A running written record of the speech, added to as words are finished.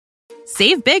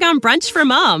Save big on brunch for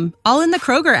mom, all in the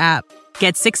Kroger app.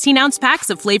 Get 16-ounce packs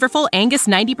of flavorful Angus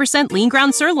 90% lean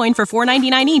ground sirloin for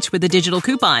 $4.99 each with a digital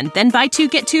coupon. Then buy 2,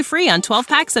 get 2 free on 12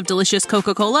 packs of delicious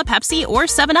Coca-Cola, Pepsi, or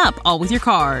 7-Up, all with your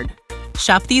card.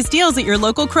 Shop these deals at your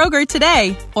local Kroger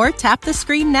today, or tap the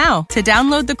screen now to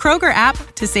download the Kroger app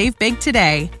to save big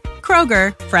today.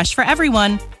 Kroger, fresh for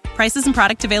everyone. Prices and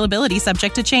product availability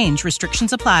subject to change.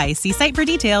 Restrictions apply. See site for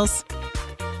details.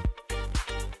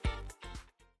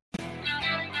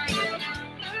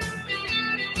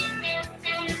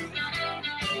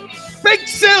 Big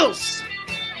Sills!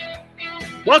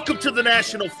 Welcome to the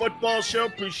National Football Show.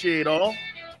 Appreciate all.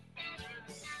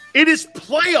 It is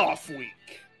playoff week.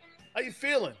 How you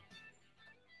feeling?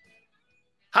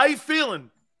 How you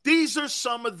feeling? These are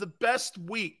some of the best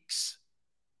weeks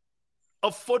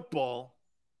of football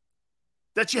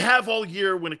that you have all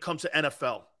year when it comes to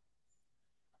NFL.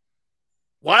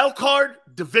 Wild card,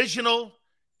 divisional,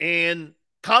 and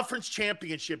conference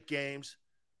championship games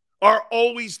are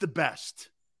always the best.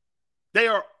 They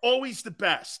are always the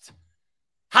best.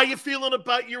 How you feeling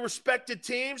about your respected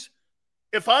teams?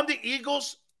 If I'm the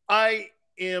Eagles, I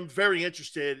am very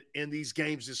interested in these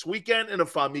games this weekend. And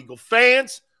if I'm Eagle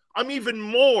fans, I'm even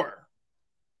more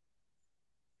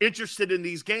interested in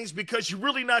these games because you're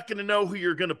really not going to know who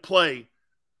you're going to play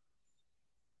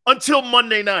until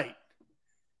Monday night.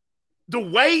 The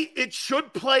way it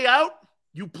should play out,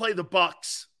 you play the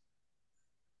Bucs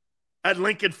at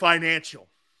Lincoln Financial.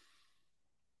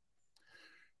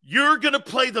 You're going to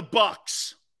play the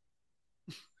Bucs.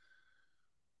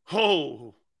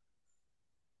 Oh.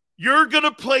 You're going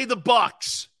to play the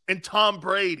Bucs and Tom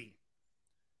Brady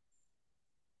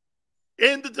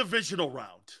in the divisional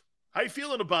round. How you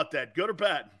feeling about that? Good or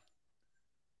bad?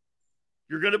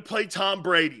 You're going to play Tom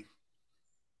Brady.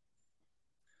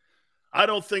 I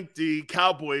don't think the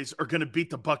Cowboys are going to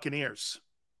beat the Buccaneers.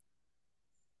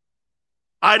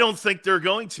 I don't think they're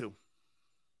going to.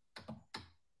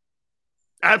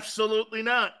 Absolutely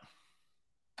not.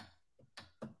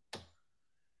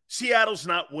 Seattle's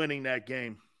not winning that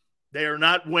game. They are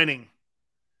not winning.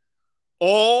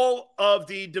 All of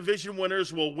the division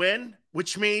winners will win,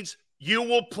 which means you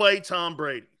will play Tom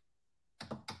Brady.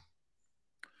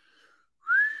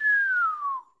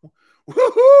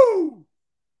 Woohoo!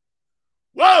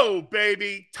 Whoa,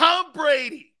 baby. Tom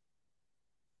Brady.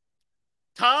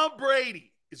 Tom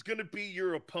Brady is going to be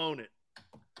your opponent.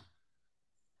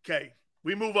 Okay.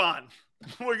 We move on.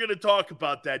 We're going to talk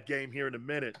about that game here in a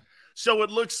minute. So it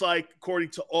looks like, according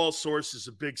to all sources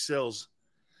of Big Sills,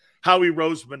 Howie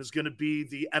Roseman is going to be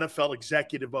the NFL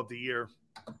Executive of the Year.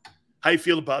 How you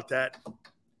feel about that?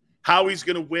 Howie's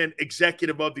going to win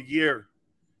Executive of the Year,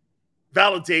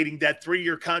 validating that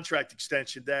 3-year contract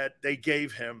extension that they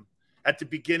gave him at the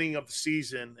beginning of the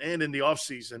season and in the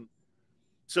offseason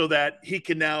so that he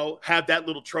can now have that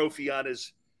little trophy on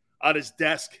his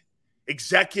desk.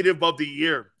 Executive of the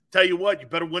Year. Tell you what, you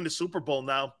better win the Super Bowl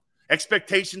now.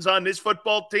 Expectations on this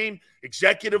football team,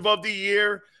 Executive of the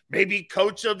Year, maybe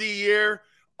Coach of the Year,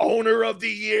 Owner of the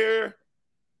Year.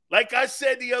 Like I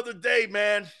said the other day,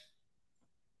 man,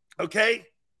 okay?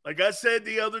 Like I said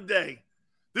the other day,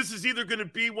 this is either going to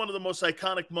be one of the most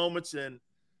iconic moments in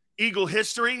Eagle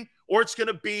history or it's going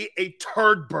to be a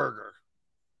turd burger.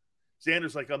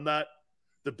 Xander's like, I'm not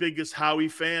the biggest Howie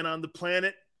fan on the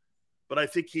planet, but I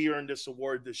think he earned this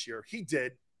award this year. He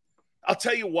did. I'll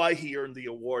tell you why he earned the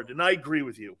award, and I agree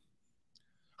with you.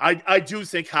 I do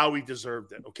think Howie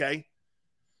deserved it, okay?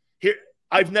 Here,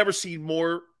 I've never seen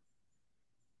more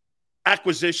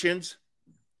acquisitions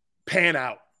pan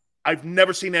out. I've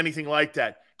never seen anything like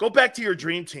that. Go back to your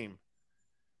dream team.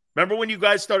 Remember when you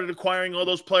guys started acquiring all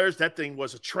those players? That thing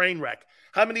was a train wreck.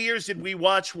 How many years did we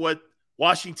watch what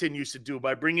Washington used to do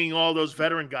by bringing all those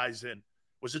veteran guys in? It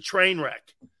was a train wreck.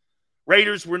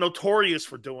 Raiders were notorious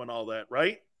for doing all that,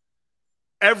 right?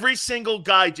 Every single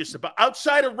guy just about,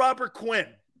 outside of Robert Quinn,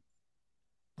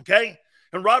 okay?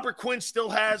 And Robert Quinn still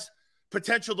has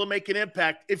potential to make an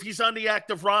impact if he's on the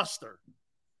active roster,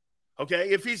 okay?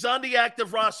 If he's on the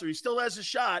active roster, he still has a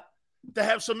shot to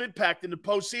have some impact in the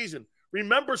postseason.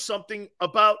 Remember something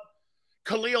about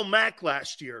Khalil Mack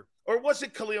last year. Or was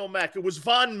it Khalil Mack? It was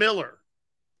Von Miller.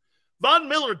 Von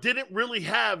Miller didn't really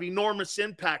have enormous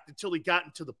impact until he got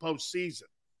into the postseason.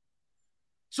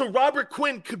 So Robert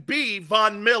Quinn could be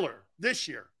Von Miller this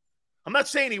year. I'm not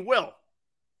saying he will,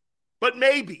 but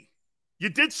maybe. You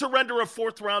did surrender a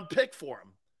 4th-round pick for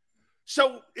him.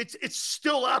 So it's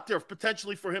still out there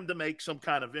potentially for him to make some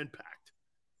kind of impact.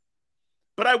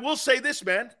 But I will say this,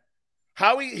 man.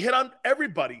 Howie hit on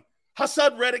everybody.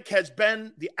 Hassan Reddick has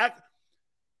been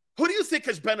who do you think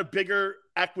has been a bigger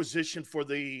acquisition for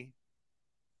the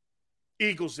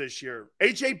Eagles this year?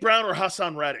 A.J. Brown or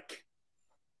Hassan Reddick?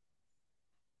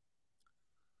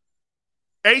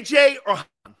 A.J. or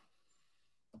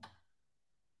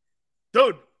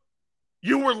dude,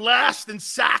 you were last in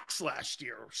sacks last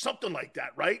year or something like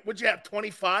that, right? What'd you have,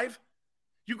 25?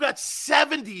 You got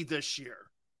 70 this year.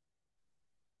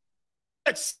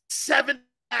 That's 7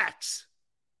 sacks.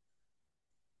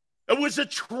 It was a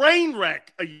train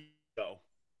wreck a year ago.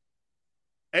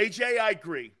 AJ, I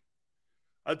agree.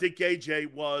 I think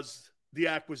AJ was the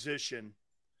acquisition,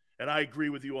 and I agree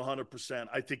with you 100%.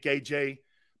 I think AJ,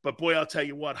 but boy, I'll tell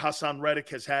you what, Hassan Reddick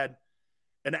has had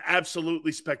an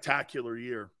absolutely spectacular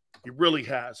year. He really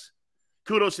has.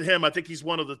 Kudos to him. I think he's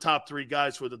one of the top 3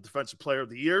 guys for the Defensive Player of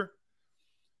the Year.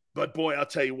 But boy, I'll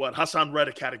tell you what, Hassan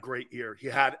Reddick had a great year. He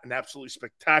had an absolutely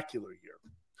spectacular year.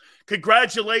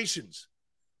 Congratulations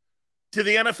to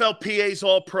the NFLPA's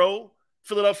All-Pro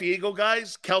Philadelphia Eagle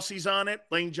guys. Kelsey's on it.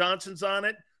 Lane Johnson's on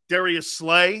it. Darius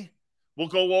Slay. We'll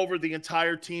go over the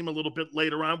entire team a little bit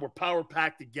later on. We're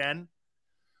power-packed again.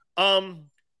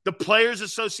 The Players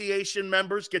Association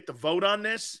members get to vote on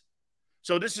this.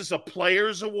 So this is a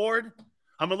Players Award.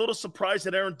 I'm a little surprised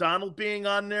at Aaron Donald being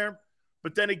on there.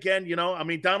 But then again,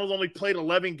 Donald only played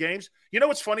 11 games. You know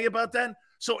what's funny about that?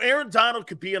 So Aaron Donald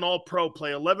could be an all-pro,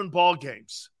 play 11 ball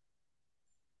games.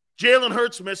 Jalen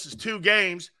Hurts misses 2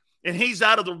 games, and he's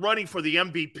out of the running for the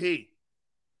MVP.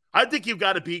 I think you've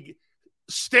got to be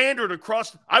standard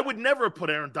across. I would never have put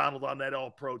Aaron Donald on that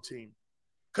all-pro team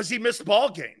because he missed ball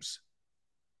games.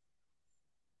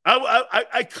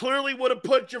 I clearly would have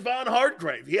put Javon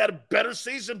Hargrave. He had a better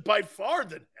season by far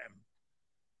than him.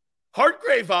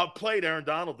 Hargrave outplayed Aaron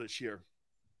Donald this year.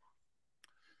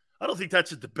 I don't think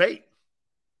that's a debate.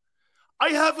 I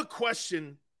have a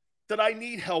question that I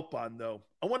need help on, though.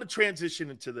 I want to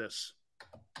transition into this.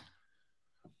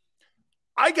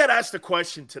 I got asked a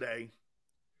question today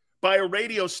by a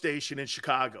radio station in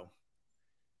Chicago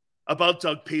about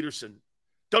Doug Peterson.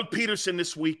 Doug Peterson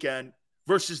this weekend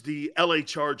versus the LA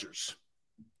Chargers.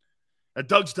 And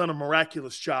Doug's done a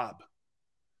miraculous job.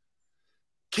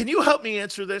 Can you help me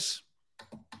answer this?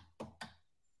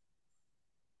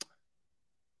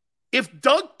 If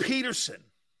Doug Peterson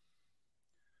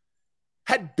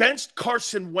had benched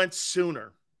Carson Wentz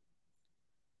sooner,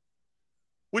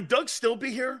 would Doug still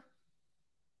be here?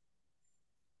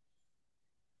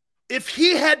 If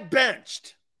he had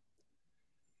benched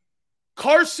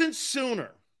Carson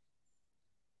sooner,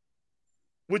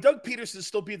 would Doug Peterson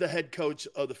still be the head coach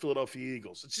of the Philadelphia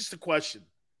Eagles? It's just a question.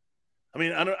 I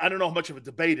mean, I don't know how much of a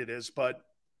debate it is, but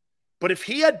if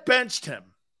he had benched him,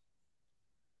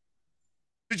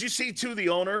 did you see, too, the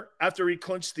owner, after he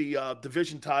clinched the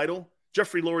division title,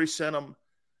 Jeffrey Lurie sent him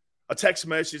a text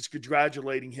message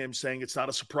congratulating him, saying it's not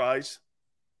a surprise?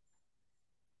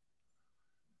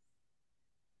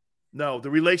 No,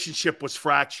 the relationship was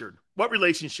fractured. What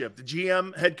relationship? The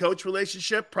GM head coach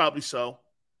relationship? Probably so.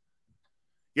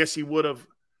 Yes, he would have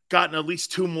gotten at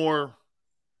least two more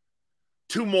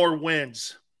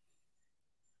wins.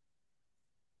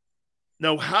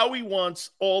 Now, Howie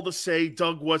wants all to say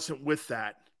Doug wasn't with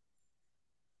that.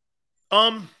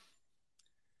 I'm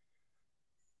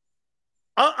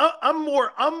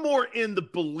more in the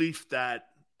belief that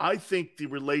I think the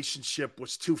relationship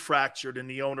was too fractured and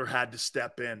the owner had to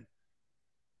step in.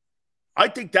 I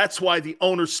think that's why the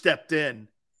owner stepped in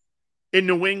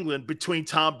New England between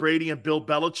Tom Brady and Bill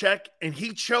Belichick, and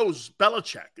he chose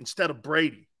Belichick instead of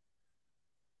Brady.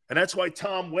 And that's why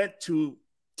Tom went to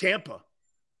Tampa.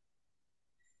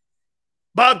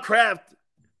 Bob Kraft,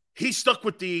 he stuck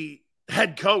with the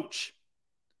head coach.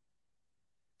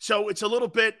 So it's a little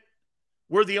bit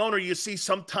where the owner, you see,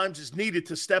 sometimes is needed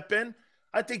to step in.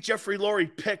 I think Jeffrey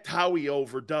Lurie picked Howie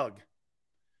over Doug.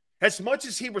 As much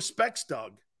as he respects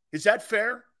Doug, is that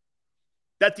fair?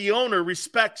 That the owner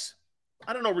respects,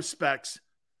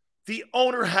 the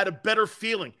owner had a better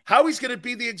feeling. Howie's going to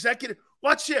be the executive.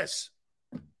 Watch this.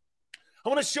 I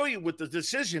want to show you with the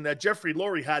decision that Jeffrey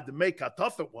Lurie had to make, how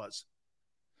tough it was.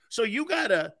 So you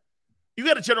got a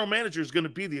general manager who's going to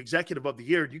be the executive of the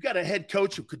year. You got a head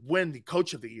coach who could win the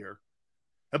coach of the year.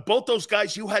 And both those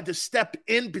guys, you had to step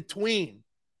in between.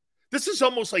 This is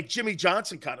almost like Jimmy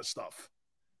Johnson kind of stuff.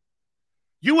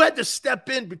 You had to step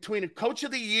in between a coach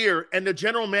of the year and the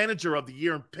general manager of the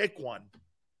year and pick one.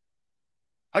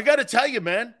 I got to tell you,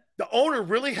 man, the owner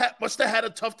really must have had a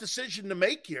tough decision to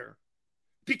make here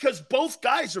because both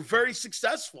guys are very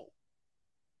successful.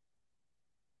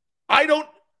 I don't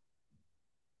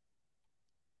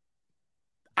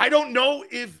know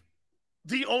if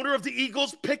the owner of the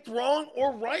Eagles picked wrong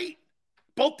or right.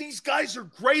 Both these guys are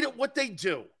great at what they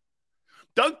do.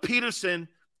 Doug Peterson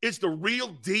is the real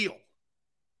deal.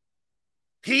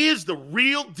 He is the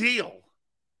real deal.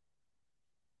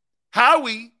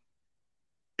 Howie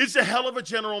is a hell of a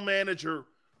general manager,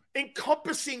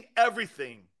 encompassing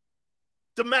everything.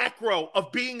 The macro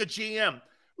of being a GM.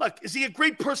 Look, is he a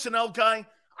great personnel guy?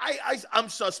 I'm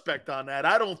suspect on that.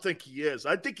 I don't think he is.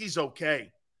 I think he's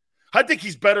okay. I think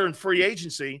he's better in free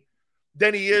agency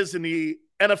than he is in the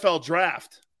NFL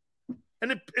draft.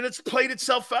 And it's played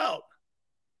itself out.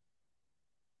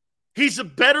 He's a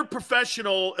better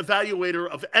professional evaluator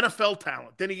of NFL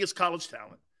talent than he is college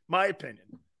talent, my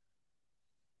opinion.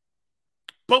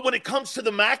 But when it comes to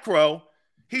the macro,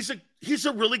 he's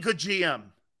a really good GM.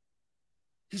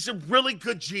 He's a really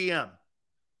good GM.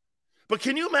 But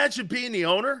can you imagine being the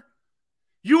owner?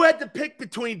 You had to pick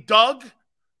between Doug.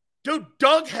 Dude,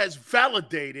 Doug has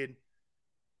validated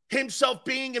himself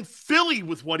being in Philly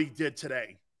with what he did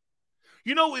today.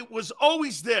 You know, it was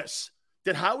always this,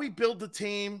 that how he built the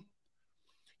team,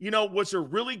 you know, was there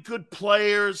really good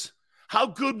players? How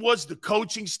good was the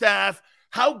coaching staff?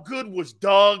 How good was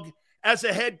Doug as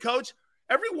a head coach?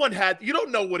 Everyone had, you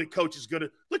don't know what a coach is going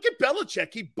to. Look at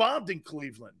Belichick. He bombed in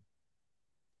Cleveland.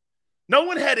 No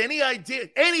one had any idea.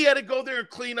 And he had to go there and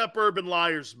clean up Urban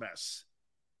Meyer's mess.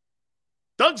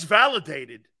 Doug's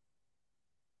validated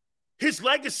his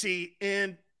legacy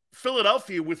in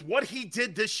Philadelphia with what he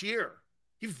did this year.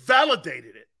 He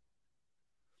validated it.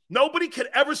 Nobody could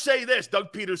ever say this.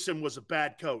 Doug Peterson was a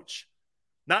bad coach.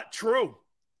 Not true.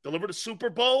 Delivered a Super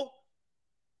Bowl.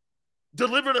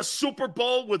 Delivered a Super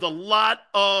Bowl with a lot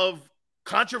of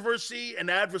controversy and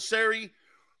adversary.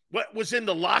 What was in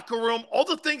the locker room. All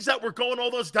the things that were going,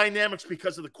 all those dynamics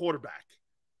because of the quarterback.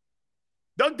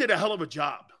 Doug did a hell of a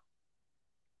job.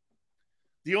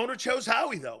 The owner chose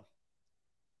Howie, though.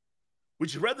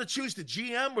 Would you rather choose the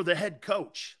GM or the head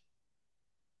coach?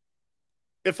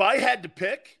 If I had to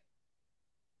pick,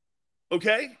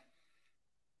 okay,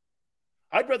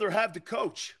 I'd rather have the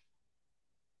coach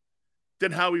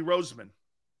than Howie Roseman.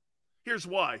 Here's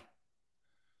why.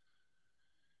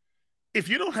 If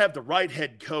you don't have the right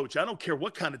head coach, I don't care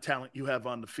what kind of talent you have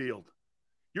on the field,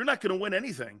 you're not going to win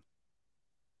anything.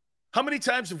 How many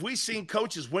times have we seen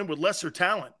coaches win with lesser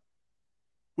talent?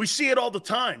 We see it all the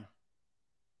time.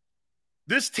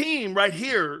 This team right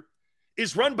here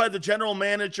is run by the general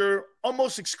manager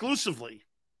almost exclusively.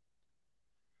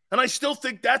 And I still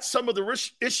think that's some of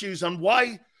the issues on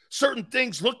why certain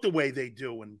things look the way they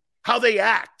do and how they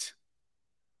act.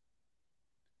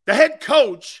 The head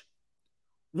coach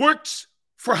works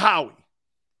for Howie.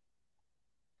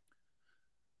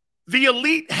 The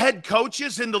elite head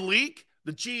coaches in the league,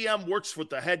 the GM works with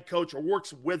the head coach or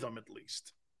works with them at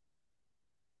least.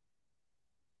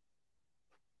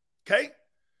 Okay?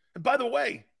 And by the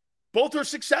way, both are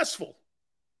successful.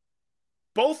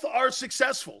 Both are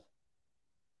successful.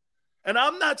 And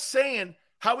I'm not saying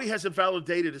Howie hasn't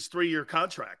validated his 3-year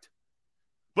contract.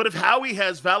 But if Howie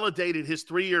has validated his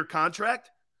 3-year contract,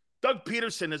 Doug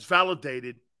Peterson has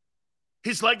validated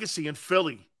his legacy in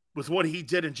Philly with what he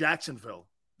did in Jacksonville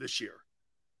this year.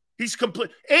 He's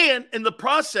complete. And in the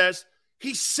process,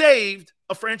 he saved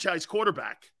a franchise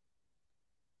quarterback.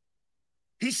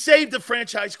 He saved a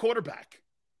franchise quarterback.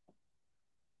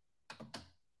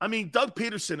 I mean, Doug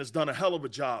Peterson has done a hell of a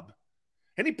job.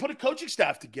 And he put a coaching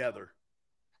staff together.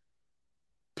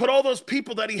 Put all those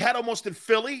people that he had almost in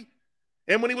Philly,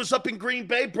 and when he was up in Green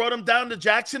Bay, brought him down to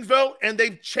Jacksonville, and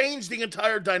they've changed the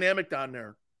entire dynamic down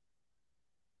there.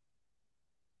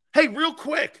 Hey, real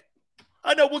quick,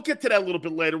 I know we'll get to that a little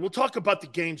bit later. We'll talk about the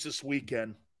games this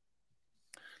weekend.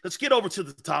 Let's get over to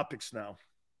the topics now.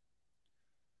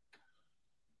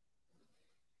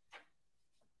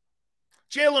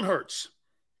 Jalen Hurts.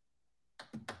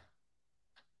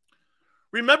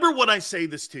 Remember when I say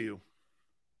this to you.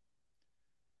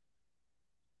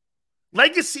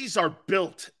 Legacies are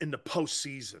built in the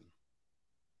postseason,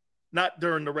 not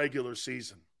during the regular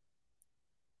season.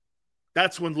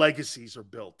 That's when legacies are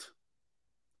built.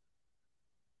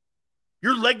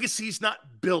 Your legacy is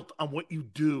not built on what you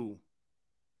do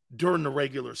during the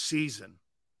regular season.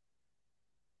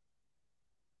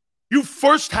 You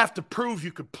first have to prove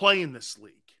you could play in this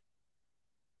league.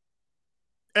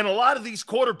 And a lot of these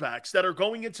quarterbacks that are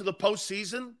going into the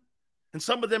postseason, and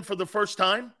some of them for the first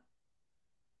time,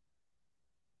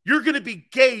 you're going to be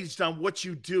gauged on what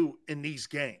you do in these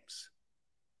games.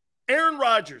 Aaron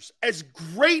Rodgers, as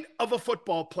great of a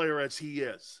football player as he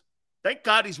is, thank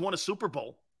God he's won a Super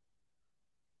Bowl.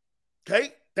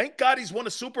 Okay? Thank God he's won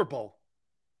a Super Bowl.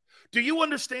 Do you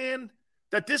understand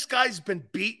that this guy's been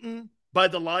beaten by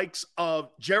the likes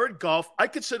of Jared Goff? I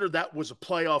consider that was a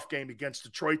playoff game against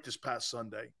Detroit this past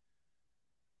Sunday.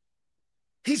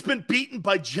 He's been beaten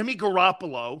by Jimmy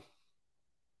Garoppolo.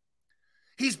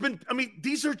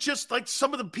 these are just like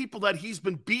some of the people that he's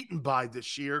been beaten by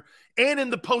this year and in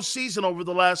the postseason over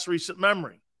the last recent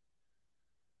memory.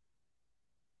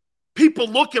 People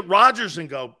look at Rodgers and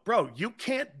go, bro, you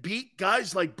can't beat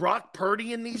guys like Brock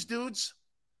Purdy and these dudes.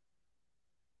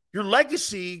 Your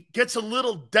legacy gets a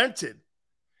little dented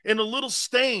and a little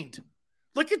stained.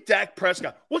 Look at Dak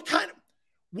Prescott. What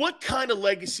kind of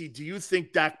legacy do you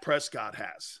think Dak Prescott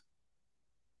has?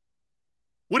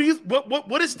 What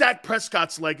is Dak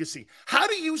Prescott's legacy? How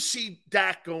do you see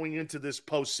Dak going into this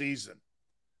postseason?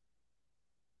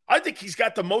 I think he's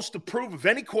got the most to prove of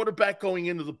any quarterback going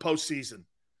into the postseason.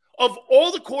 Of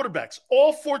all the quarterbacks,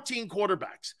 all 14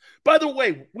 quarterbacks. By the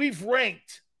way, we've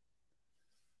ranked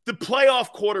the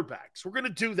playoff quarterbacks. We're going to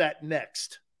do that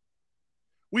next.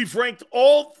 We've ranked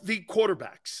all the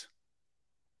quarterbacks.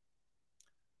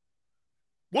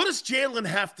 What does Jalen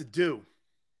have to do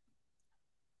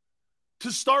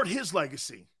to start his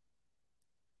legacy?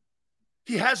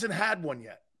 He hasn't had one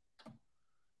yet.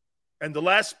 And the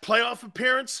last playoff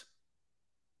appearance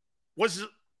was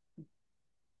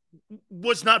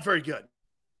not very good.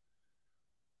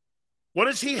 What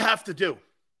does he have to do?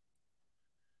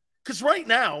 Because right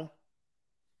now,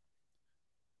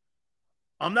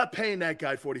 I'm not paying that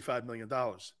guy $45 million.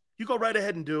 You go right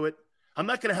ahead and do it. I'm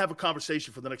not going to have a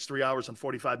conversation for the next 3 hours on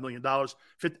 $45 million.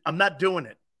 I'm not doing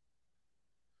it.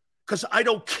 Because I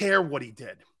don't care what he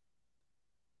did.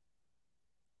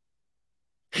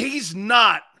 He's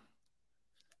not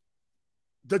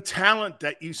the talent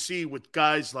that you see with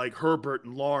guys like Herbert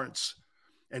and Lawrence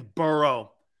and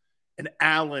Burrow and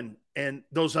Allen and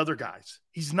those other guys.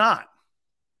 He's not.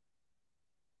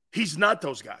 He's not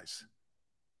those guys.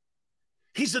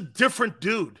 He's a different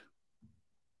dude.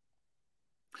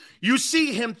 You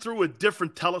see him through a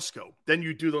different telescope than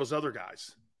you do those other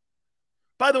guys.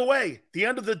 By the way, at the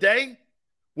end of the day,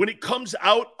 when it comes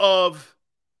out of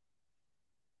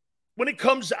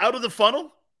the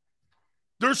funnel,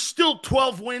 there's still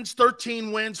 12 wins,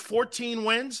 13 wins, 14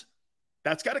 wins.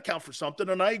 That's got to count for something,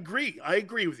 and I agree. I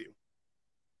agree with you.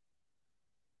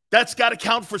 That's got to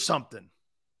count for something.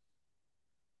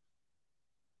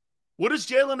 What does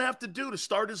Jalen have to do to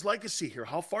start his legacy here?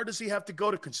 How far does he have to go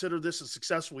to consider this a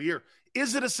successful year?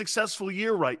 Is it a successful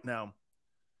year right now?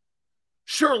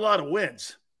 Sure, a lot of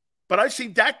wins, but I've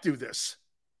seen Dak do this.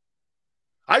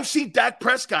 I've seen Dak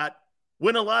Prescott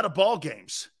win a lot of ball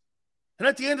games. And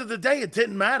at the end of the day, it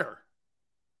didn't matter.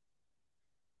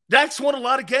 Dak's won a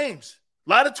lot of games. A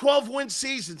lot of 12-win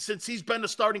seasons since he's been the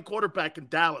starting quarterback in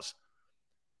Dallas.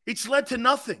 It's led to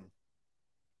nothing.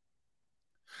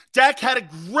 Dak had a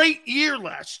great year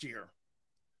last year.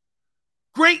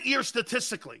 Great year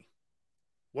statistically.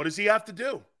 What does he have to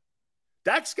do?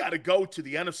 Dak's got to go to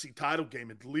the NFC title game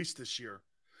at least this year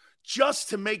just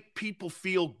to make people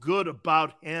feel good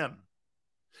about him.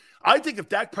 I think if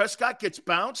Dak Prescott gets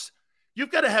bounced,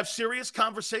 you've got to have serious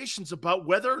conversations about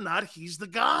whether or not he's the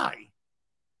guy.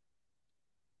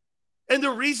 And the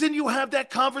reason you have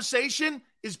that conversation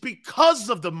is because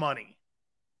of the money.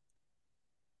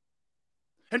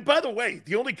 And by the way,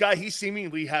 the only guy he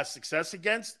seemingly has success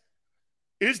against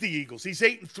is the Eagles. He's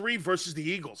 8-3 versus the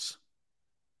Eagles.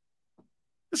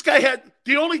 This guy had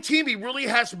the only team he really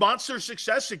has monster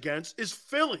success against is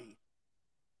Philly.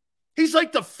 He's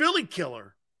like the Philly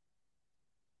killer.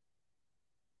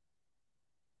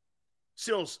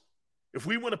 Sills, if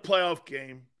we win a playoff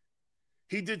game,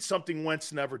 he did something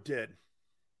Wentz never did.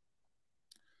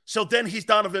 So then he's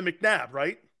Donovan McNabb,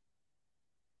 right?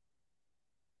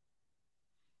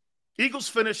 Eagles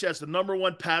finish as the number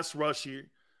one pass rusher,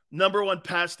 number one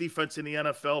pass defense in the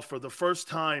NFL for the first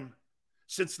time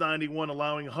since 91,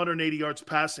 allowing 180 yards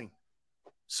passing.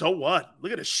 So what?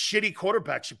 Look at the shitty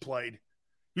quarterbacks you played.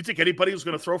 You think anybody was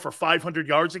going to throw for 500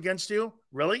 yards against you?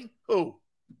 Really? Who?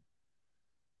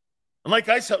 And like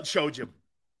I showed you,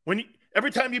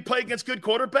 every time you play against good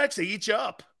quarterbacks, they eat you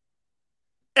up.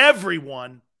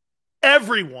 Everyone.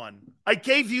 I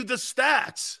gave you the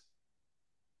stats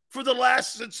for the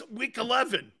last, since week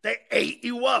 11. They ate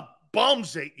you up.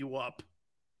 Bums ate you up.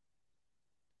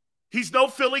 He's no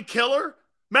Philly killer.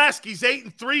 Mask, he's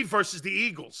 8-3 versus the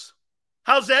Eagles.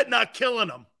 How's that not killing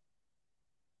him?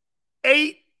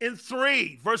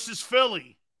 8-3 versus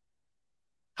Philly.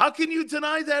 How can you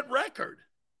deny that record?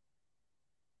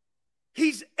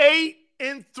 He's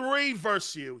 8-3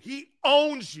 versus you. He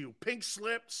owns you. Pink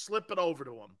slip it over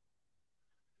to him.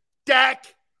 Dak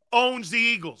owns the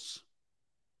Eagles.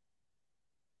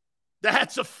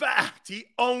 That's a fact. He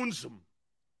owns them.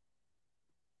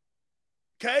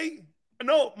 Okay?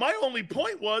 No, my only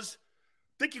point was,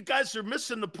 I think you guys are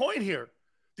missing the point here.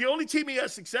 The only team he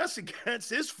has success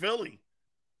against is Philly.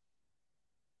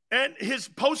 And his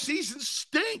postseason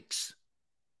stinks.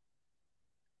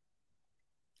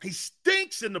 He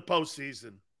stinks in the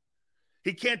postseason.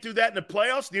 He can't do that in the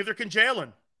playoffs. Neither can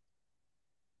Jalen.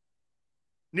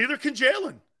 Neither can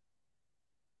Jalen.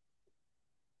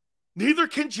 Neither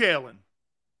can Jalen.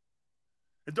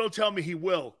 And don't tell me he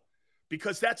will,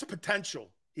 because that's potential.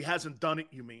 He hasn't done it,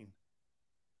 you mean.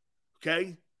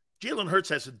 Okay? Jalen Hurts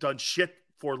hasn't done shit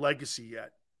for legacy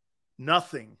yet.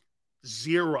 Nothing.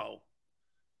 Zero.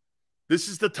 This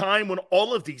is the time when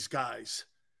all of these guys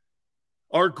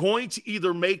are going to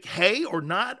either make hay or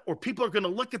not, or people are going to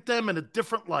look at them in a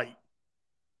different light.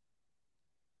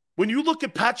 When you look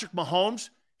at Patrick Mahomes,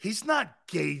 he's not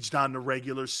gauged on the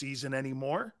regular season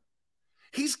anymore.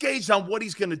 He's gauged on what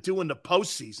he's going to do in the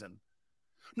postseason.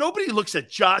 Nobody looks at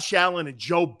Josh Allen and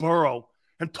Joe Burrow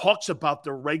and talks about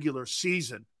the regular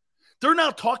season. They're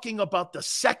now talking about the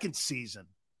second season.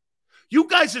 You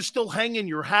guys are still hanging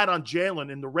your hat on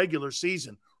Jalen in the regular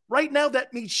season. Right now,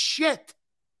 that means shit.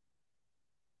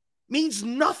 Means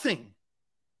nothing.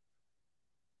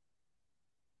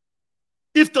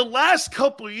 If the last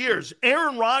couple of years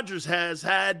Aaron Rodgers has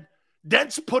had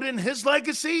dents put in his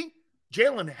legacy,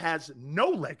 Jalen has no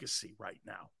legacy right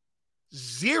now.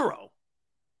 Zero.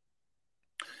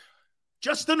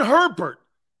 Justin Herbert,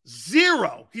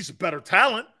 zero. He's a better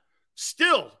talent.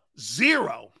 Still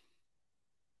zero.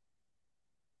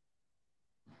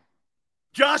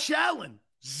 Josh Allen,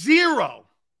 zero.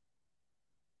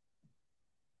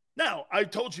 Now, I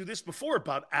told you this before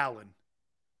about Allen.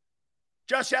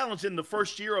 Josh Allen's in the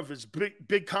first year of his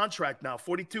big contract now,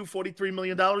 $42, $43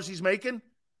 million he's making.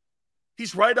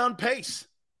 He's right on pace.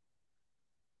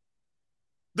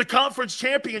 The conference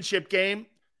championship game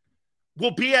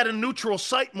will be at a neutral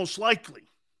site most likely.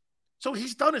 So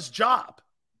he's done his job.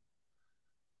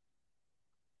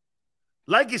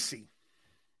 Legacy.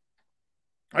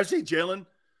 I see Jalen,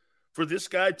 for this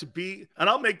guy to be, and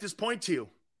I'll make this point to you.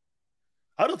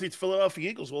 I don't think the Philadelphia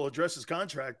Eagles will address his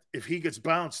contract if he gets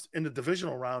bounced in the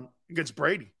divisional round against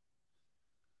Brady.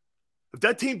 If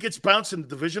that team gets bounced in the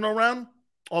divisional round,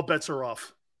 all bets are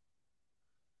off.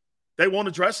 They won't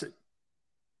address it.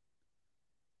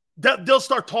 They'll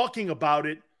start talking about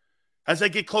it as they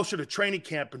get closer to training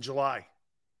camp in July.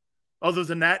 Other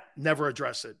than that, never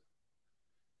address it.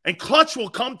 And clutch will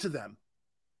come to them.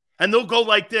 And they'll go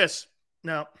like this.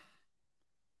 No.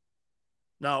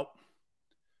 Now,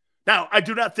 I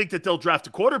do not think that they'll draft a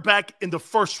quarterback in the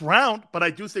first round, but I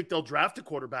do think they'll draft a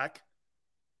quarterback.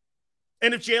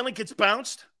 And if Jalen gets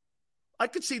bounced, I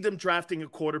could see them drafting a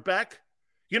quarterback.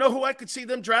 You know who I could see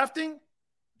them drafting?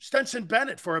 Stetson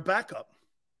Bennett for a backup.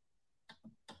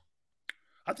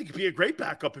 I think he'd be a great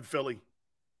backup in Philly.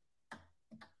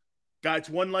 Guy's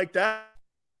one like that.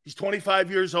 He's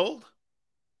 25 years old.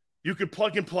 You could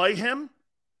plug and play him.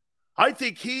 I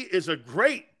think he is a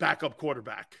great backup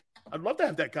quarterback. I'd love to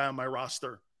have that guy on my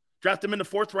roster. Draft him in the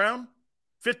 4th round,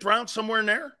 5th round, somewhere in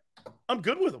there. I'm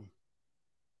good with him.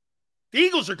 The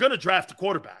Eagles are going to draft a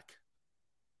quarterback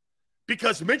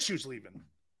because Minshew's leaving.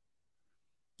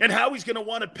 And how he's going to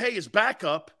want to pay his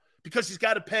backup, because he's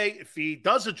got to pay, if he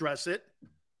does address it,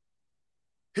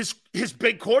 his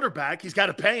big quarterback, he's got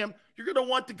to pay him. You're going to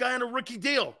want the guy on a rookie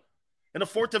deal. And a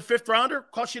 4th and 5th rounder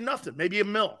costs you nothing, maybe $1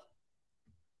 million.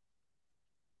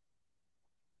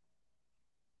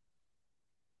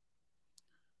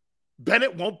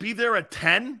 Bennett won't be there at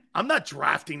 10. I'm not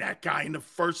drafting that guy in the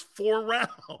first 4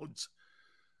 rounds.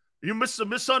 You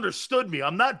misunderstood me.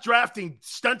 I'm not drafting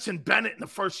Stetson Bennett in the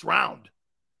first round.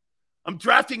 I'm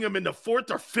drafting him in the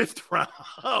 4th or 5th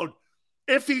round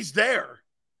if he's there.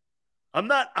 I'm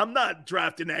not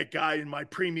drafting that guy in my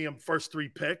premium first 3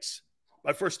 picks,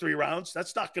 my first 3 rounds.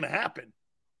 That's not going to happen.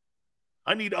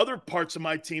 I need other parts of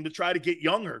my team to try to get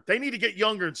younger. They need to get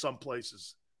younger in some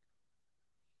places.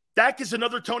 Dak is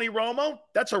another Tony Romo.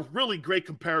 That's a really great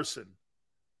comparison.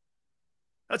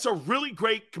 That's a really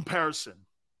great comparison.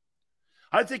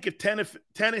 I think if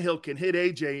Tannehill can hit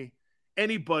AJ,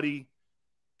 anybody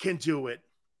can do it.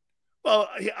 Well,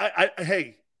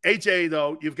 hey, AJ,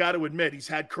 though, you've got to admit, he's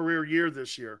had career year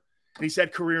this year. And he's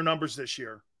had career numbers this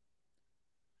year.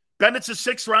 Bennett's a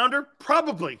 6th rounder?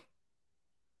 Probably.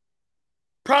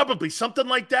 Something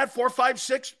like that, 4, 5,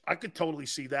 6. I could totally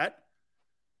see that.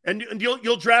 And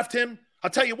you'll draft him. I'll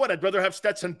tell you what, I'd rather have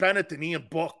Stetson Bennett than Ian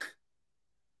Book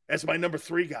as my number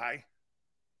 3 guy.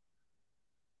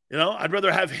 You know, I'd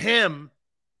rather have him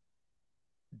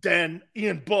than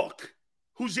Ian Book.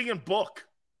 Who's Ian Book?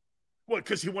 What,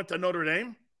 because he went to Notre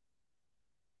Dame?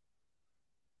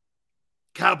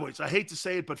 Cowboys. I hate to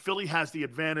say it, but Philly has the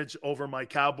advantage over my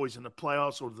Cowboys in the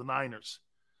playoffs or the Niners.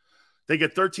 They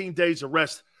get 13 days of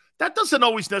rest. that doesn't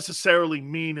always necessarily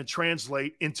mean and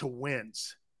translate into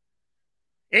wins.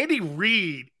 Andy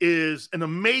Reid is an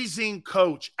amazing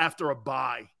coach after a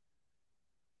bye.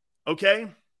 Okay?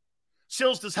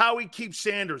 Sills, does Howie keep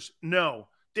Sanders? No.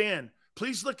 Dan,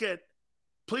 please look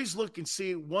and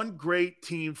see one great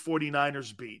team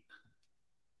 49ers beat.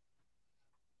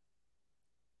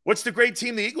 What's the great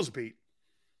team the Eagles beat?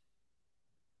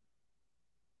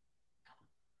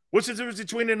 What's the difference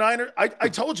between the Niners? I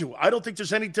told you, I don't think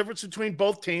there's any difference between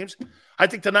both teams. I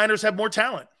think the Niners have more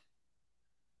talent.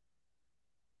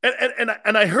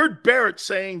 And I heard Barrett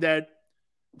saying that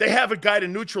they have a guy to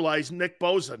neutralize Nick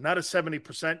Bosa, not a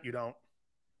 70%, you don't.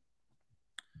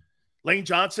 Lane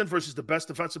Johnson versus the best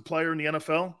defensive player in the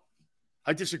NFL?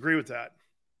 I disagree with that.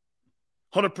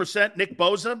 100% Nick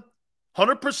Bosa?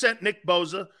 100% Nick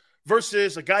Bosa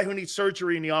versus a guy who needs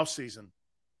surgery in the offseason.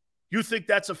 You think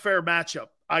that's a fair matchup?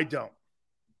 I don't.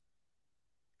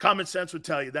 Common sense would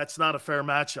tell you that's not a fair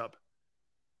matchup.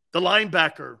 The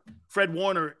linebacker, Fred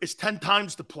Warner, is 10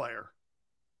 times the player.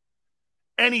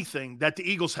 Anything that the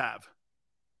Eagles have.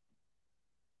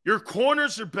 Your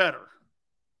corners are better.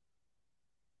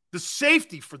 The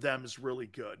safety for them is really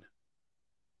good.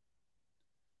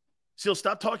 So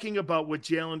stop talking about what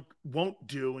Jalen won't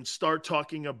do and start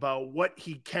talking about what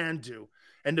he can do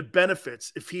and the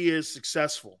benefits if he is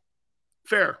successful.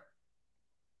 Fair.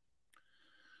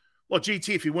 Well,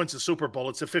 GT, if he wins the Super Bowl,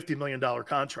 it's a $50 million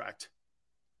contract.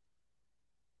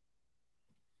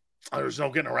 There's no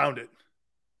getting around it.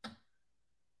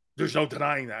 There's no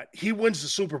denying that. He wins the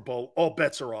Super Bowl, all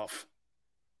bets are off.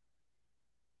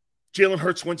 Jalen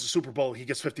Hurts wins the Super Bowl, he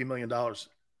gets $50 million.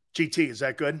 GT, is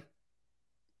that good?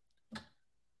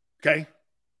 Okay.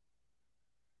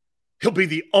 He'll be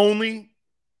the only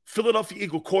Philadelphia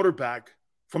Eagle quarterback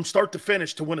from start to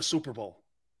finish to win a Super Bowl.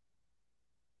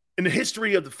 In the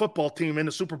history of the football team in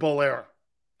the Super Bowl era.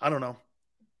 I don't know.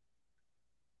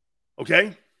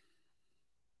 Okay?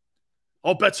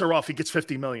 All bets are off. He gets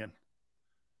 $50 million.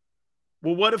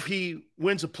 Well, what if he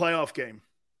wins a playoff game?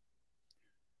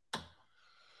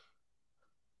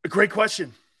 A great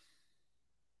question.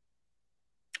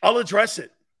 I'll address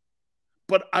it.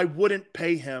 But I wouldn't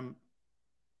pay him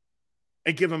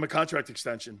and give him a contract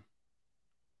extension.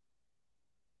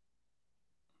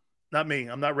 Not me.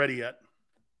 I'm not ready yet.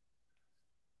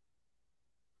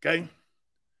 Okay?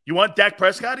 You want Dak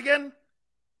Prescott again?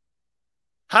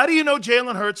 How do you know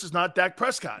Jalen Hurts is not Dak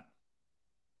Prescott?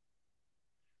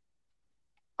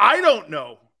 I don't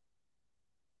know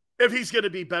if he's going to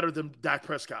be better than Dak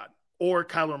Prescott or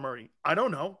Kyler Murray. I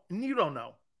don't know, and you don't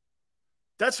know.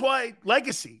 That's why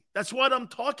legacy. That's what I'm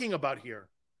talking about here.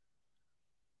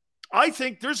 I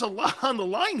think there's a lot on the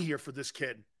line here for this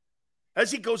kid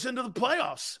as he goes into the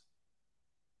playoffs.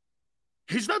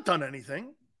 He's not done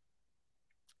anything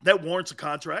that warrants a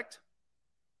contract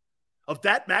of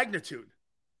that magnitude.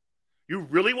 You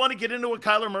really want to get into a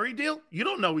Kyler Murray deal? You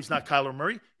don't know he's not Kyler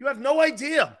Murray. You have no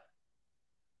idea.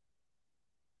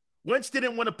 Wentz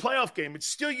didn't win a playoff game. It's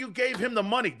still you gave him the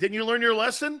money. Didn't you learn your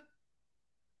lesson?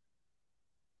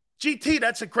 GT,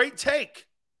 that's a great take.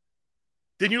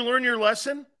 Didn't you learn your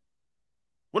lesson?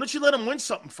 Why don't you let him win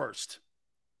something first?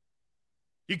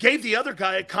 You gave the other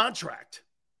guy a contract,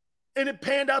 and it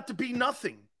panned out to be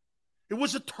nothing. It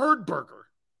was a turd burger.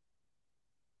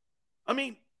 I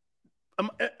mean,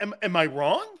 am I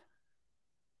wrong?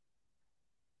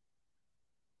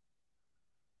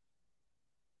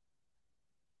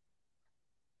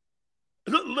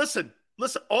 Listen,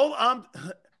 all I'm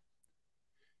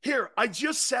here, I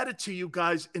just said it to you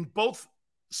guys in both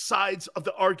sides of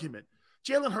the argument.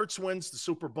 Jalen Hurts wins the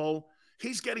Super Bowl.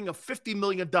 He's getting a $50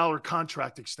 million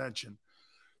contract extension.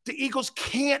 The Eagles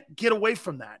can't get away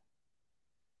from that.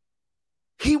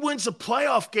 He wins a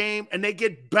playoff game and they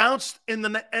get bounced in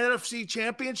the NFC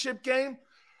Championship game.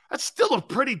 That's still a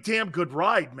pretty damn good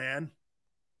ride, man.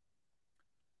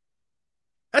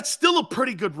 That's still a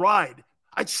pretty good ride.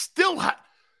 I'd still have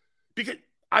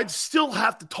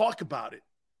to talk about it.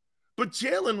 But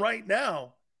Jalen right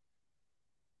now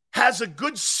has a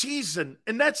good season,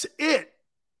 and that's it.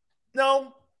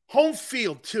 No, home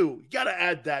field too. You got to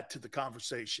add that to the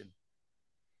conversation.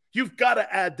 You've got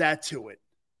to add that to it.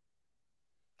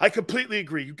 I completely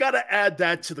agree. You've got to add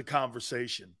that to the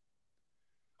conversation.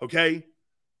 Okay?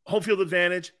 Home field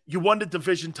advantage. You won the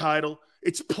division title.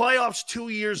 It's playoffs 2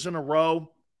 years in a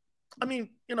row. I mean,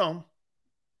 you know.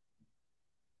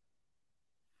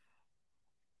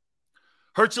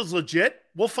 Hurts is legit?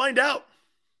 We'll find out.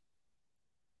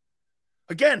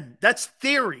 Again, that's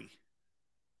theory.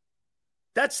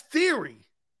 That's theory.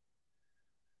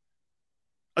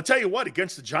 I'll tell you what,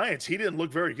 against the Giants, he didn't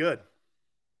look very good.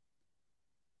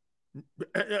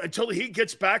 until he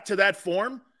gets back to that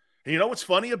form. And you know what's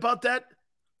funny about that?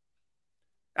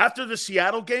 After the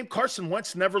Seattle game, Carson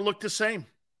Wentz never looked the same.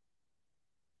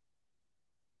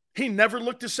 He never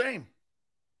looked the same.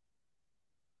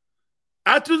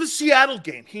 After the Seattle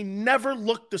game, he never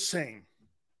looked the same.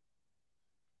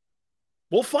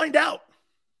 We'll find out.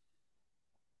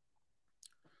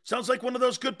 Sounds like one of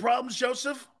those good problems,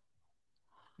 Joseph.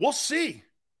 We'll see.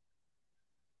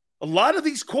 A lot of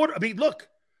these look,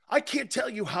 I can't tell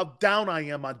you how down I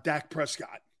am on Dak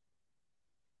Prescott.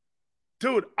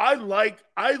 Dude, I like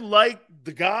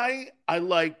the guy. I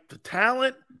like the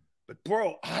talent. But,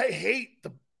 bro, I hate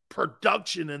the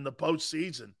production in the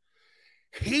postseason.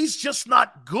 He's just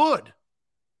not good.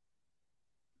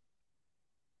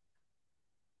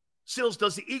 Sills,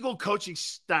 does the Eagle coaching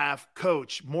staff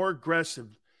coach more aggressive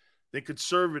than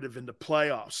conservative in the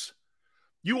playoffs?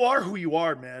 You are who you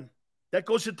are, man. That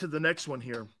goes into the next one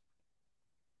here.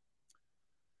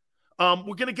 We're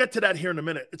going to get to that here in a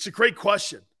minute. It's a great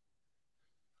question.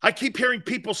 I keep hearing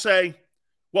people say,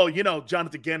 well,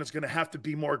 Jonathan Gannon's going to have to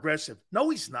be more aggressive. No,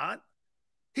 he's not.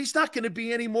 He's not going to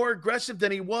be any more aggressive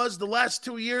than he was the last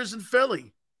 2 years in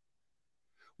Philly.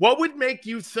 What would make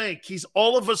you think he's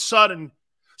all of a sudden –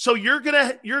 so you're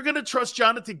gonna trust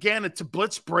Jonathan Gannon to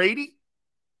blitz Brady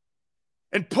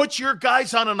and put your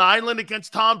guys on an island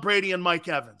against Tom Brady and Mike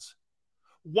Evans?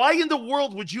 Why in the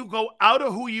world would you go out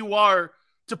of who you are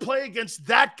to play against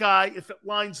that guy if it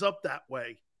lines up that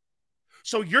way?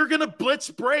 So you're going to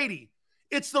blitz Brady.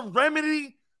 It's the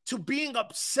remedy to being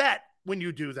upset when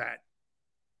you do that.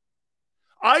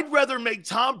 I'd rather make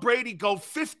Tom Brady go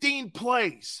 15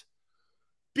 plays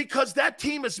because that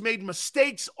team has made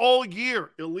mistakes all year.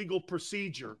 Illegal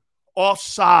procedure,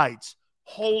 offsides,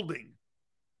 holding.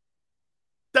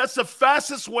 That's the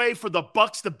fastest way for the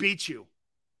Bucs to beat you,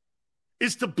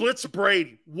 is to blitz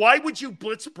Brady. Why would you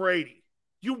blitz Brady?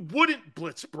 You wouldn't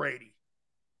blitz Brady.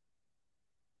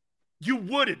 You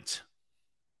wouldn't.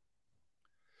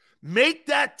 Make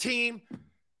that team.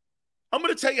 I'm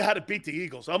going to tell you how to beat the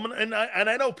Eagles. And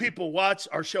I know people watch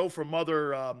our show from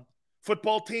other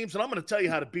football teams, and I'm going to tell you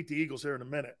how to beat the Eagles here in a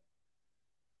minute.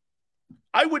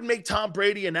 I would make Tom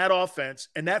Brady and that offense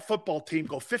and that football team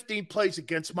go 15 plays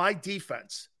against my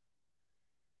defense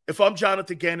if I'm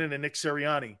Jonathan Gannon and Nick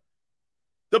Sirianni.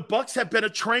 The Bucs have been a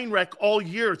train wreck all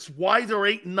year. It's why they're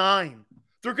 8-9.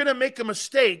 They're going to make a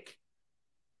mistake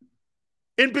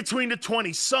in between the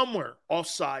 20, somewhere,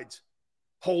 offsides,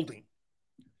 holding,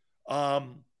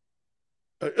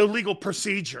 illegal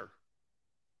procedure.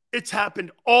 It's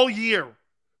happened all year.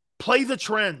 Play the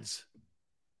trends.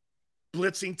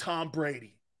 Blitzing Tom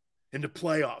Brady in the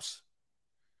playoffs.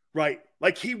 Right?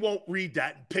 Like he won't read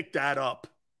that and pick that up.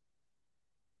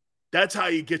 That's how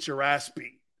you get your ass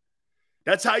beat.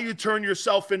 That's how you turn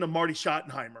yourself into Marty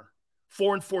Schottenheimer.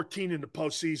 4-14 in the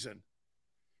postseason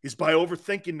is by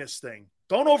overthinking this thing.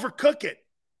 Don't overcook it.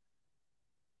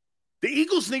 The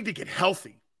Eagles need to get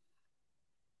healthy.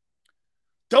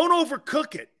 Don't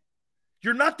overcook it.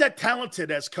 You're not that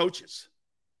talented as coaches.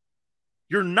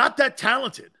 You're not that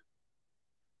talented.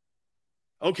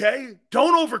 Okay?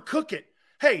 Don't overcook it.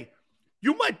 Hey,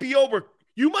 you might be able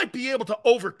to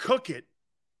overcook it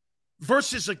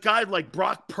versus a guy like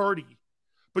Brock Purdy.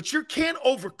 But you can't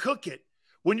overcook it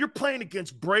when you're playing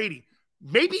against Brady,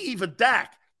 maybe even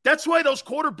Dak. That's why those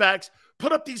quarterbacks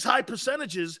put up these high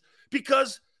percentages,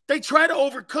 because they try to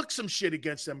overcook some shit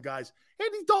against them guys.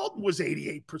 Andy Dalton was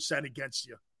 88% against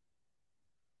you.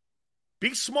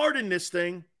 Be smart in this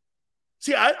thing.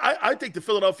 See, I think the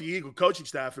Philadelphia Eagle coaching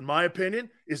staff, in my opinion,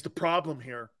 is the problem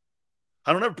here.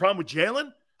 I don't have a problem with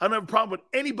Jalen. I don't have a problem with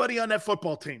anybody on that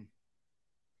football team.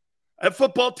 That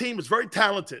football team is very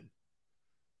talented.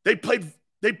 They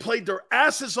played their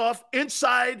asses off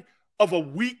inside of a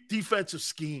weak defensive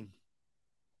scheme.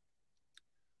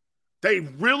 They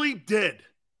really did.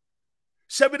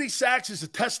 70 sacks is a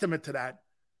testament to that.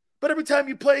 But every time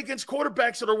you play against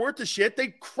quarterbacks that are worth the shit, they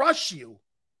crush you.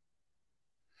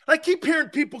 I keep hearing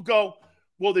people go,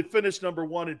 well, they finished number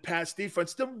one in pass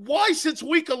defense. Then why, since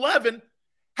week 11,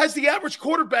 has the average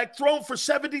quarterback thrown for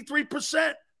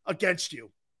 73% against you?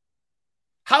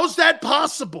 How's that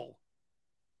possible?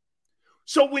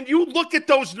 So when you look at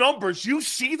those numbers, you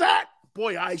see that?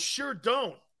 Boy, I sure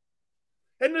don't.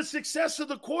 And the success of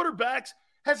the quarterbacks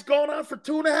has gone on for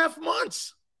 2.5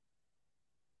 months.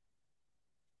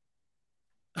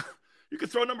 You can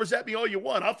throw numbers at me all you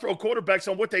want. I'll throw quarterbacks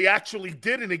on what they actually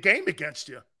did in a game against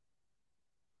you.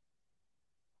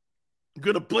 I'm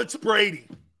going to blitz Brady.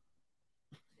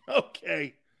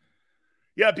 Okay.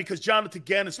 Yeah, because Jonathan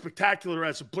Gannon is spectacular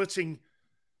as a blitzing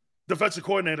defensive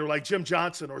coordinator like Jim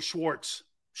Johnson or Schwartz.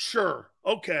 Sure.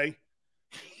 Okay.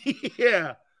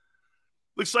 Yeah.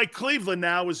 Looks like Cleveland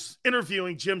now is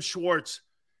interviewing Jim Schwartz.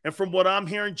 And from what I'm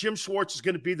hearing, Jim Schwartz is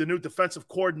going to be the new defensive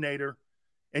coordinator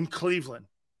in Cleveland.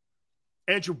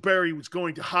 Andrew Berry was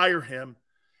going to hire him,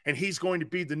 and he's going to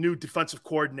be the new defensive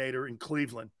coordinator in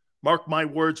Cleveland. Mark my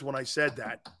words when I said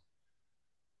that.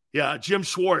 Yeah, Jim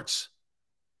Schwartz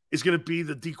is going to be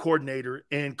the D coordinator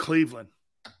in Cleveland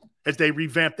as they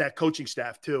revamp that coaching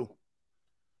staff too.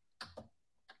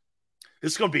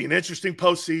 This is going to be an interesting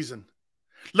postseason.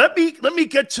 Let me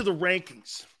get to the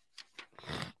rankings.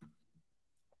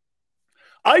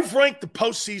 I've ranked the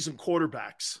postseason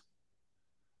quarterbacks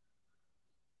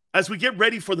as we get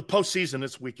ready for the postseason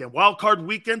this weekend. Wild card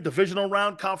weekend, divisional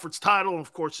round, conference title, and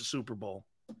of course the Super Bowl.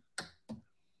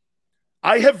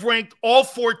 I have ranked all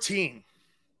 14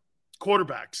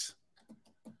 quarterbacks.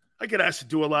 I get asked to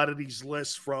do a lot of these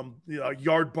lists from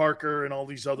Yardbarker and all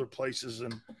these other places,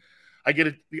 and I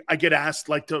get asked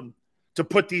like to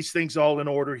put these things all in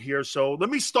order here. So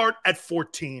let me start at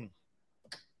 14.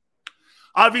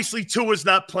 Obviously, Tua's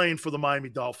not playing for the Miami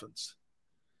Dolphins.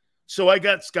 So I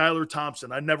got Skylar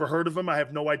Thompson. I've never heard of him. I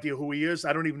have no idea who he is.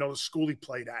 I don't even know the school he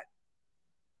played at.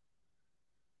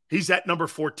 He's at number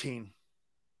 14.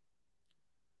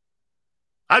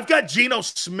 I've got Geno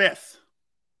Smith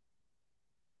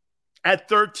at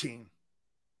 13.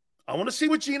 I want to see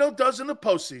what Geno does in the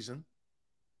postseason.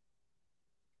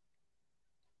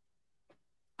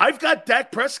 I've got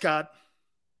Dak Prescott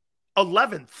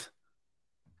 11th.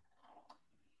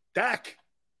 Dak,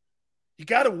 you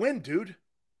got to win, dude.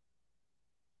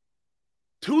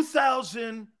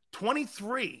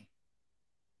 2023.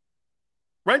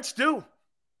 Rent's due.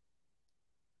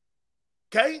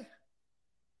 Okay?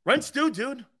 Rent's due,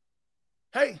 dude.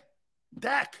 Hey,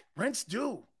 Dak, rent's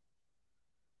due.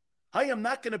 I am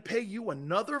not going to pay you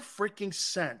another freaking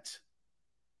cent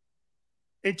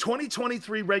in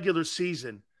 2023 regular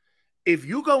season if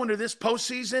you go into this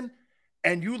postseason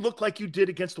and you look like you did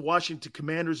against the Washington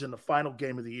Commanders in the final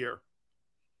game of the year.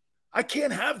 I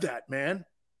can't have that, man.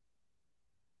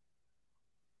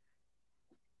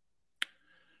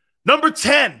 Number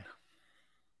 10,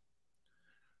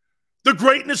 the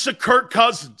greatness of Kirk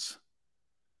Cousins.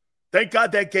 Thank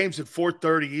God that game's at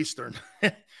 4:30 Eastern.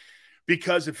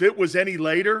 Because if it was any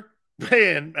later,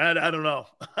 man, I don't know.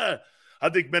 I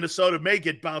think Minnesota may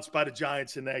get bounced by the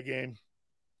Giants in that game.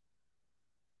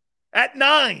 At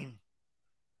 9,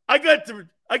 I got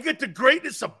the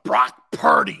greatness of Brock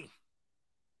Purdy.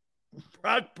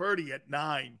 Brock Purdy at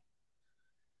 9.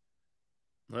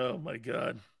 Oh, my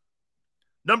God.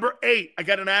 Number 8, I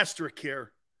got an asterisk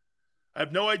here. I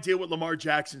have no idea what Lamar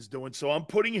Jackson's doing, so I'm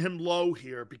putting him low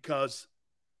here because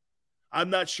I'm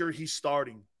not sure he's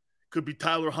starting. Could be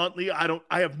Tyler Huntley. I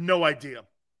have no idea.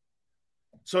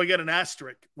 So I got an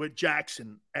asterisk with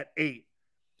Jackson at 8.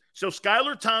 So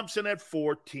Skylar Thompson at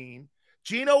 14,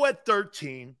 Geno at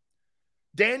 13,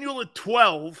 Daniel at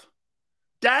 12,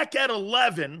 Dak at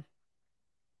 11,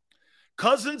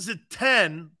 Cousins at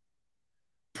 10,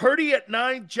 Purdy at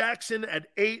 9, Jackson at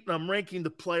 8, and I'm ranking the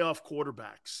playoff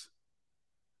quarterbacks.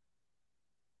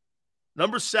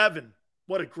 Number 7,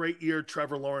 what a great year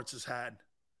Trevor Lawrence has had.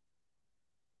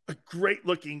 A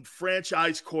great-looking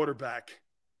franchise quarterback.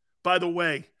 By the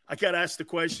way, I got asked the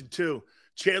question, too.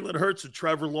 Jalen Hurts or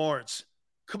Trevor Lawrence?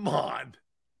 Come on.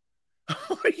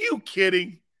 Are you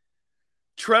kidding?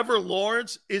 Trevor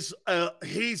Lawrence is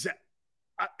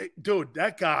dude,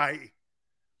 that guy,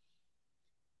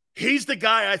 he's the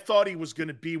guy I thought he was going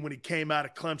to be when he came out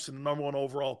of Clemson, the number 1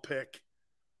 overall pick.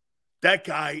 That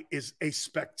guy is a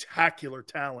spectacular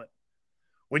talent.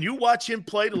 When you watch him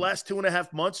play the last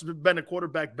 2.5 months, there's been a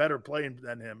quarterback better playing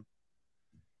than him.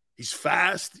 He's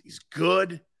fast. He's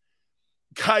good.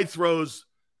 Guy throws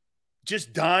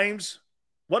just dimes.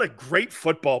 What a great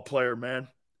football player, man.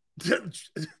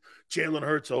 Jalen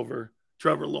Hurts over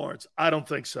Trevor Lawrence. I don't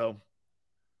think so.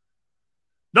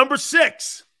 Number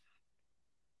 6,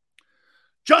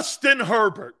 Justin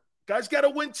Herbert. Guy's got to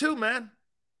win too, man.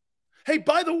 Hey,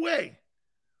 by the way,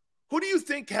 who do you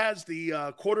think has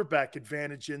the quarterback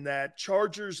advantage in that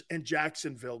Chargers and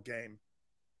Jacksonville game?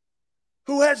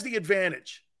 Who has the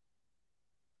advantage?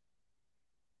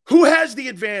 Who has the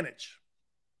advantage?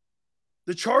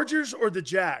 The Chargers or the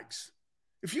Jags?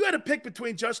 If you had to pick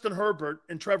between Justin Herbert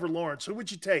and Trevor Lawrence, who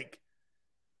would you take?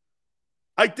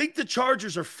 I think the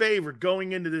Chargers are favored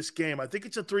going into this game. I think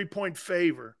it's a 3-point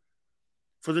favor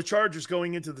for the Chargers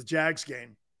going into the Jags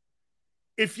game.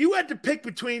 If you had to pick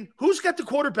between who's got the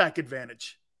quarterback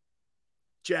advantage?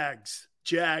 Jags.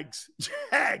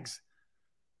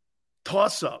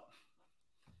 Toss up.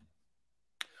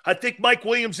 I think Mike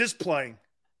Williams is playing.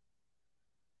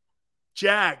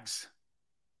 Jags.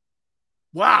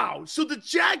 Wow. So the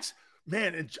Jags,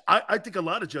 man, and I think a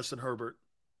lot of Justin Herbert.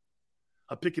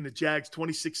 I'm picking the Jags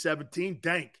 26-17.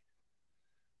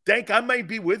 Dank, I may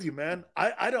be with you, man.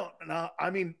 I don't know. I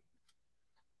mean,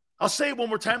 I'll say it one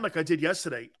more time like I did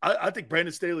yesterday. I think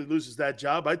Brandon Staley loses that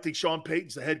job. I think Sean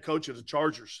Payton's the head coach of the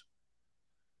Chargers.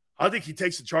 I think he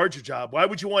takes the Charger job. Why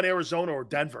would you want Arizona or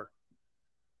Denver?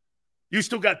 You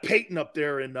still got Payton up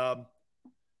there in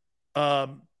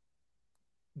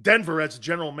Denver as a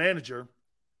general manager.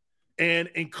 And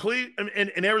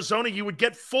in Arizona, you would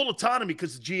get full autonomy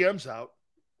because the GM's out.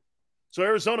 So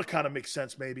Arizona kind of makes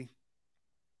sense, maybe.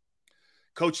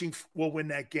 Coaching will win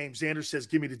that game. Xander says,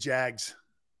 give me the Jags.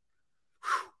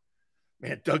 Whew.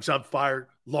 Man, Doug's on fire.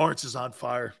 Lawrence is on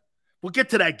fire. We'll get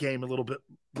to that game a little bit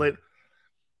later.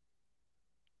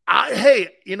 I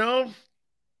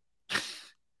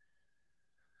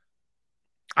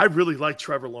really like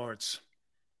Trevor Lawrence.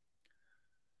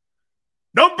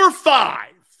 Number 5,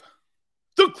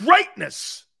 the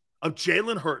greatness of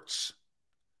Jalen Hurts.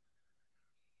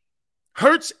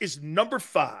 Hurts is number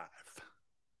 5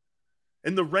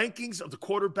 in the rankings of the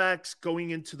quarterbacks going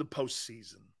into the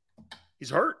postseason. He's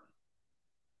hurt.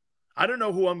 I don't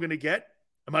know who I'm going to get.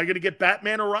 Am I going to get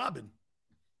Batman or Robin?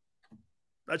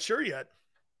 Not sure yet.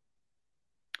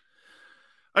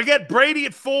 I get Brady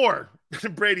at 4.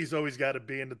 Brady's always got to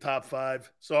be in the top 5.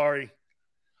 Sorry.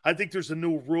 I think there's a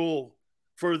new rule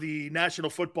for the National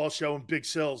Football Show and Big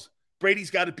Sills. Brady's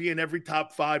got to be in every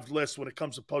top 5 list when it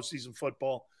comes to postseason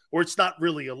football, or it's not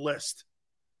really a list.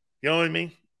 You know what I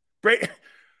mean?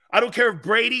 I don't care if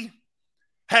Brady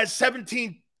has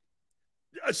 17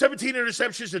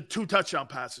 interceptions and 2 touchdown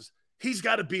passes. He's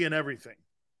got to be in everything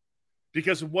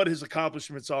because of what his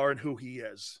accomplishments are and who he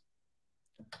is.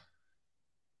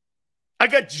 I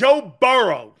got Joe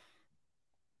Burrow,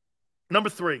 number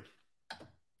 3.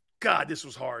 God, this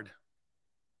was hard.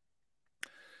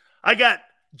 I got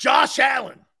Josh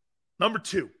Allen, number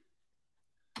 2.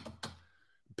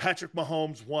 Patrick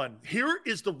Mahomes, 1. Here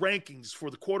is the rankings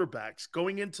for the quarterbacks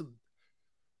going into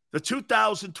the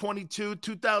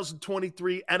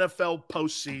 2022-2023 NFL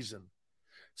postseason.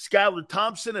 Skylar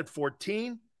Thompson at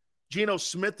 14. Geno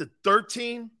Smith at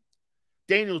 13.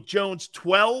 Daniel Jones,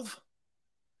 12.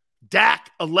 Dak,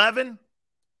 11.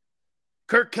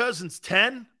 Kirk Cousins,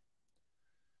 10.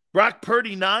 Brock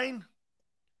Purdy, 9.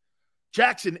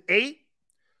 Jackson, 8.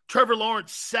 Trevor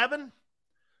Lawrence, 7.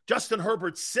 Justin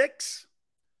Herbert, 6.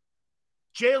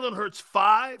 Jalen Hurts,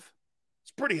 5.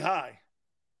 It's pretty high.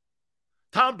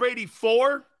 Tom Brady,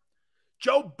 4.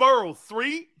 Joe Burrow,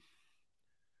 3.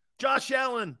 Josh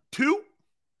Allen, 2.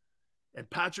 And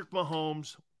Patrick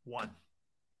Mahomes, 1.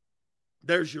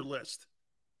 There's your list.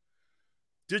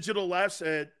 Digital Left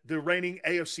said the reigning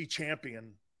AFC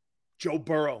champion, Joe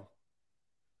Burrow,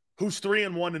 who's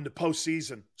 3-1 in the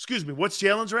postseason. Excuse me, what's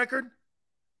Jalen's record?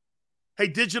 Hey,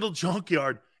 Digital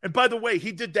Junkyard. And by the way,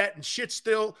 he did that in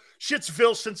Shittsville,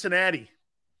 Cincinnati.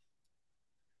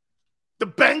 The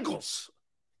Bengals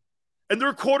and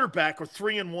their quarterback are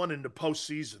 3-1 in the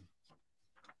postseason.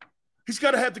 He's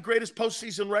got to have the greatest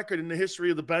postseason record in the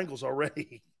history of the Bengals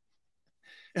already.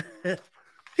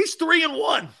 He's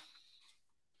 3-1.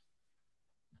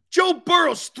 Joe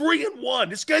Burrow's 3-1.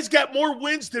 This guy's got more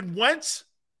wins than Wentz.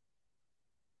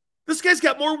 This guy's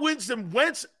got more wins than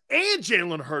Wentz and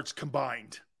Jalen Hurts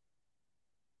combined.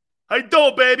 How you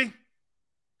doing, baby?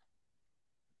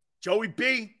 Joey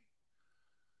B.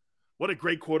 What a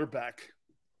great quarterback.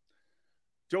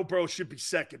 Joe Burrow should be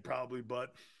second probably,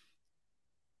 but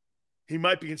he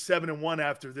might be in 7-1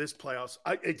 after this playoffs.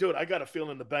 Dude, I got a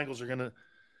feeling the Bengals are going to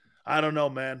 – I don't know,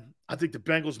 man. I think the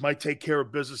Bengals might take care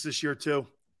of business this year too.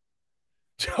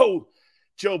 Joe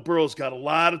Burrow's got a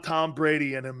lot of Tom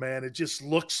Brady in him, man. It just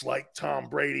looks like Tom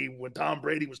Brady when Tom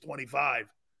Brady was 25.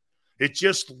 It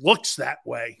just looks that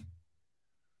way.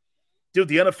 Dude,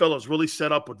 the NFL is really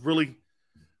set up with really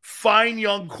fine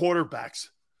young quarterbacks.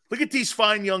 Look at these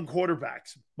fine young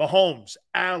quarterbacks. Mahomes,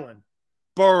 Allen,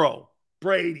 Burrow,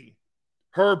 Brady,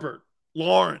 Herbert,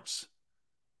 Lawrence,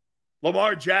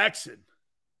 Lamar Jackson.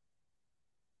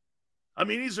 I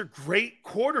mean, these are great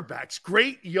quarterbacks,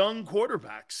 great young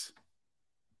quarterbacks.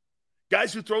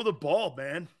 Guys who throw the ball,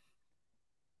 man.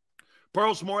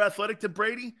 Burrow's more athletic than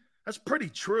Brady? That's pretty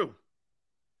true.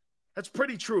 That's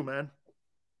pretty true, man.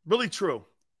 Really true.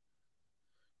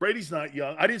 Brady's not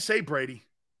young. I didn't say Brady.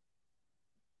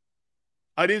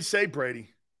 I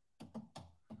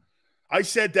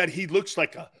said that he looks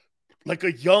like a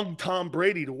young Tom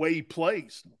Brady the way he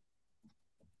plays.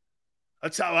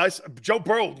 That's how Joe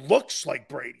Burrow looks like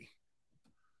Brady.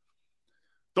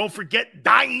 Don't forget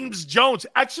Dimes Jones.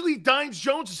 Actually, Dimes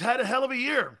Jones has had a hell of a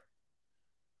year.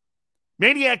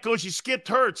 Maniac goes, you skipped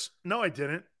Hurts. No, I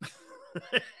didn't.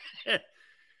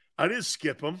 I didn't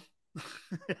skip him.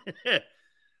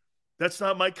 That's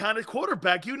not my kind of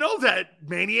quarterback. You know that,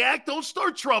 Maniac. Don't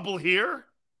start trouble here.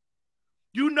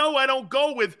 You know I don't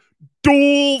go with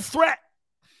dual threat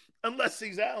unless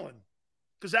he's Allen.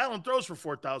 Because Allen throws for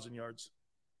 4,000 yards.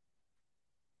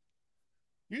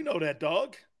 You know that,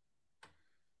 dog.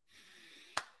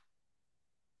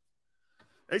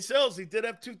 Hey, Sells, he did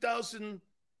have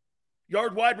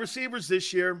 2,000-yard wide receivers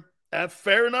this year. That's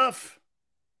fair enough.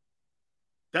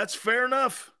 That's fair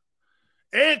enough.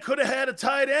 And could have had a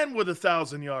tight end with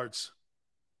 1,000 yards.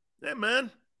 Yeah,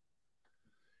 man.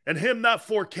 And him not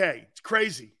 4K. It's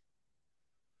crazy.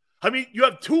 I mean, you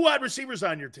have 2 wide receivers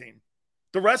on your team.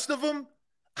 The rest of them,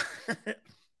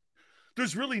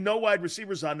 there's really no wide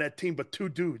receivers on that team but 2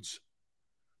 dudes.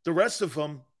 The rest of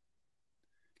them,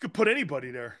 you could put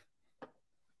anybody there.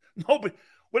 Nobody.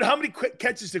 How many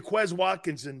catches did Quez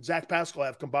Watkins and Zach Pascal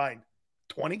have combined?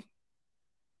 20?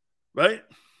 Right?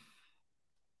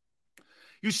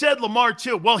 You said Lamar,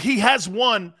 too. Well, he has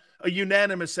won a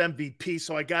unanimous MVP,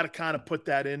 so I got to kind of put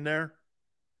that in there.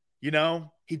 You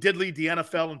know, he did lead the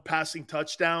NFL in passing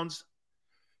touchdowns.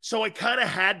 So I kind of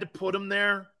had to put him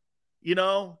there, you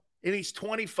know, and he's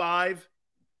 25.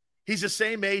 He's the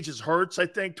same age as Hurts, I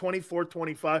think, 24,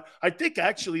 25. I think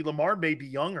actually Lamar may be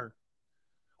younger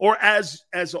or as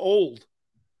old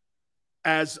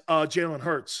as Jalen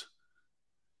Hurts.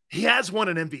 He has won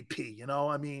an MVP, you know.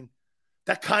 I mean,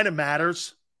 that kind of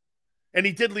matters. And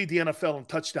he did lead the NFL in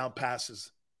touchdown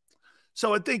passes.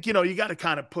 So I think, you know, you got to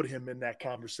kind of put him in that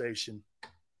conversation.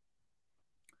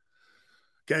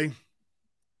 Okay.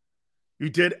 You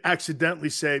did accidentally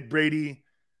say Brady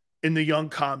in the young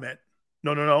comment.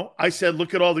 No. I said,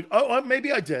 look at all the,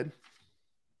 maybe I did.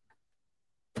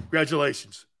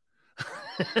 Congratulations.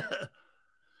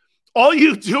 All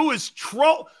you do is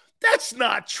troll. That's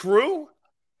not true.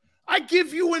 I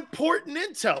give you important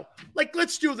intel. Like,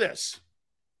 let's do this.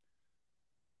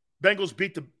 Eagles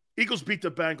beat the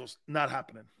Bengals. Not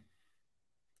happening.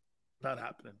 Not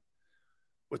happening.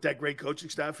 With that great coaching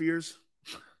staff of yours.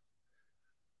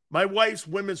 My wife's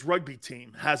women's rugby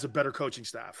team has a better coaching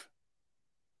staff.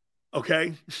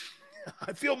 Okay?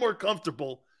 I feel more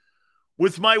comfortable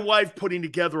with my wife putting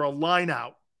together a line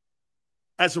out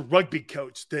as a rugby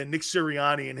coach than Nick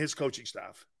Sirianni and his coaching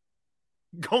staff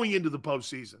going into the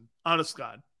postseason. Honest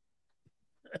God.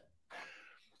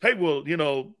 Hey, well, you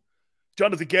know,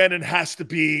 Jonathan Gannon has to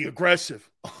be aggressive.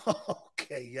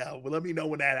 Okay, yeah. Well, let me know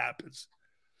when that happens.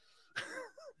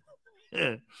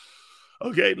 Yeah.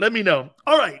 Okay, let me know.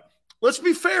 All right, let's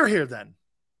be fair here then.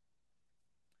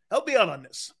 Help me out on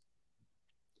this.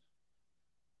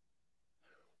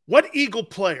 What Eagle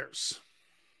players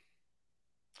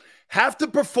have to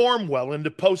perform well in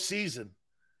the postseason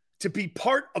to be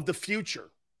part of the future?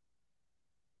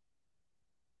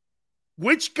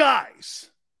 Which guys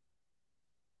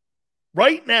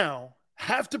right now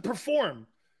have to perform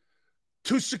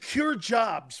to secure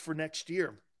jobs for next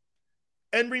year?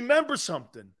 And remember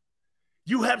something.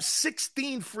 You have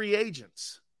 16 free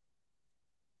agents.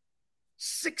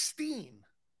 16.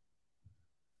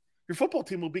 Your football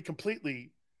team will be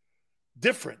completely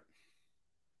different.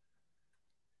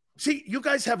 See, you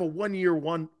guys have a one-year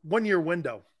window. 1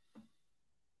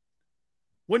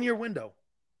 year window.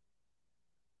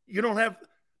 You don't have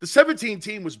 – the 17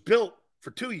 team was built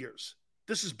for 2 years.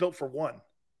 This is built for 1.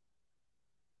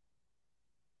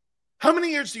 How many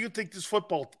years do you think this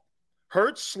football –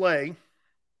 Hurts, Slay –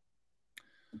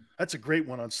 that's a great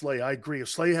one on Slay. I agree. If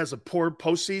Slay has a poor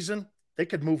postseason, they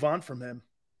could move on from him.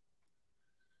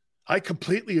 I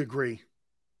completely agree.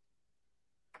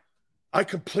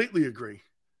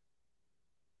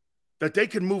 That they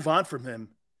can move on from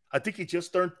him. I think he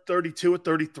just turned 32 or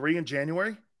 33 in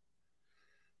January.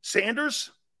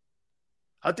 Sanders,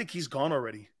 I think he's gone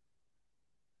already.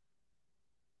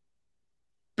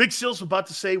 Big Sil's about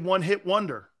to say one-hit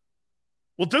wonder.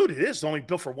 Well, dude, it is only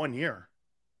built for 1 year.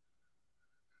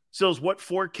 Sills, what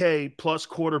 4K plus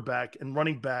quarterback and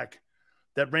running back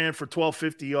that ran for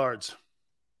 1,250 yards?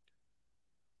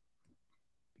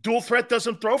 Dual threat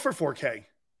doesn't throw for 4K.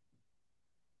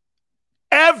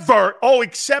 Ever. Oh,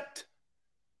 except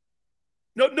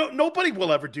nobody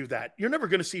will ever do that. You're never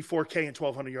going to see 4K and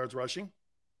 1,200 yards rushing.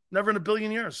 Never in a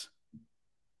billion years.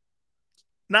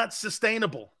 Not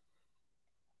sustainable.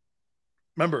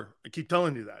 Remember, I keep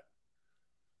telling you that.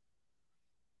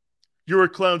 You're a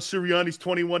clown. Sirianni's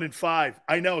 21-5.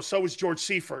 I know. So is George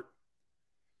Seifert.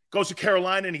 Goes to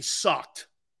Carolina and he sucked.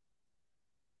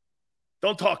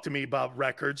 Don't talk to me about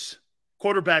records.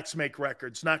 Quarterbacks make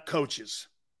records, not coaches.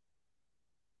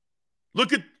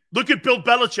 Look at Look at Bill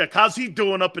Belichick. How's he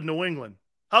doing up in New England?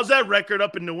 How's that record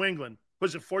up in New England?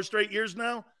 Was it 4 straight years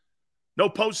now? No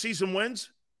postseason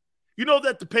wins? You know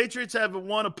that the Patriots haven't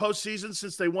won a postseason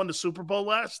since they won the Super Bowl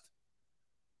last?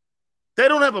 They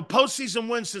don't have a postseason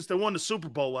win since they won the Super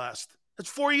Bowl last. That's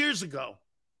 4 years ago.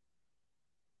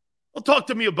 Don't talk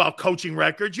to me about coaching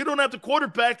records. You don't have the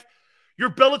quarterback. You're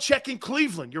Belichick in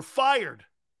Cleveland. You're fired.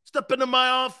 Step into my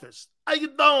office. How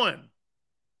you doing?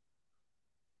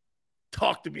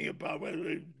 Talk to me about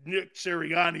Nick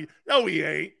Sirianni. No, he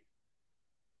ain't.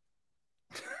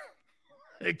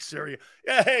 Nick Sirianni.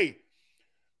 Yeah, hey.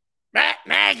 Matt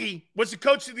Nagy was the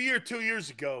coach of the year 2 years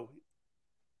ago.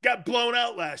 Got blown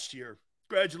out last year.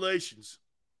 Congratulations.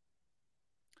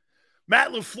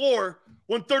 Matt LaFleur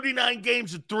won 39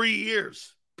 games in 3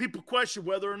 years. People question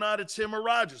whether or not it's him or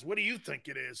Rodgers. What do you think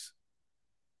it is?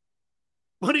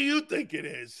 What do you think it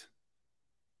is?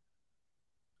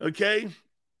 Okay?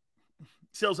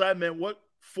 Sales, I meant what?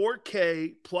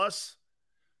 4K plus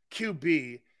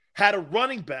QB had a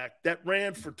running back that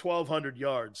ran for 1,200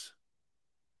 yards.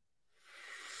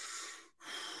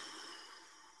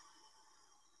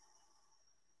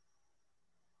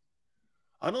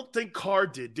 I don't think Carr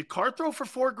did. Did Carr throw for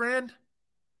 $4,000?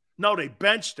 No, they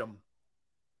benched him.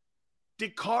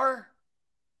 Did Carr?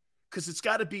 Because it's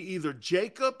got to be either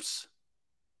Jacobs,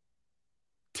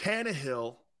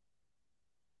 Tannehill.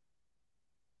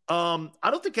 I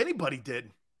don't think anybody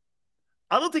did.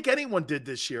 I don't think anyone did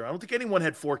this year. I don't think anyone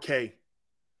had 4K.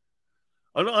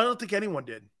 I don't think anyone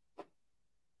did.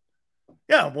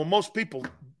 Yeah, well, most people,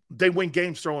 they win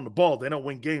games throwing the ball. They don't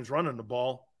win games running the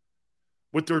ball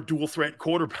with their dual threat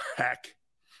quarterback.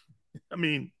 I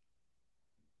mean,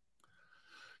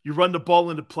 you run the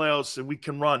ball in the playoffs and we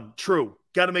can run. True.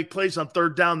 Got to make plays on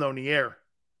third down, though, in the air.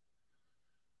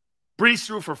 Brees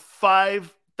threw for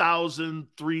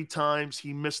 5,003 times.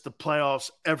 He missed the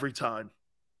playoffs every time.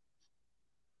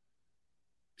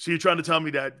 So you're trying to tell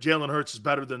me that Jalen Hurts is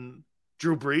better than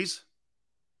Drew Brees?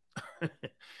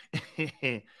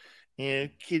 Okie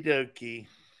dokie.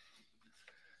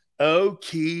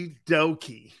 Okie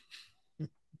dokie.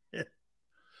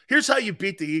 Here's how you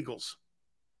beat the Eagles.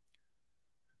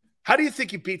 How do you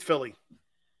think you beat Philly?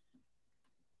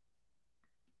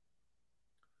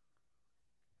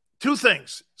 2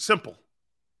 things. Simple.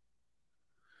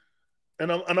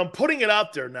 And I'm putting it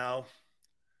out there now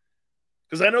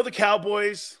because I know the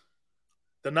Cowboys,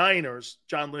 the Niners,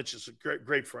 John Lynch is a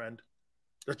great friend,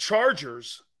 the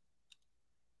Chargers,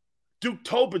 Duke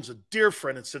Tobin's a dear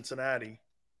friend in Cincinnati.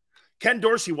 Ken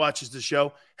Dorsey watches the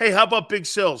show. Hey, how about Big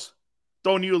Sills?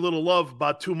 Throwing you a little love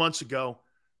about 2 months ago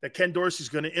that Ken Dorsey's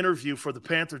going to interview for the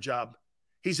Panther job.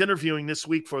 He's interviewing this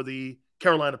week for the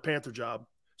Carolina Panther job.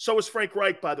 So is Frank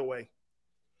Reich, by the way.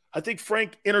 I think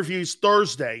Frank interviews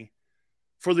Thursday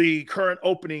for the current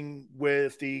opening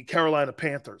with the Carolina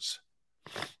Panthers.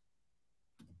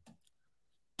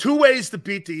 2 ways to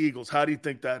beat the Eagles. How do you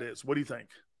think that is? What do you think?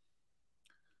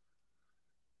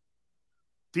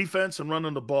 Defense and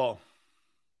running the ball.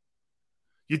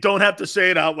 You don't have to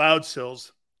say it out loud,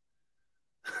 Sills.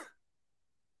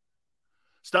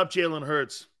 Stop Jalen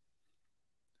Hurts.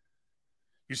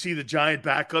 You see the Giant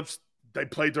backups, they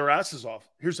played their asses off.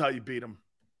 Here's how you beat them.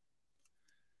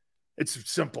 It's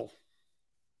simple.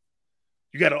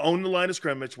 You got to own the line of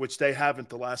scrimmage, which they haven't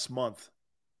the last month.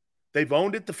 They've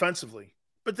owned it defensively,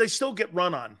 but they still get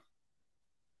run on.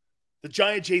 The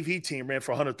Giant JV team ran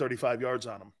for 135 yards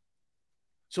on them.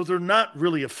 So they're not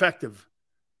really effective.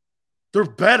 They're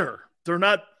better. They're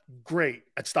not great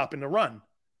at stopping the run.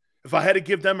 If I had to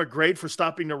give them a grade for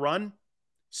stopping the run,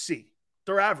 C.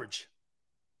 They're average.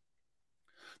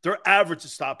 They're average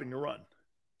at stopping the run.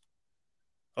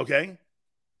 Okay?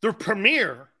 They're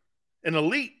premier and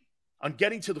elite on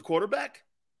getting to the quarterback.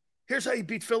 Here's how you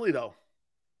beat Philly, though.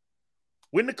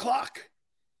 Win the clock.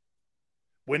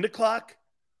 Win the clock,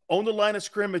 own the line of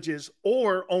scrimmages,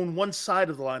 or own one side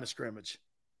of the line of scrimmage.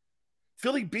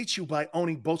 Philly beats you by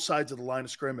owning both sides of the line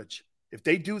of scrimmage. If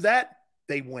they do that,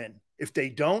 they win. If they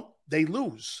don't, they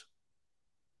lose.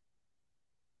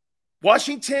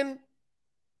 Washington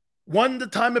won the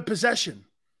time of possession,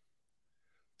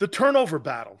 the turnover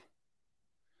battle,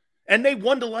 and they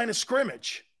won the line of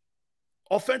scrimmage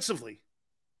offensively.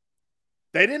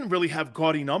 They didn't really have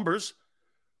gaudy numbers,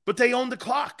 but they owned the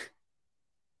clock.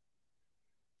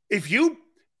 If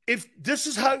this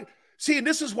is how, see, and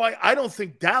this is why I don't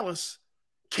think Dallas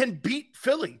can beat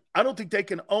Philly. I don't think they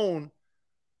can own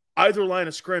either line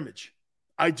of scrimmage.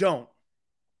 I don't.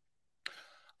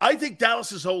 I think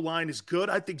Dallas's O-line is good.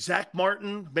 I think Zach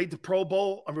Martin made the Pro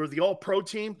Bowl or the All-Pro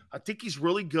team. I think he's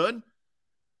really good.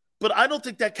 But I don't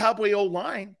think that Cowboy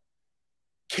O-line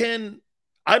can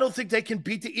I don't think they can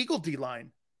beat the Eagle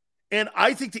D-line. And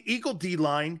I think the Eagle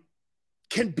D-line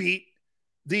can beat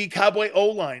the Cowboy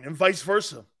O-line and vice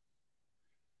versa.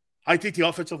 I think the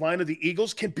offensive line of the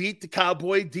Eagles can beat the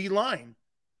Cowboy D-line.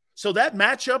 So that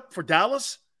matchup for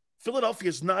Dallas, Philadelphia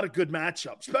is not a good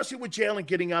matchup, especially with Jalen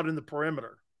getting out in the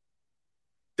perimeter.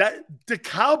 That the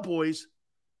Cowboys,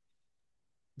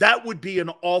 that would be an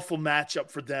awful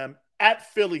matchup for them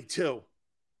at Philly too.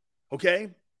 Okay?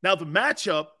 Now the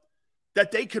matchup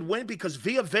that they could win because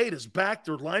Villa Veda's back,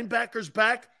 their linebacker's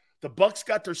back, the Bucs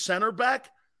got their center back,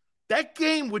 that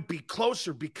game would be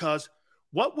closer because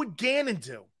what would Gannon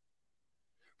do?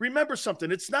 Remember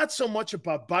something, it's not so much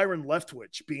about Byron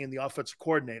Leftwich being the offensive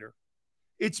coordinator.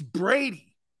 It's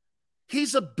Brady.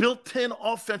 He's a built-in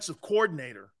offensive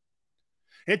coordinator.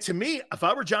 And to me, if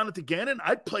I were Jonathan Gannon,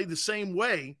 I'd play the same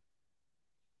way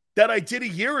that I did a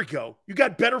year ago. You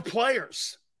got better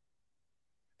players.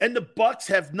 And the Bucs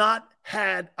have not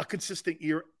had a consistent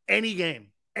year any game.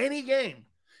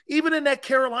 Even in that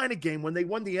Carolina game when they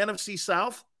won the NFC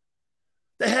South,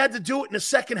 they had to do it in the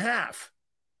second half.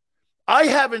 I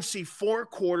haven't seen 4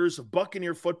 quarters of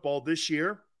Buccaneer football this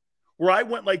year where I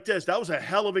went like this. That was a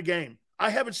hell of a game.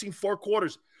 I haven't seen 4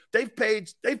 quarters. They've played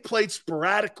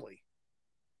sporadically.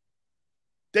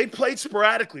 They played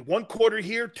sporadically. 1 quarter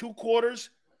here, 2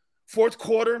 quarters, 4th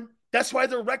quarter. That's why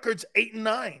their record's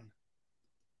 8-9.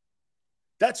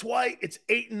 That's why it's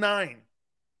 8-9.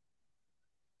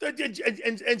 And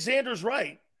Xander's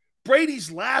right.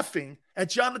 Brady's laughing at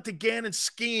Jonathan Gannon's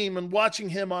scheme and watching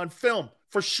him on film,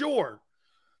 for sure.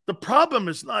 The problem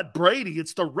is not Brady.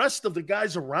 It's the rest of the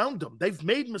guys around him. They've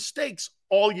made mistakes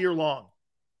all year long.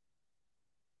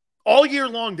 All year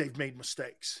long, they've made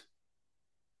mistakes.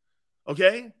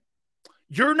 Okay?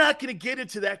 You're not going to get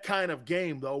into that kind of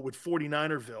game, though, with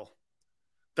 49erville.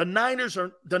 The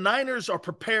Niners are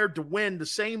prepared to win the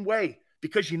same way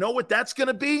because you know what that's going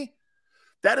to be?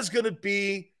 That is going to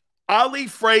be Ali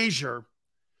Frazier.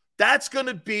 That's going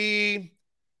to be,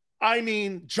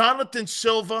 Jonathan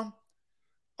Silva.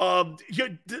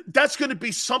 That's going to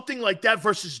be something like that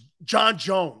versus John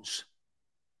Jones.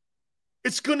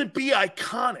 It's going to be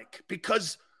iconic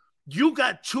because you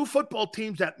got 2 football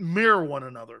teams that mirror one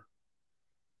another.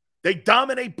 They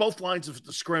dominate both lines of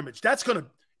the scrimmage. That's going to,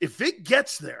 if it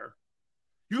gets there,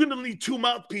 you're going to need 2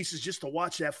 mouthpieces just to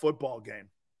watch that football game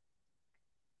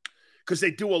because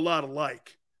they do a lot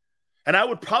alike. And I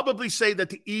would probably say that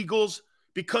the Eagles,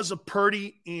 because of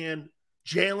Purdy and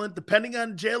Jalen, depending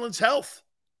on Jalen's health,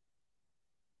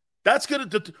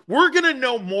 we're going to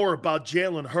know more about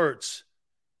Jalen Hurts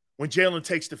when Jalen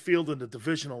takes the field in the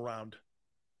divisional round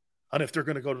on if they're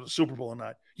going to go to the Super Bowl or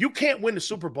not. You can't win the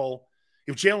Super Bowl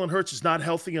if Jalen Hurts is not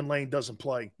healthy and Lane doesn't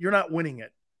play. You're not winning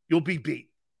it. You'll be beat.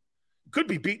 You could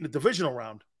be beat in the divisional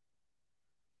round.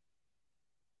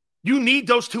 You need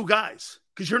those 2 guys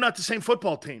because you're not the same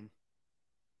football team.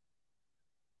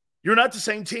 You're not the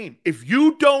same team. If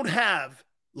you don't have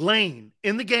Lane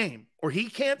in the game or he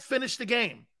can't finish the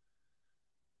game,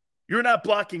 you're not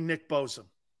blocking Nick Bosa.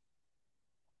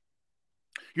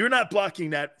 You're not blocking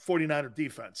that 49er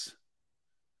defense.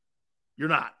 You're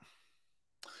not.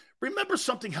 Remember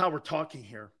something how we're talking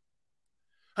here.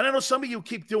 And I know some of you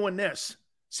keep doing this.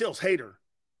 Sales hater.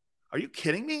 Are you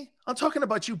kidding me? I'm talking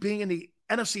about you being in the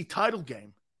NFC title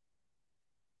game.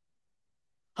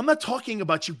 I'm not talking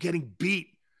about you getting beat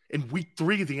in week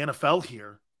 3 of the NFL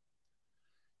here.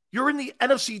 You're in the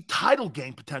NFC title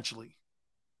game potentially.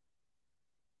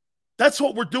 That's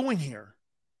what we're doing here.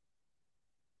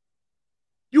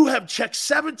 You have checked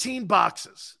 17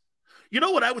 boxes. You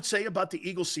know what I would say about the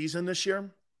Eagles season this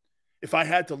year? If I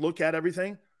had to look at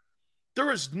everything,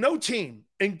 there is no team,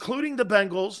 including the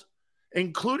Bengals,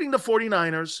 including the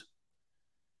 49ers,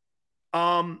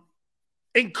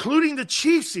 including the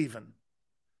Chiefs even,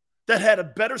 that had a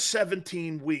better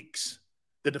 17 weeks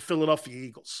than the Philadelphia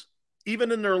Eagles,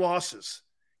 even in their losses,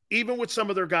 even with some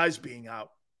of their guys being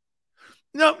out.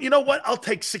 No, you know what? I'll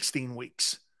take 16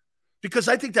 weeks because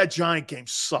I think that Giant game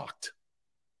sucked.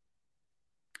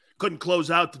 Couldn't close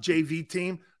out the JV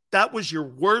team. That was your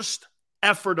worst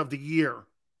effort of the year.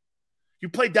 You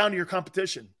played down to your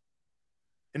competition,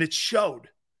 and it showed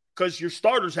because your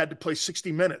starters had to play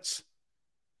 60 minutes.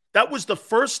 That was the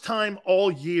first time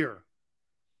all year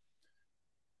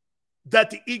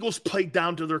that the Eagles played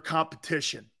down to their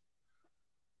competition.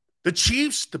 The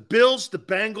Chiefs, the Bills, the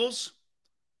Bengals,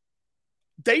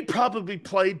 they probably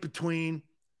played between,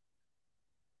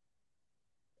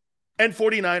 and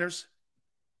 49ers,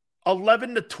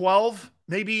 11 to 12,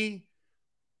 maybe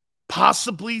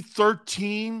possibly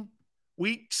 13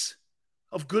 weeks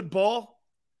of good ball.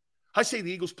 I say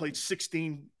the Eagles played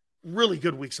 16 really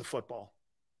good weeks of football.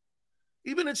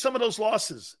 even in some of those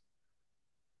losses.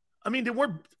 I mean,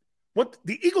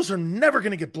 the Eagles are never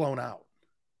going to get blown out.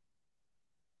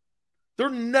 They're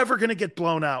never going to get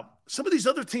blown out. Some of these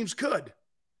other teams could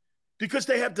because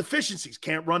they have deficiencies.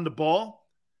 Can't run the ball,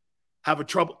 have a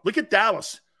trouble. Look at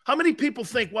Dallas. How many people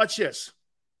think, watch this.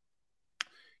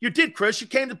 You did, Chris. You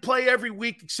came to play every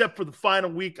week except for the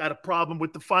final week. I had a problem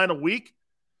with the final week.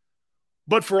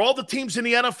 But for all the teams in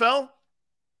the NFL,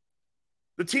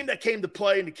 the team that came to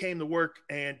play and came to work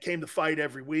and came to fight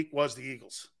every week was the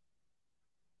Eagles.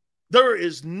 There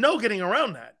is no getting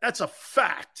around that. That's a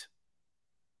fact.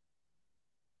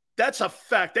 That's a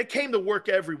fact. They came to work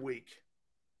every week,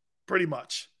 pretty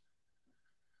much.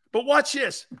 But watch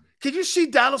this. Can you see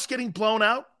Dallas getting blown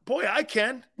out? Boy, I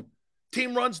can.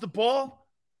 Team runs the ball.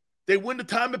 They win the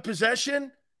time of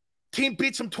possession. Team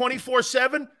beats them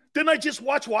 24-7. Didn't I just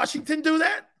watch Washington do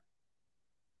that?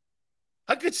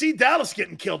 I could see Dallas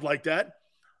getting killed like that.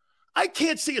 I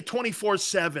can't see a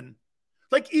 24-7.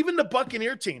 Like even the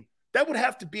Buccaneer team, that would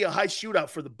have to be a high shootout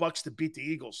for the Bucs to beat the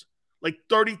Eagles. Like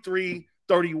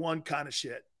 33-31 kind of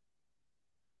shit.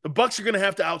 The Bucs are going to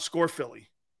have to outscore Philly.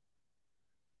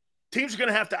 Teams are going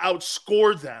to have to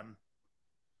outscore them.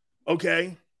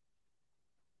 Okay?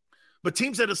 But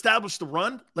teams that establish the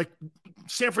run, like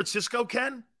San Francisco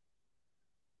can,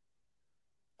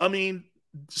 I mean,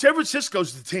 San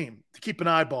Francisco's the team to keep an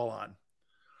eyeball on.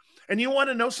 And you want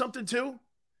to know something too?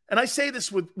 And I say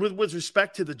this with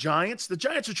respect to the Giants. The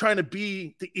Giants are trying to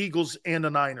be the Eagles and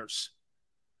the Niners.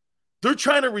 They're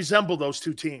trying to resemble those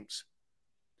two teams.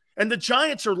 And the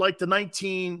Giants are like the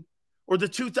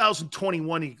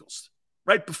 2021 Eagles.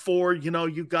 Right before,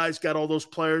 you guys got all those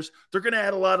players. They're going to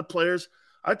add a lot of players.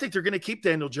 I think they're going to keep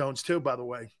Daniel Jones too, by the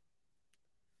way.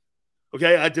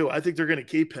 Okay, I do. I think they're going to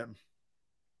keep him.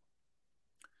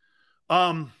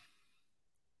 I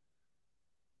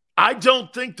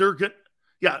don't think they're good.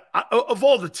 Yeah, of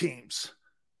all the teams,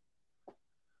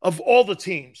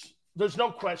 there's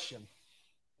no question.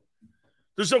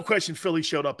 There's no question Philly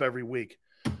showed up every week.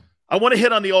 I want to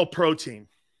hit on the All-Pro team.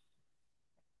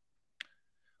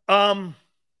 The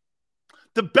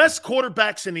best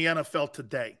quarterbacks in the NFL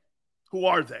today, who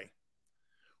are they?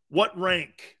 What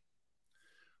rank?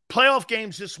 Playoff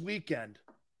games this weekend.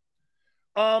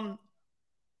 Also,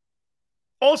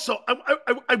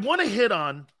 I want to hit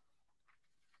on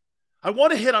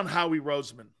Howie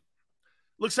Roseman.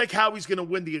 Looks like Howie's going to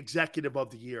win the Executive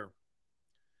of the Year.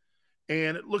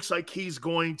 And it looks like he's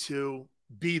going to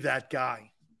be that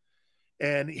guy.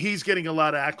 And he's getting a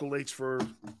lot of accolades for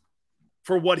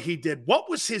what he did. What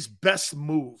was his best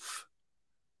move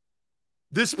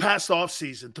this past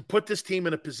offseason to put this team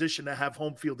in a position to have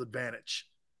home field advantage?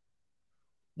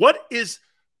 What is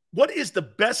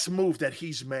the best move that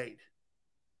he's made?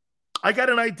 I got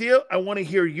an idea. I want to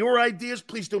hear your ideas.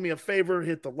 Please do me a favor.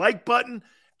 Hit the like button.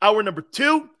 Hour number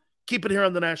 2. Keep it here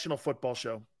on the National Football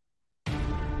Show.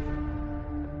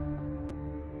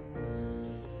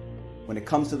 When it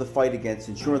comes to the fight against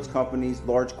insurance companies,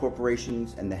 large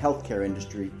corporations, and the healthcare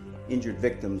industry, injured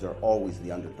victims are always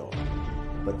the underdog.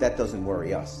 But that doesn't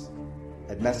worry us.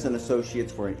 At Messa &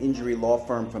 Associates, we're an injury law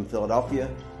firm from Philadelphia,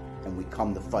 and we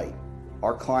come to fight.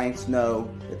 Our clients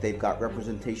know that they've got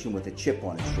representation with a chip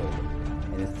on its shoulder,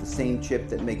 and it's the same chip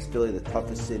that makes Philly the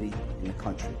toughest city in the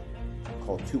country.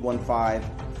 Call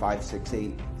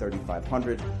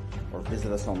 215-568-3500 or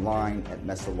visit us online at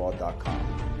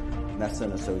messalaw.com. Messa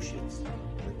 & Associates,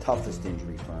 the toughest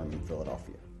injury firm in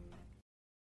Philadelphia.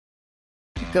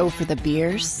 Go for the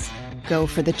beers, go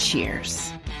for the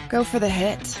cheers, go for the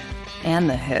hit and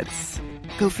the hits,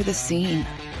 go for the scene,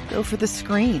 go for the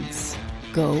screens,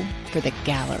 go for the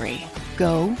gallery,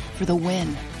 go for the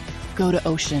win, go to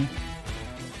Ocean.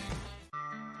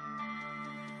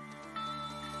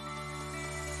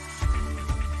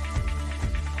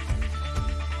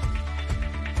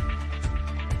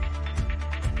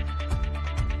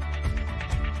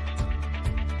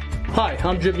 Hi,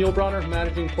 I'm Jim Muehlbronner,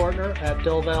 Managing Partner at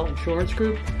Del Val Insurance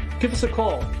Group. Give us a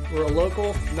call. We're a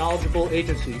local, knowledgeable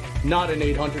agency, not an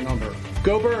 800 number.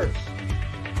 Go Birds!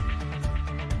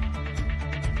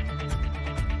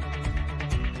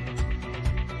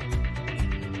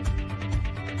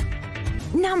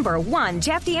 Number 1,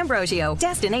 Jeff D'Ambrosio.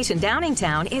 Destination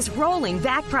Downingtown is rolling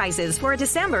back prices for a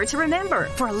December to remember.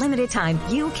 For a limited time,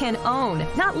 you can own,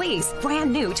 not lease,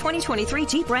 brand new 2023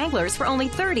 Jeep Wranglers for only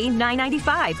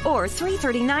 $30,995 or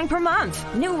 $339 per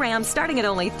month. New Ram starting at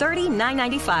only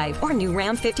 $30,995 or new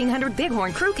Ram 1500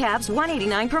 Bighorn Crew Cabs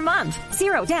 $189 per month.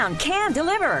 Zero down can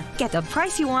deliver. Get the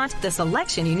price you want, the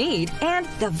selection you need, and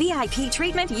the VIP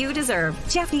treatment you deserve.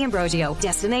 Jeff D'Ambrosio,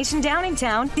 Destination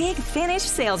Downingtown, Big Finish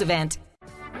Sales Event.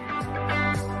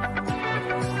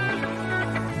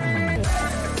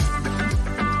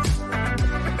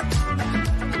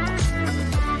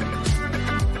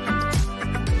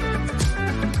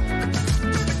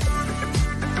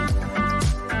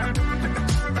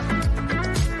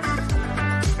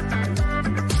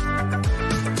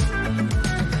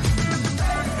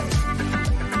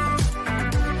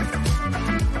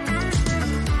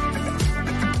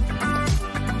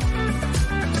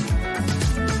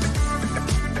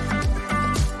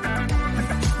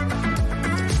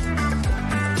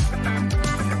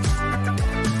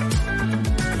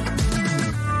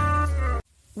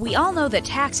 We all know that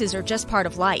taxes are just part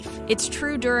of life. It's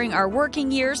true during our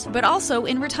working years, but also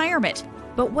in retirement.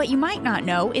 But what you might not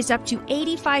know is up to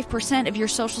 85% of your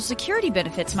Social Security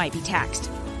benefits might be taxed.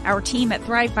 Our team at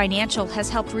Thrive Financial has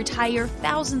helped retire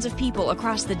thousands of people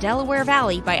across the Delaware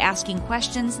Valley by asking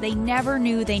questions they never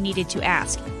knew they needed to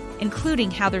ask,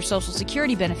 including how their Social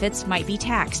Security benefits might be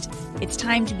taxed. It's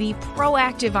time to be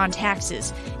proactive on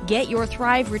taxes. Get your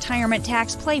Thrive Retirement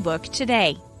Tax Playbook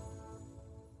today.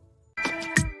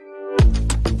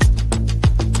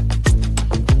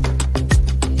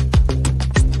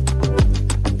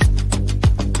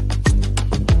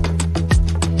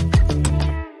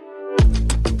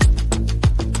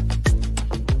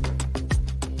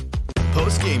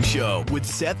 Post-game show with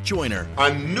Seth Joyner.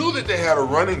 I knew that they had a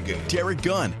running game. Derek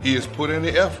Gunn. He has put in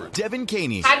the effort. Devin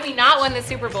Caney. Had we not won the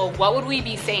Super Bowl, what would we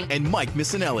be saying? And Mike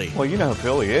Missinelli. Well, you know who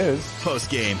Philly is.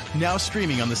 Post-game, now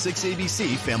streaming on the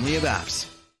 6ABC family of apps.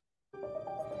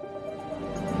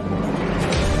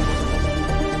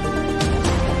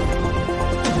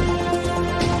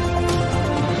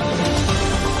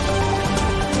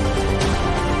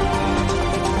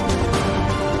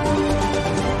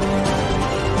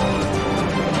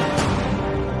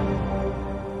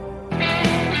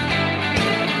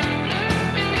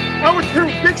 Hour two,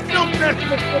 Big Still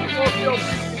National Football Field.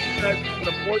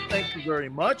 Thank you very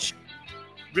much.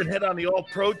 We're going to head on the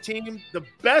All-Pro team. The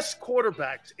best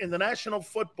quarterbacks in the National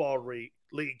Football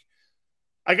League.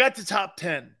 I got the top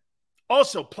 10.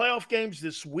 Also, playoff games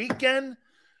this weekend.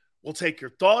 We'll take your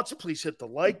thoughts. Please hit the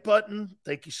like button.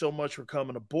 Thank you so much for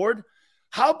coming aboard.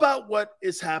 How about what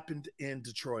has happened in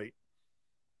Detroit?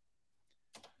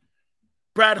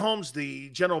 Brad Holmes, the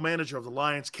general manager of the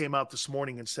Lions, came out this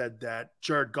morning and said that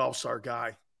Jared Goff's our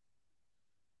guy.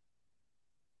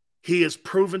 He has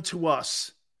proven to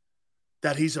us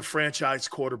that he's a franchise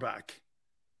quarterback.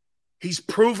 He's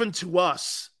proven to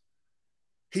us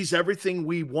he's everything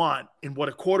we want in what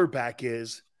a quarterback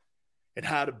is and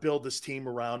how to build this team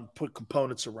around, put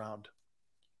components around.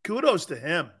 Kudos to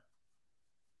him.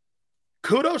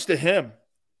 Kudos to him.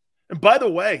 And by the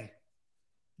way,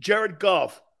 Jared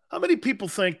Goff, how many people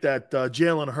think that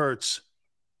Jalen Hurts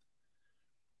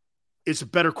is a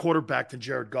better quarterback than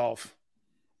Jared Goff?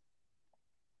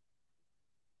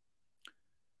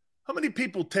 How many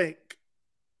people take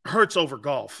Hurts over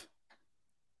Goff?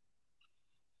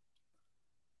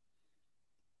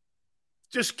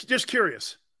 Just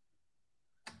curious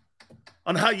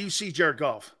on how you see Jared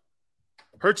Goff.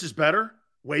 Hurts is better?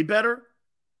 Way better?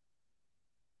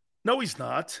 No, he's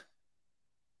not.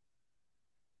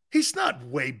 He's not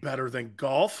way better than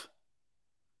Goff.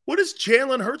 What has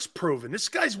Jalen Hurts proven? This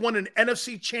guy's won an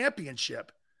NFC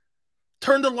championship.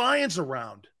 Turned the Lions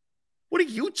around. What are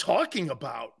you talking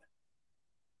about?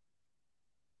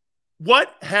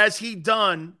 What has he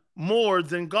done more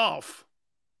than Goff?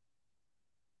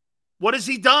 What has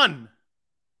he done?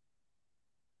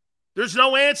 There's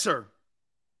no answer.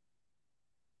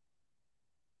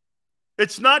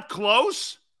 It's not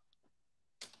close.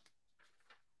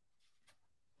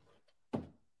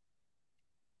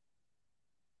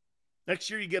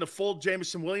 Next year, you get a full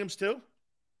Jameson Williams, too.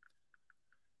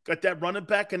 Got that running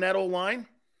back in that old line.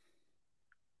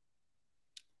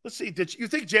 Let's see. Did you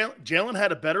think Jalen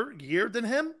had a better year than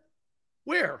him?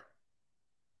 Where?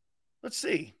 Let's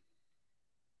see.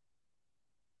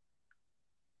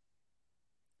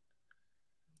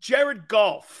 Jared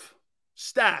Goff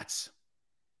stats.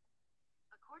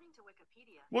 According to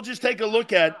Wikipedia, We'll just take a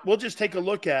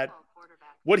look at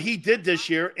what he did this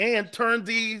year and turned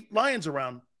the Lions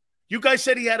around. You guys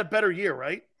said he had a better year,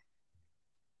 right?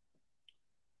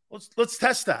 Let's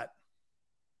test that.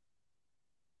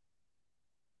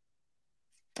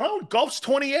 Oh, Goff's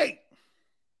 28.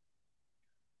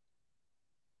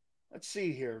 Let's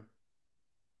see here.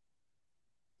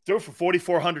 Threw for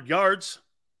 4,400 yards.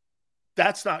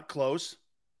 That's not close.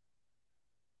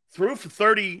 Threw for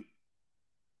 30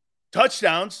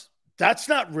 touchdowns. That's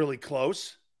not really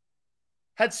close.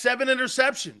 Had 7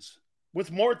 interceptions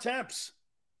with more attempts.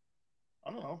 I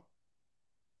don't know.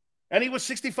 And he was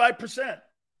 65%.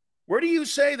 Where do you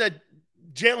say that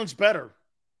Jalen's better?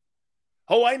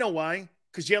 Oh, I know why.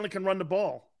 Because Jalen can run the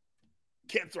ball.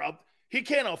 He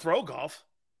can't outthrow Goff.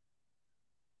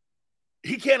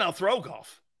 He can't outthrow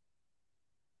Goff.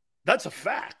 That's a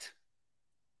fact.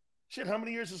 Shit, how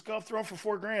many years has Goff thrown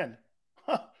for $4,000?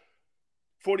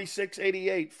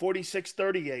 46.88,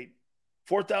 46.38,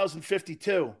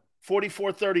 4,052,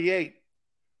 44.38,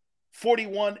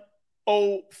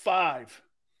 41.05.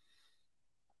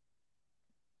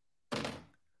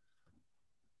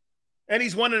 And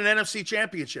he's won an NFC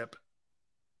championship.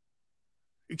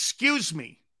 Excuse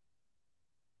me.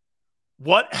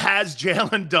 What has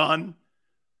Jalen done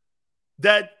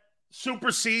that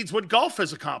supersedes what golf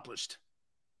has accomplished?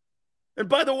 And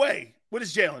by the way, what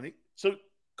is Jalen? So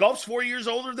golf's 4 years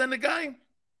older than the guy?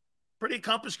 Pretty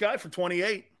accomplished guy for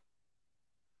 28.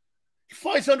 He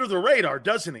flies under the radar,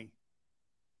 doesn't he?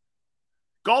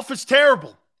 Golf is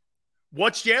terrible.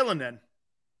 What's Jalen then?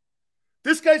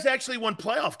 This guy's actually won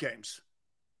playoff games.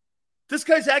 This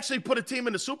guy's actually put a team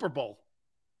in the Super Bowl.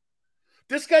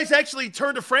 This guy's actually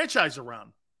turned a franchise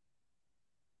around.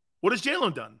 What has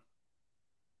Jalen done?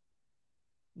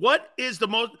 What is the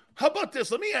most... How about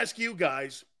this? Let me ask you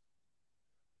guys.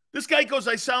 This guy goes,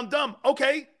 I sound dumb.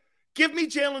 Okay, give me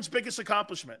Jalen's biggest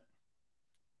accomplishment.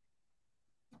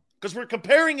 Because we're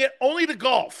comparing it only to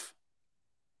golf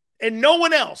and no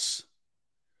one else.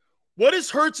 What is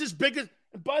Hurts' biggest...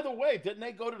 And by the way, didn't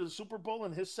they go to the Super Bowl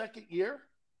in his second year?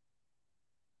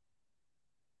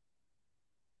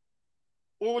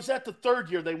 Or was that the third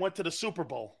year they went to the Super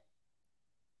Bowl?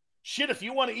 Shit, if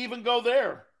you want to even go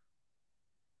there.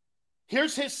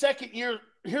 Here's his second year.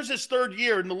 Here's his third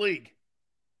year in the league.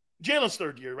 Jalen's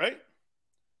third year, right?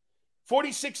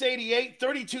 46-88,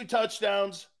 32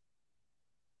 touchdowns,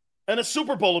 and a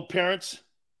Super Bowl appearance.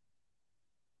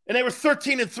 And they were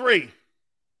 13-3.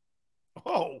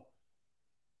 Oh,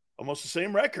 almost the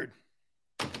same record.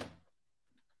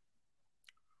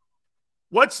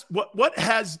 What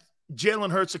has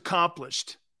Jalen Hurts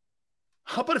accomplished?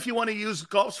 How about if you want to use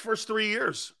golf's first 3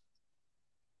 years?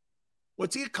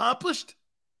 What's he accomplished?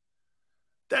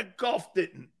 That golf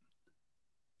didn't.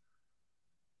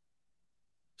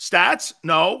 Stats?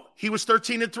 No. He was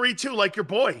 13-3 too, like your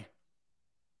boy.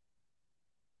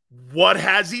 What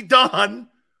has he done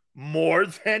more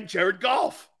than Jared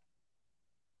Goff?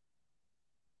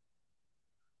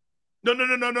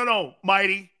 No,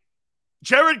 Mighty.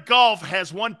 Jared Goff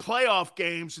has won playoff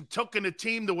games and taken a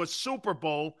team to a Super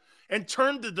Bowl and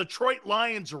turned the Detroit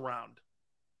Lions around.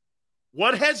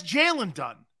 What has Jalen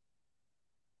done?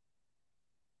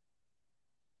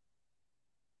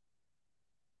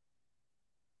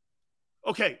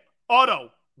 Okay,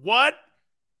 Otto, what?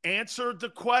 Answer the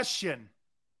question.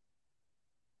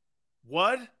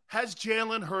 What has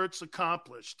Jalen Hurts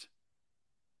accomplished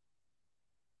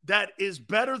that is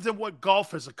better than what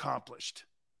golf has accomplished?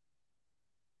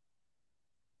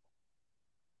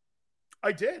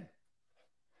 I did.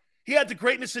 He had the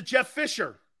greatness of Jeff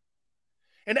Fisher.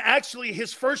 And actually,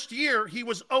 his first year, he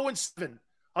was 0-7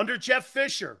 under Jeff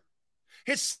Fisher.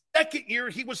 His second year,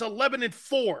 he was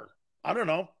 11-4. I don't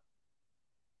know.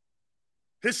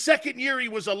 His second year, he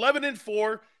was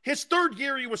 11-4. His third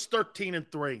year, he was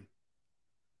 13-3.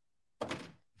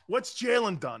 What's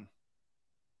Jalen done?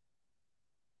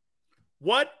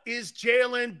 What is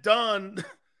Jalen done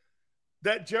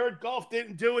that Jared Goff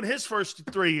didn't do in his first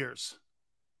 3 years?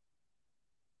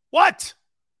 What?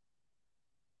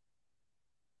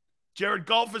 Jared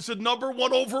Goff is the number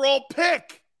 1 overall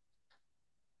pick.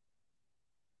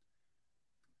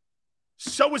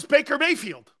 So is Baker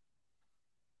Mayfield.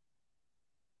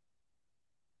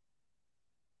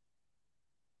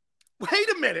 Wait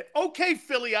a minute. Okay,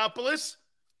 Philiopolis.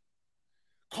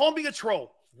 Call me a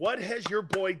troll. What has your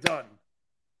boy done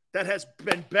that has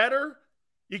been better?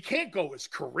 You can't go his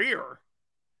career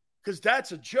because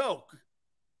that's a joke.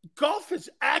 Goff is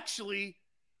actually,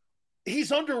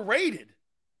 he's underrated.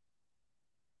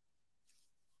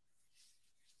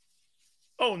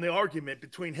 Oh, and the argument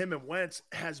between him and Wentz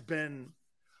has been,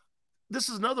 this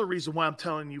is another reason why I'm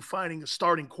telling you finding a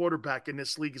starting quarterback in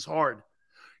this league is hard.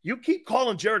 You keep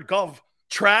calling Jared Goff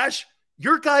trash,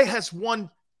 your guy has won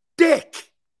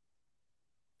dick.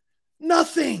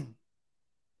 Nothing.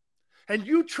 And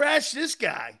you trash this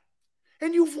guy,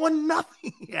 and you've won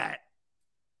nothing yet.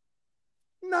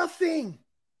 Nothing.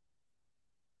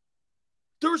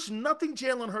 There's nothing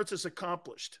Jalen Hurts has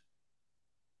accomplished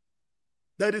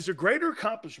that is a greater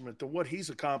accomplishment than what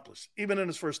he's accomplished, even in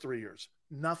his first 3 years.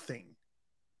 Nothing.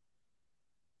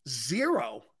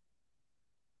 Zero.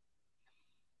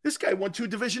 This guy won 2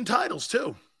 division titles,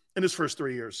 too, in his first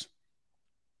 3 years.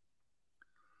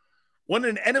 Won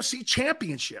an NFC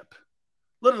championship,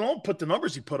 let alone put the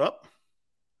numbers he put up.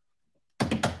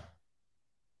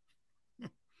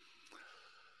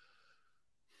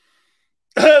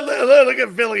 Look at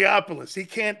Philiopolis. He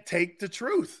can't take the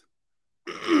truth.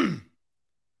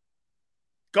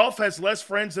 Golf has less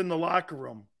friends in the locker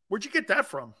room. Where'd you get that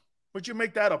from? Where'd you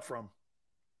make that up from?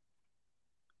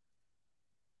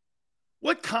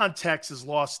 What context is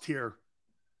lost here?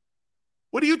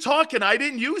 What are you talking? I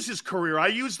didn't use his career. I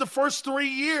used the first 3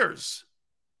 years.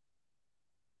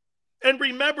 And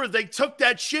remember, they took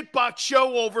that shitbox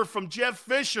show over from Jeff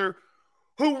Fisher,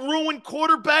 who ruined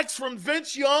quarterbacks from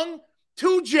Vince Young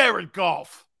to Jared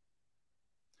Goff.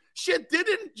 Shit,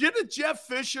 didn't Jeff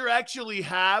Fisher actually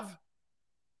have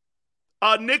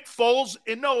Nick Foles?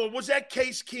 And no, was that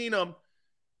Case Keenum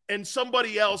and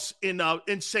somebody else in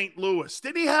St. Louis?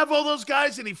 Didn't he have all those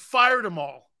guys and he fired them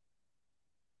all?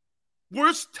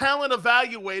 Worst talent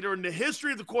evaluator in the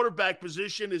history of the quarterback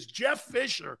position is Jeff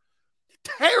Fisher.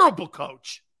 Terrible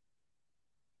coach.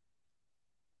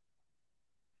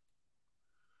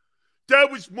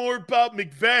 That was more about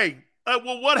McVay.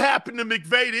 Well, what happened to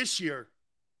McVay this year?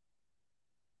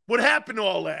 What happened to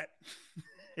all that?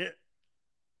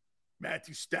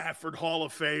 Matthew Stafford, Hall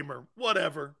of Famer,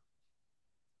 whatever.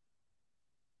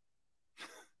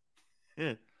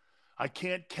 I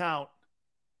can't count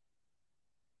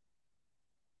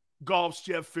Golf's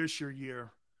Jeff Fisher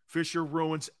year. Fisher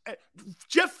ruins.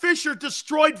 Jeff Fisher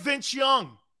destroyed Vince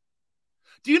Young.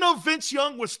 Do you know Vince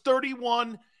Young was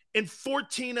 31-14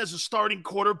 as a starting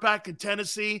quarterback in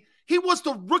Tennessee? He was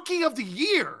the rookie of the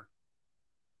year.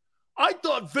 I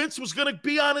thought Vince was going to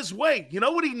be on his way. You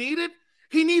know what he needed?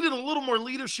 He needed a little more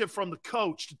leadership from the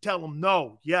coach to tell him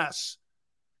no, yes,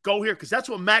 go here. Because that's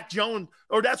what Mac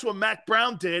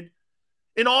Brown did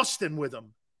in Austin with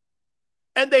him.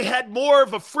 And they had more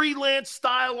of a freelance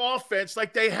style offense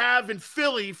like they have in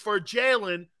Philly for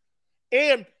Jalen.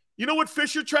 And you know what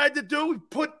Fisher tried to do?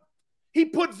 He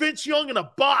put Vince Young in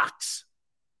a box.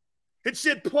 It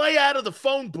said play out of the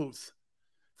phone booth.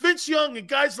 Vince Young and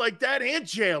guys like that and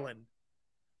Jalen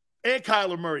and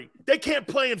Kyler Murray, they can't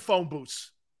play in phone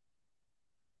booths.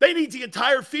 They need the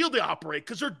entire field to operate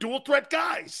because they're dual threat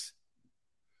guys.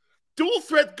 Dual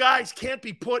threat guys can't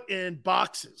be put in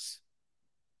boxes.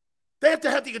 They have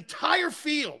to have the entire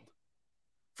field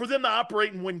for them to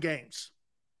operate and win games.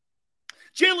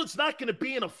 Jalen's not going to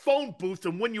be in a phone booth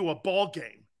and win you a ball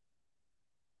game.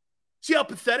 See how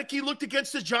pathetic he looked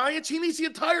against the Giants? He needs the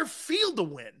entire field to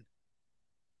win.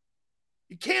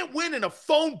 You can't win in a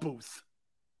phone booth.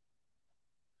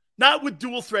 Not with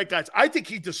dual threat guys. I think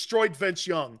he destroyed Vince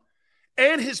Young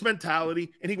and his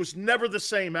mentality, and he was never the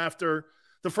same after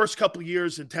the first couple of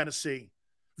years in Tennessee.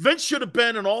 Vince should have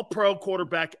been an all-pro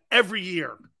quarterback every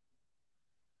year.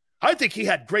 I think he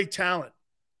had great talent.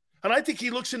 And I think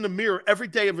he looks in the mirror every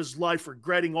day of his life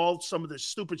regretting some of the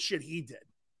stupid shit he did.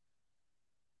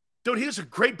 Dude, he was a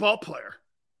great ball player.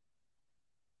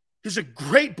 He's a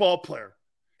great ball player.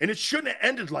 And it shouldn't have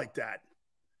ended like that.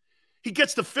 He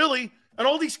gets to Philly, and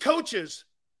all these coaches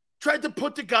tried to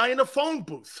put the guy in a phone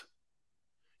booth.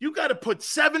 You got to put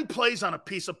 7 plays on a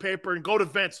piece of paper and go to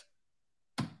Vince.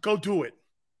 Go do it.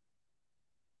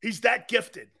 He's that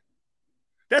gifted.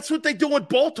 That's what they do in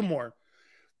Baltimore.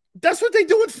 That's what they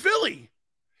do in Philly.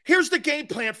 Here's the game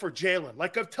plan for Jalen.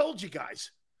 Like I've told you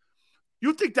guys.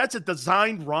 You think that's a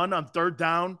designed run on third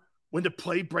down when the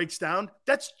play breaks down?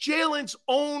 That's Jalen's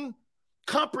own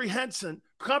comprehension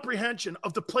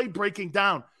of the play breaking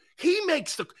down. He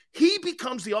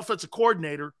becomes the offensive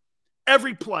coordinator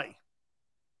every play.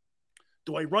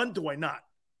 Do I run? Do I not?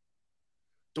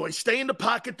 Do I stay in the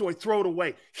pocket? Do I throw it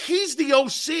away? He's the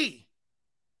OC.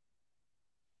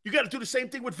 You got to do the same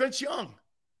thing with Vince Young.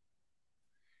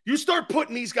 You start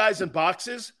putting these guys in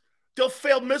boxes, they'll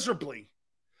fail miserably.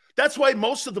 That's why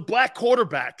most of the black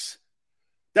quarterbacks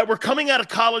that were coming out of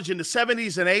college in the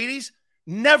 70s and 80s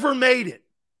never made it.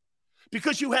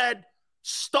 Because you had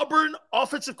stubborn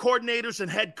offensive coordinators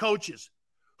and head coaches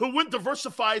who wouldn't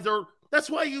diversify their – that's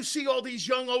why you see all these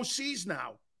young OCs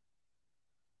now.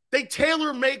 They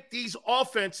tailor-make these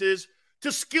offenses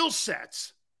to skill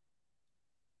sets.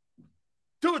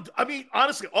 Dude, I mean,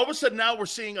 honestly, all of a sudden now we're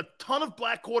seeing a ton of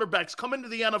black quarterbacks come into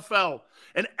the NFL,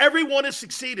 and everyone is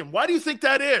succeeding. Why do you think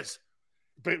that is?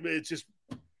 It's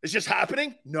just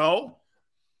happening? No.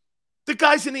 The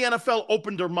guys in the NFL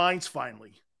opened their minds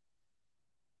finally.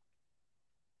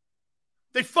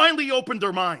 They finally opened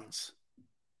their minds.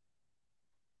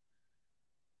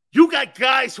 You got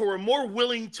guys who are more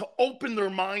willing to open their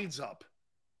minds up.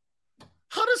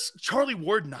 How does Charlie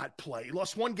Ward not play? He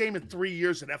lost 1 game in 3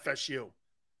 years at FSU.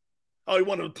 Oh, he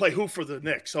wanted to play who for the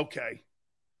Knicks? Okay.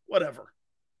 Whatever.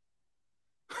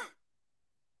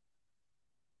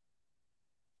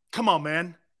 Come on,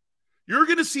 man. You're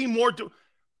going to see more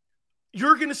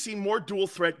dual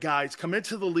threat guys come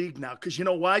into the league now because you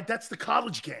know why? That's the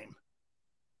college game.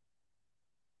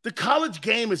 The college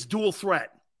game is dual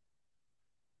threat.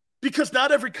 Because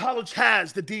not every college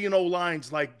has the D and O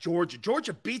lines like Georgia.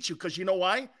 Georgia beats you because you know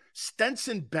why?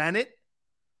 Stetson Bennett.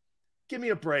 Give me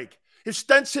a break. If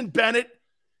Stetson Bennett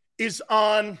is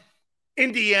on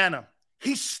Indiana,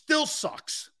 he still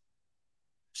sucks.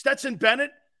 Stetson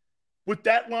Bennett with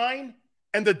that line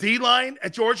and the D line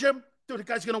at Georgia, dude, the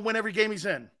guy's going to win every game he's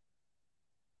in.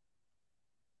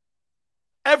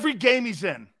 Every game he's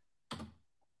in.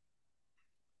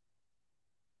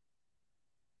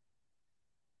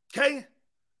 Okay?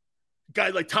 Guy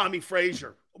like Tommy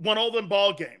Frazier won all them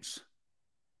ball games.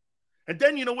 And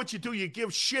then you know what you do? You give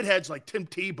shitheads like Tim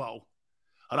Tebow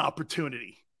an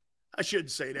opportunity. I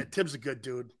shouldn't say that. Tim's a good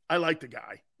dude. I like the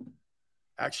guy,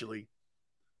 actually.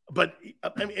 But,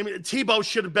 I mean, Tebow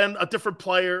should have been a different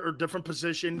player or different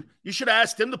position. You should have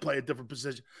asked him to play a different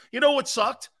position. You know what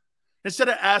sucked? Instead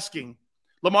of asking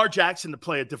Lamar Jackson to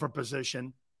play a different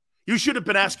position, you should have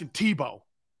been asking Tebow.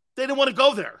 They didn't want to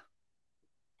go there.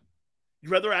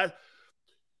 You'd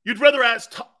rather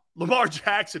ask Lamar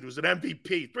Jackson, who's an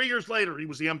MVP. 3 years later, he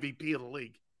was the MVP of the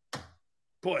league.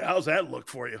 Boy, how's that look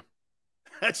for you?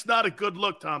 That's not a good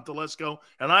look, Tom Telesco,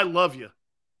 and I love you.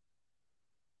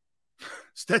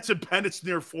 Stetson Bennett's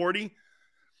near 40.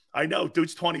 I know,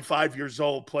 dude's 25 years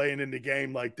old playing in the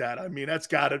game like that. I mean,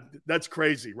 that's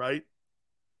crazy, right?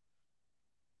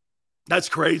 That's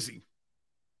crazy.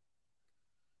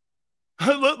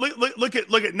 Look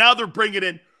at now they're bringing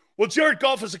in. Well, Jared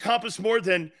Goff has accomplished more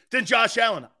than Josh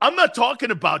Allen. I'm not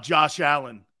talking about Josh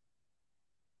Allen.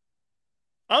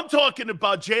 I'm talking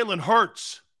about Jalen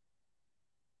Hurts.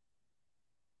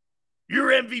 Your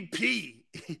MVP.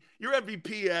 Your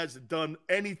MVP hasn't done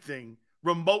anything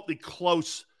remotely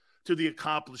close to the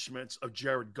accomplishments of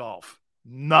Jared Goff.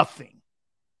 Nothing.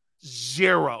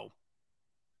 Zero.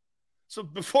 So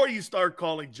before you start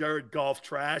calling Jared Goff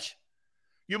trash,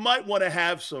 you might want to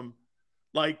have some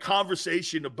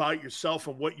conversation about yourself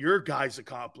and what your guy's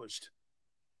accomplished.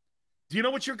 Do you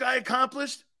know what your guy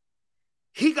accomplished?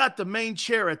 He got the main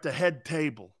chair at the head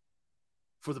table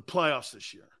for the playoffs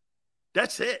this year.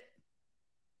 That's it.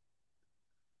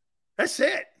 That's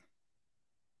it.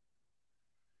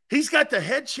 He's got the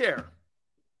head chair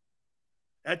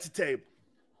at the table.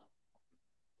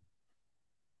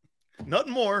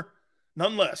 Nothing more,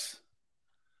 none less.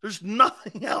 There's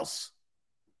nothing else.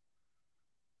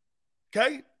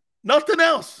 Okay? Nothing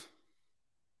else.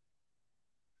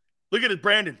 Look at it,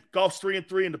 Brandon. Golf's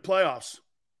 3-3 in the playoffs.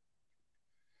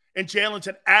 And Jalen's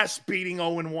an ass-beating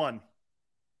 0-1.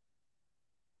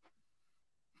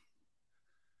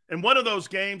 And one of those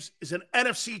games is an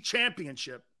NFC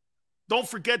championship. Don't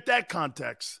forget that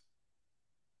context.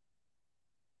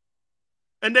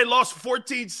 And they lost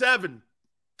 14-7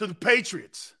 to the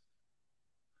Patriots.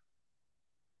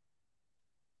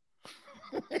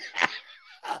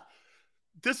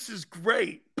 This is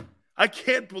great. I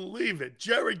can't believe it.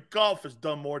 Jared Goff has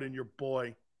done more than your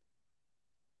boy.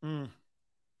 No,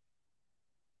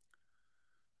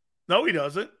 he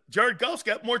doesn't. Jared Goff's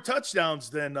got more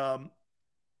touchdowns than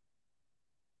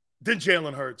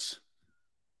Jalen Hurts.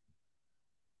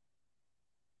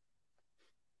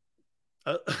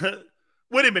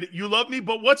 Wait a minute. You love me,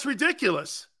 but what's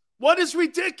ridiculous? What is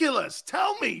ridiculous?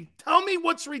 Tell me. Tell me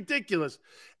what's ridiculous.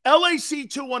 LAC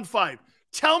 215.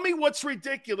 Tell me what's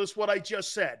ridiculous what I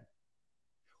just said.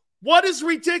 What is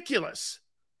ridiculous?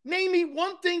 Name me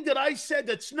one thing that I said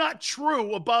that's not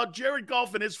true about Jared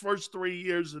Goff in his first 3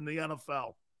 years in the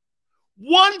NFL.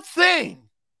 One thing.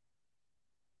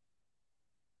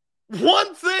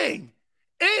 One thing.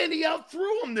 And he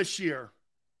outthrew him this year.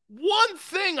 One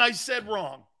thing I said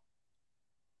wrong.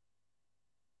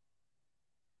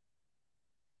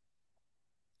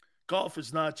 Goff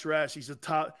is not trash.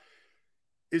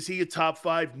 Is he a top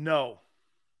 5? No.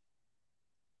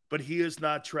 But he is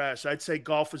not trash. I'd say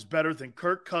Goff is better than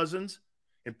Kirk Cousins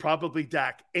and probably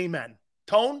Dak. Amen.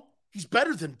 Tone, he's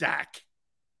better than Dak.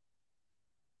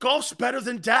 Goff's better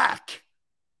than Dak.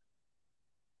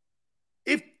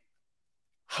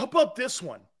 How about this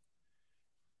one?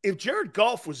 If Jared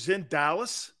Goff was in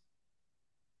Dallas,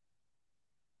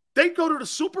 they'd go to the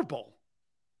Super Bowl.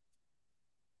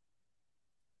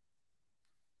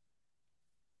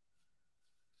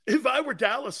 If I were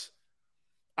Dallas,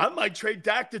 I might trade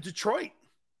Dak to Detroit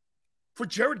for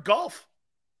Jared Goff.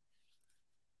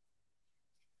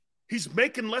 He's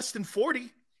making less than 40.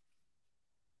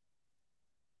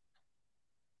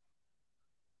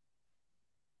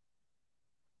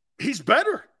 He's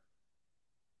better.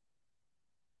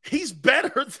 He's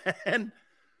better than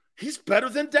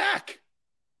Dak.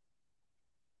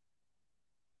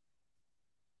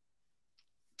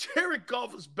 Jared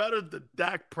Goff is better than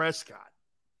Dak Prescott.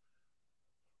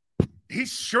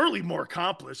 He's surely more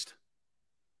accomplished.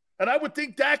 And I would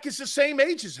think Dak is the same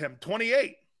age as him,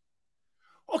 28.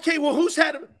 Okay, well,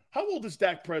 how old is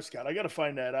Dak Prescott? I got to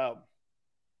find that out.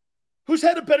 Who's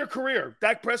had a better career,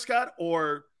 Dak Prescott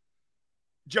or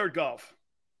Jared Goff?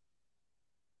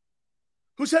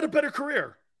 Who's had a better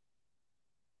career?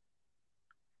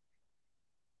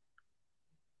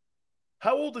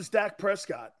 How old is Dak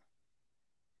Prescott?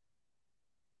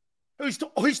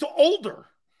 He's older.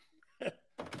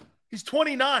 He's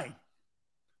 29.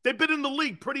 They've been in the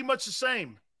league pretty much the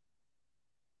same.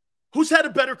 Who's had a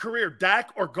better career,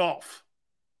 Dak or Goff?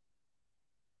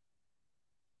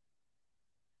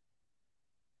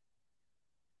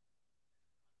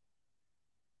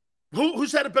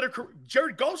 Who's had a better career?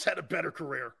 Jared Goff's had a better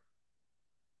career.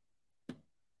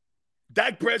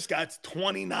 Dak Prescott's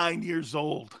 29 years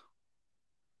old.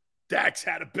 Dak's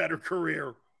had a better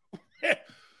career.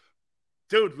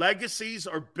 Dude, legacies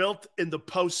are built in the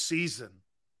postseason.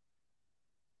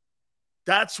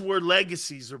 That's where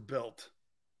legacies are built.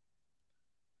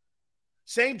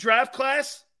 Same draft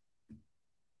class.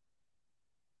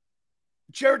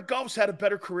 Jared Goff's had a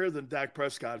better career than Dak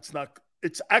Prescott.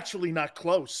 It's actually not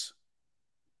close.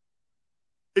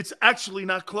 It's actually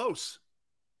not close.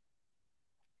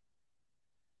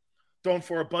 Throwing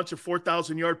for a bunch of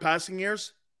 4,000-yard passing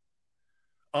years.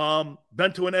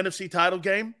 Been to an NFC title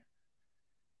game.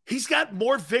 He's got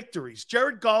more victories.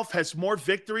 Jared Goff has more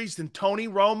victories than Tony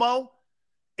Romo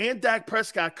and Dak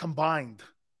Prescott combined.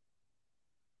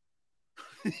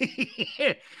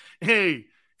 Hey,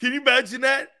 can you imagine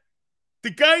that?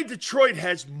 The guy in Detroit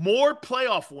has more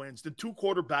playoff wins than two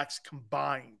quarterbacks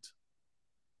combined.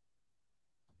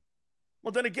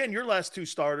 Well, then again, your last two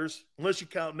starters, unless you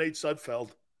count Nate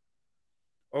Sudfeld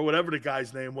or whatever the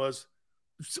guy's name was.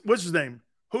 What's his name?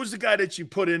 Who's the guy that you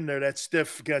put in there that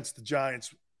stiff against the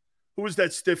Giants? Who was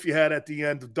that stiff you had at the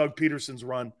end of Doug Peterson's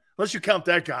run? Unless you count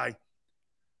that guy.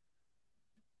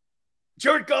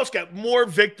 Jared Goff's got more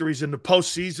victories in the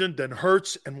postseason than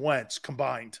Hurts and Wentz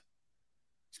combined.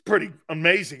 It's pretty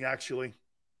amazing, actually.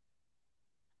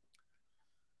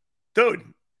 Dude,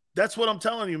 that's what I'm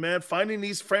telling you, man. Finding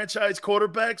these franchise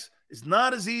quarterbacks is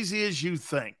not as easy as you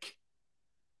think.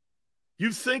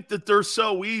 You think that they're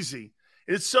so easy.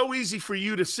 It's so easy for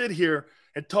you to sit here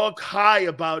and talk high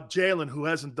about Jalen, who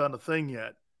hasn't done a thing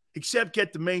yet, except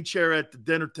get the main chair at the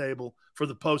dinner table for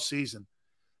the postseason.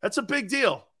 That's a big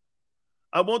deal.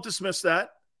 I won't dismiss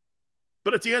that.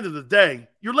 But at the end of the day,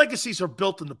 your legacies are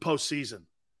built in the postseason.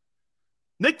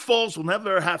 Nick Foles will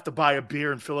never have to buy a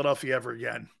beer in Philadelphia ever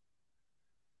again.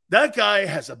 That guy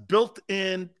has a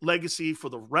built-in legacy for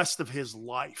the rest of his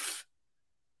life.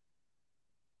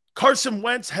 Carson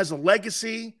Wentz has a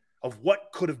legacy of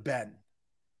what could have been.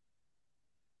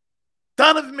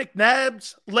 Donovan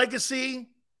McNabb's legacy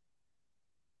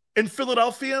in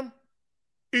Philadelphia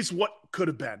is what could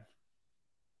have been.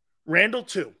 Randall,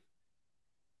 too.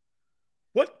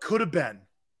 What could have been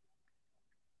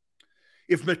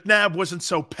if McNabb wasn't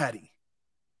so petty?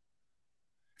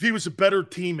 If he was a better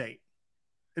teammate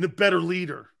and a better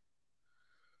leader?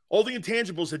 All the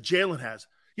intangibles that Jalen has.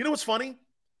 You know what's funny?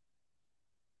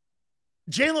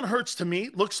 Jalen Hurts, to me,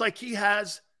 looks like he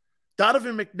has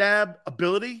Donovan McNabb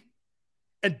ability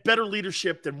and better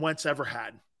leadership than Wentz ever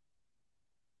had.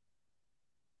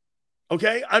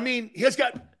 Okay? I mean,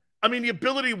 the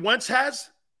ability Wentz has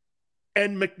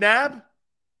and McNabb,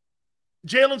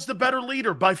 Jalen's the better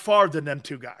leader by far than them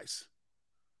two guys.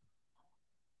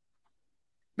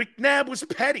 McNabb was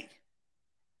petty.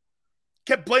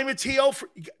 Kept blaming T.O. for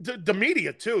the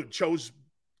media, too, chose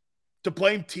to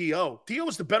blame T.O. T.O.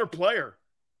 was the better player.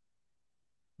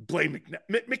 Blame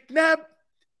McNabb. McNabb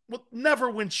will never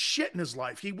win shit in his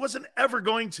life. He wasn't ever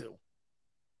going to.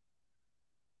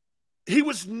 He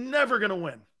was never going to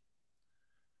win.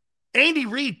 Andy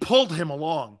Reid pulled him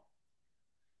along.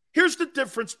 Here's the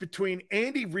difference between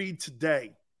Andy Reid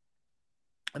today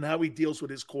and how he deals with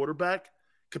his quarterback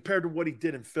compared to what he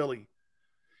did in Philly.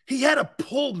 He had to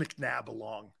pull McNabb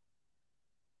along.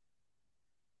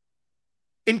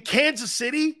 In Kansas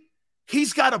City,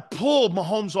 he's got to pull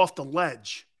Mahomes off the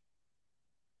ledge.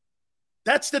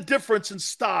 That's the difference in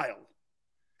style.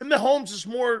 And Mahomes is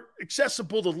more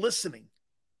accessible to listening.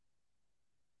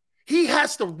 He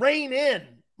has to rein in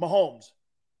Mahomes.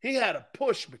 He had to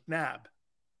push McNabb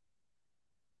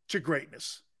to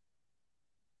greatness.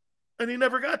 And he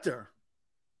never got there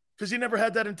because he never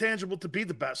had that intangible to be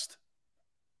the best.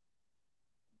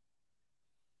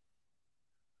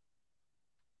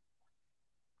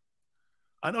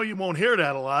 I know you won't hear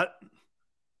that a lot,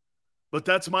 but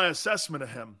that's my assessment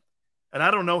of him. And I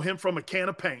don't know him from a can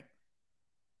of paint.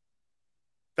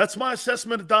 That's my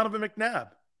assessment of Donovan McNabb.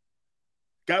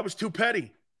 Guy was too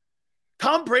petty.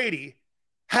 Tom Brady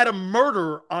had a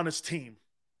murderer on his team.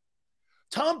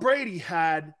 Tom Brady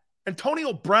had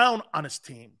Antonio Brown on his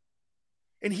team.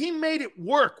 And he made it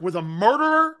work with a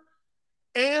murderer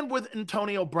and with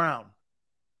Antonio Brown.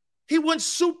 He won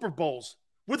Super Bowls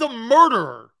with a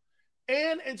murderer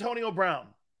and Antonio Brown.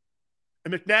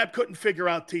 And McNabb couldn't figure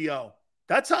out T.O.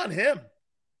 That's on him.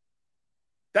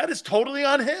 That is totally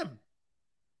on him.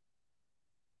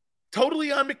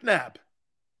 Totally on McNabb.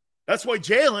 That's why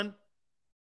Jalen.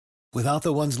 Without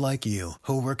the ones like you,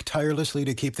 who work tirelessly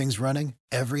to keep things running,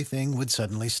 everything would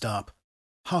suddenly stop.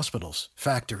 Hospitals,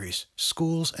 factories,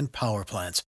 schools, and power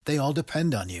plants, they all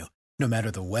depend on you. No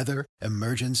matter the weather,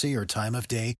 emergency, or time of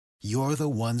day, you're the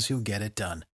ones who get it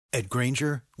done. At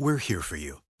Grainger, we're here for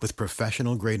you with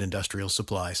professional-grade industrial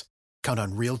supplies. Count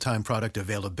on real-time product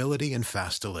availability and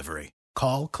fast delivery.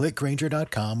 Call,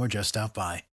 clickgrainger.com, or just stop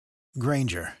by.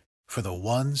 Grainger, for the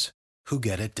ones who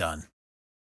get it done.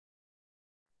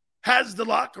 Has the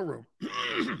locker room.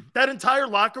 That entire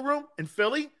locker room in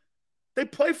Philly, they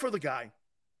play for the guy.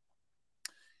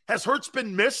 Has Hurts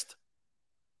been missed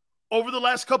over the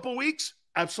last couple weeks?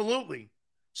 Absolutely.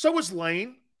 So is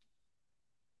Lane.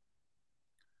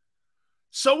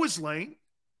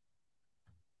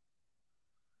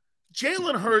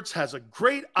 Jalen Hurts has a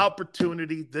great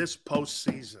opportunity this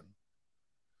postseason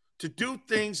to do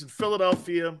things in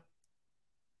Philadelphia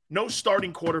no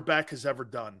starting quarterback has ever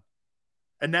done,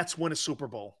 and that's win a Super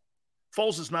Bowl.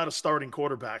 Foles is not a starting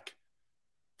quarterback.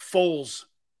 Foles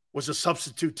was a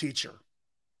substitute teacher.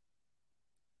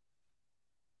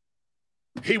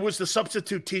 He was the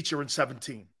substitute teacher in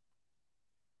 17.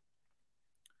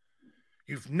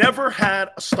 You've never had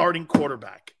a starting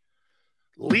quarterback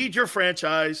lead your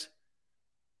franchise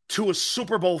to a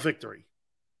Super Bowl victory.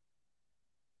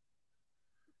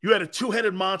 You had a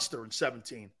two-headed monster in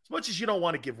 17. As much as you don't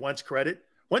want to give Wentz credit,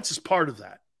 Wentz is part of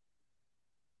that.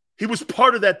 He was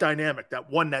part of that dynamic that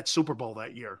won that Super Bowl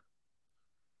that year.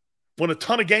 Won a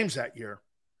ton of games that year.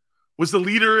 Was the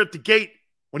leader at the gate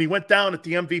when he went down at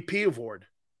the MVP award.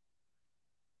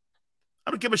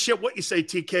 I don't give a shit what you say,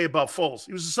 TK, about Foles.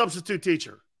 He was a substitute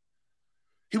teacher.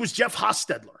 He was Jeff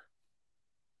Hostetler.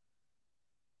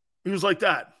 He was like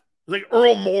that. He was like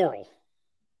Earl Morrall.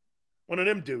 One of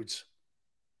them dudes.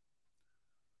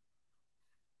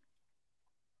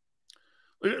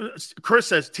 Chris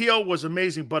says, T.O. was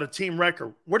amazing, but a team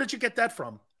wrecker. Where did you get that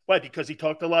from? Why? Because he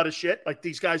talked a lot of shit like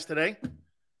these guys today?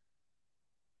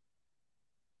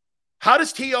 How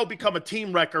does T.O. become a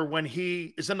team wrecker when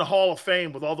he is in the Hall of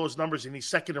Fame with all those numbers and he's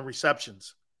second in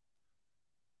receptions?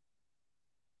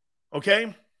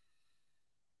 Okay?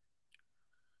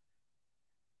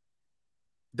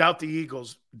 Doubt the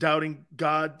Eagles. Doubting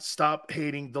God. Stop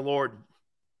hating the Lord.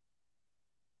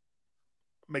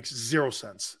 Makes zero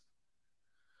sense.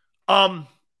 And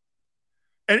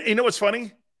you know what's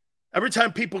funny? Every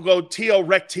time people go, T.O.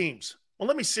 wreck teams. Well,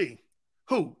 let me see.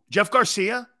 Who? Jeff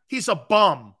Garcia? He's a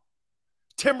bum.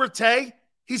 Tim Rattay?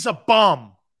 He's a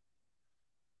bum.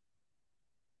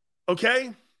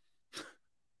 Okay?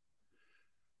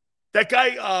 That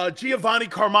guy, Giovanni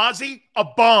Carmazzi? A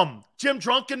bum. Jim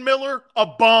Druckenmiller? A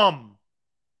bum.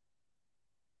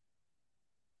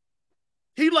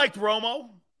 He liked Romo.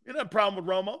 He didn't have a problem with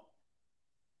Romo.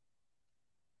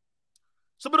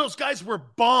 Some of those guys were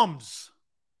bums.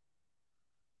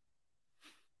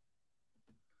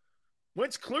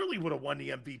 Wentz clearly would have won the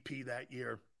MVP that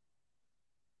year.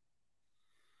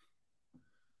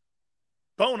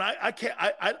 Bone,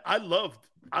 I love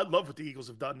what the Eagles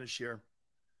have done this year.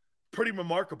 Pretty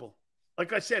remarkable.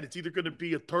 Like I said, it's either going to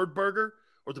be a turd burger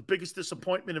or the biggest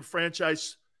disappointment in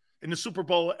franchise in the Super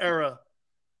Bowl era.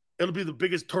 It'll be the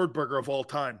biggest turd burger of all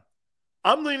time.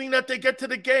 I'm leaning that they get to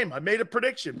the game. I made a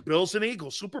prediction. Bills and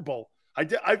Eagles, Super Bowl. I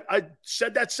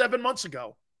said that 7 months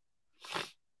ago.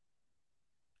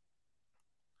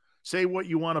 Say what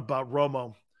you want about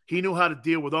Romo. He knew how to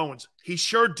deal with Owens. He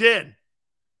sure did.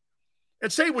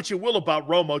 And say what you will about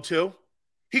Romo, too.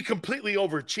 He completely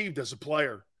overachieved as a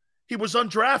player. He was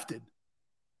undrafted.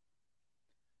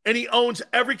 And he owns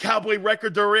every Cowboy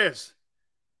record there is.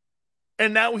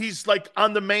 And now he's like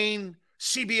on the main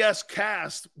CBS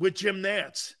cast with Jim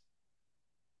Nantz.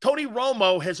 Tony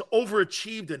Romo has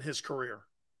overachieved in his career.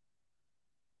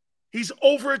 He's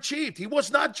overachieved. He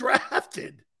was not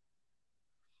drafted.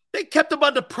 They kept him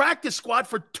on the practice squad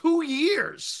for 2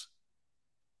 years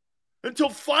until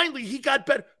finally he got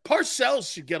better.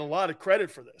 Parcells should get a lot of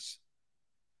credit for this.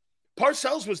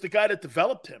 Parcells was the guy that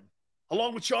developed him,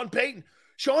 along with Sean Payton.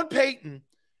 Sean Payton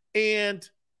and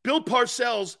Bill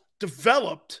Parcells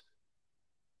developed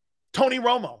Tony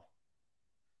Romo.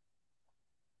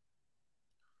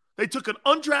 They took an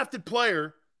undrafted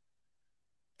player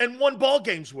and won ball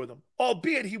games with him,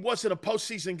 albeit he wasn't a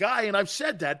postseason guy, and I've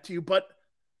said that to you, but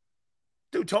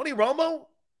dude, Tony Romo,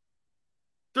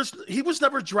 he was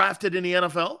never drafted in the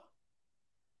NFL.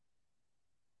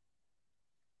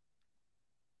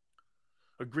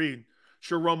 Agreed.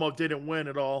 Sure, Romo didn't win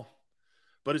at all,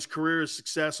 but his career is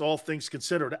success, all things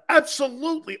considered.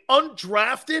 Absolutely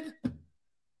undrafted?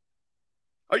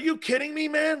 Are you kidding me,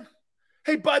 man?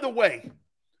 Hey, by the way,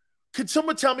 could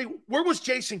someone tell me, where was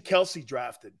Jason Kelsey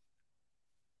drafted?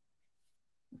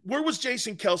 Where was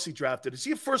Jason Kelsey drafted? Is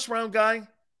he a first-round guy?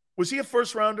 Was he a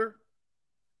first-rounder?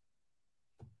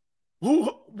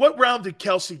 What round did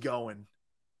Kelsey go in?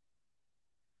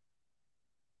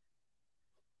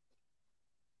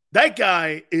 That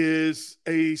guy is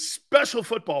a special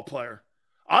football player.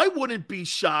 I wouldn't be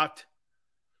shocked.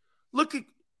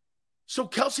 So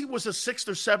Kelsey was a 6th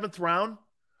or 7th round.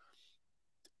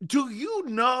 Do you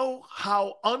know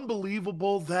how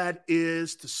unbelievable that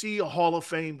is to see a Hall of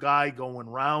Fame guy going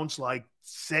rounds like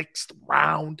 6th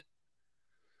round?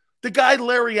 The guy,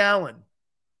 Larry Allen,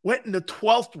 went in the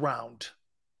 12th round.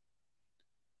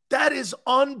 That is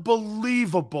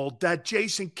unbelievable that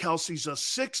Jason Kelsey's a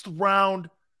 6th round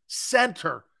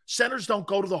center. Centers don't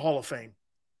go to the Hall of Fame.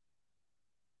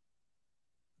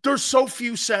 There's so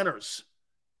few centers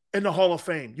in the Hall of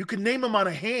Fame. You can name them on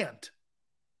a hand.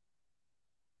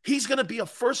 He's going to be a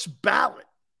first ballot.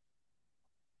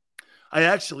 I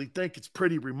actually think it's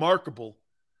pretty remarkable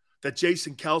that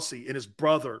Jason Kelsey and his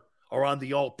brother are on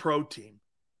the All-Pro team.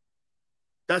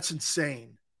 That's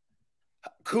insane.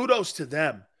 Kudos to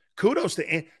them. Kudos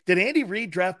to did Andy Reid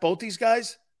draft both these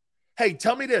guys? Hey,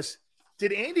 tell me this.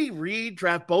 Did Andy Reid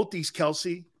draft both these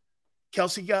Kelsey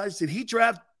guys? Did he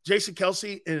draft Jason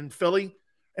Kelsey in Philly?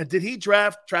 And did he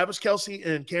draft Travis Kelsey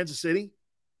in Kansas City?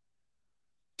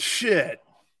 Shit.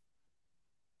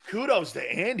 Kudos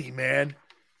to Andy, man.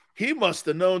 He must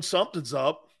have known something's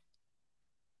up.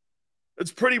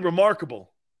 It's pretty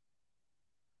remarkable.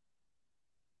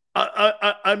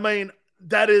 I mean,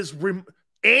 that is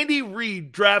Andy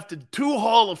Reid drafted 2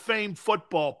 Hall of Fame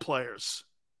football players.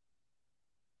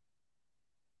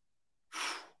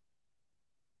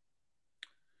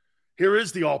 Here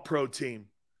is the All-Pro team.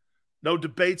 No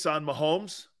debates on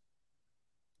Mahomes.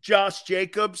 Josh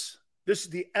Jacobs. This is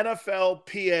the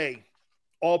NFLPA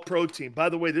All-Pro team. By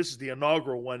the way, this is the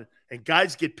inaugural one, and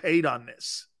guys get paid on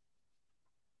this.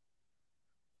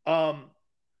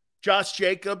 Josh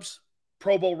Jacobs,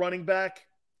 Pro Bowl running back.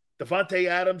 Devontae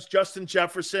Adams, Justin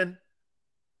Jefferson.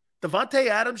 Devontae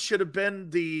Adams should have been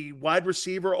the wide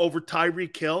receiver over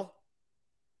Tyreek Hill.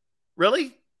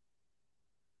 Really?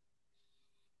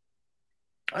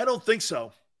 I don't think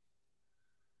so.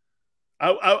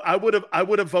 I would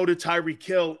have voted Tyreek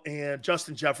Hill and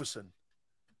Justin Jefferson.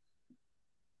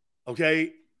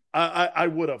 Okay, I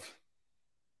would have.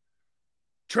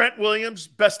 Trent Williams,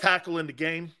 best tackle in the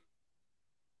game.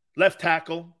 Left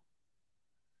tackle.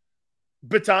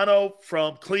 Bitano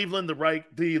from Cleveland,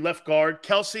 the left guard.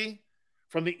 Kelsey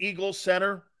from the Eagles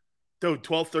center. Dude,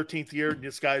 12th, 13th year.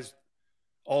 This guy's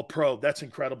all pro. That's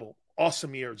incredible.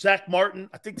 Awesome year. Zach Martin,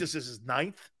 I think this is his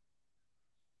 9th.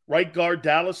 Right guard,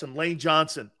 Dallas, and Lane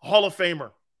Johnson, Hall of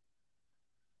Famer.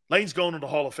 Lane's going to the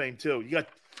Hall of Fame, too. You got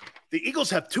the Eagles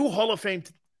have 2 Hall of Fame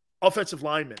offensive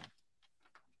linemen.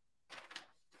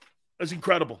 That's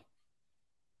incredible.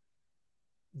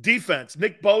 Defense,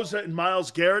 Nick Bosa and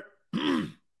Myles Garrett.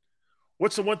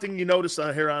 What's the one thing you notice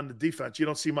here on the defense? You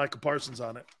don't see Micah Parsons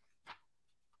on it.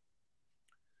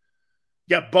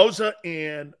 Yeah, Bosa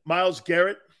and Myles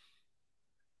Garrett.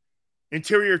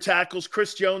 Interior tackles,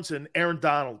 Chris Jones and Aaron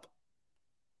Donald.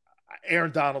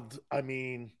 Aaron Donald, I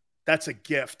mean, that's a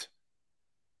gift.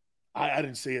 I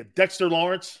didn't see it. Dexter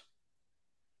Lawrence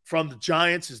from the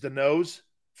Giants is the nose.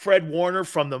 Fred Warner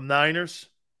from the Niners.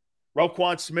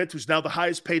 Roquan Smith, who's now the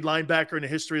highest paid linebacker in the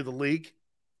history of the league.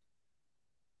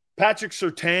 Patrick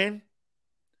Surtain.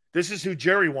 This is who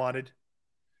Jerry wanted.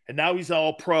 And now he's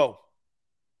all pro.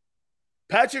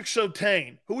 Patrick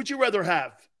Surtain, who would you rather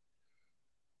have?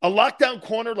 A lockdown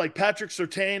corner like Patrick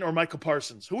Surtain or Michael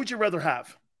Parsons? Who would you rather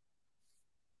have?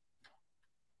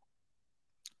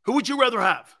 Who would you rather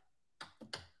have?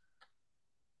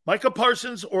 Michael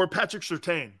Parsons or Patrick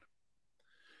Surtain?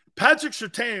 Patrick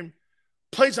Surtain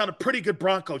plays on a pretty good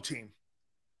Bronco team.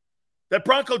 That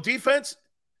Bronco defense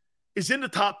is in the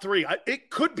top 3.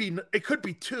 It could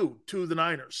be 2 to the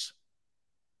Niners.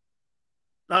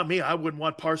 Not me. I wouldn't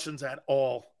want Parsons at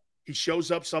all. He shows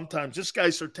up sometimes. This guy,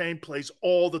 Surtain, plays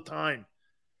all the time.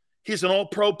 He's an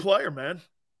all-pro player, man.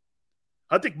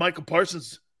 I think Michael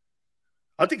Parsons,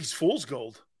 I think he's fool's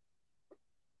gold.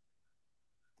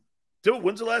 Dude,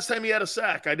 when's the last time he had a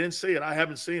sack? I didn't see it. I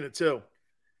haven't seen it, too.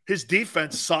 His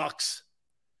defense sucks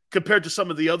compared to some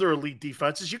of the other elite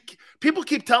defenses. People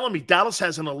keep telling me Dallas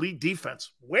has an elite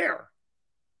defense. Where?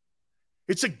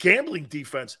 It's a gambling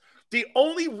defense. The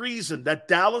only reason that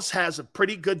Dallas has a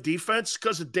pretty good defense is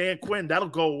because of Dan Quinn. That'll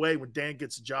go away when Dan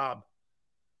gets a job.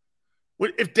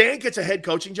 If Dan gets a head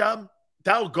coaching job,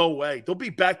 that'll go away. They'll be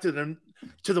back to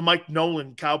the Mike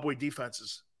Nolan Cowboy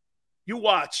defenses. You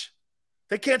watch.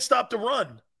 They can't stop the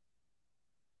run.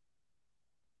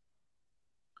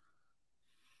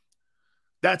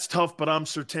 That's tough, but I'm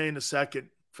Surtain the second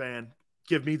fan.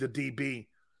 Give me the DB.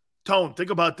 Tone, think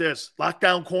about this.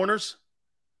 Lockdown corners.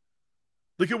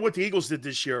 Look at what the Eagles did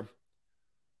this year.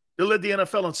 They led the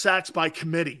NFL in sacks by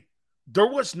committee. There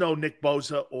was no Nick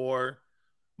Bosa or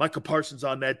Micah Parsons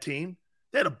on that team.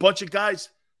 They had a bunch of guys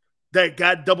that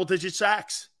got double-digit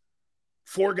sacks.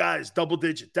 4 guys,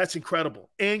 double-digit. That's incredible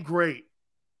and great.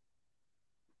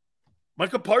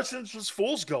 Micah Parsons was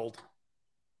fool's gold.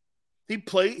 He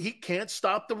can't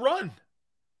stop the run.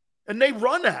 And they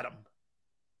run at him.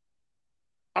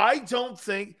 I don't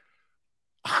think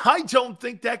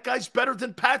that guy's better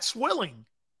than Pat Swilling.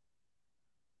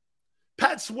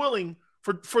 Pat Swilling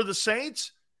for the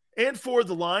Saints and for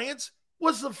the Lions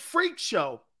was a freak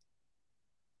show.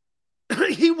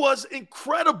 He was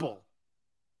incredible.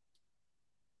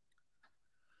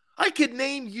 I could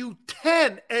name you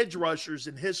 10 edge rushers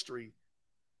in history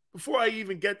before I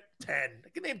even get 10. I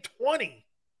can name 20.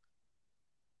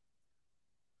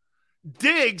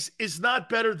 Diggs is not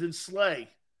better than Slay.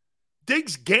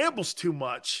 Diggs gambles too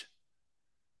much.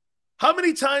 How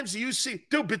many times do you see,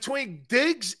 dude, between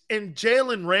Diggs and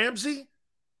Jalen Ramsey,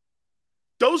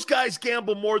 those guys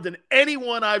gamble more than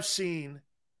anyone I've seen,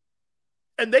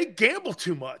 and they gamble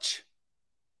too much.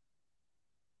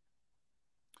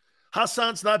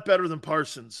 Hassan's not better than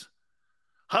Parsons.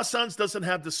 Hassan's doesn't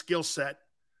have the skill set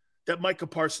that Micah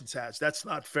Parsons has. That's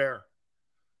not fair.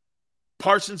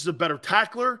 Parsons is a better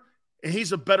tackler, and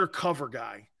he's a better cover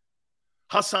guy.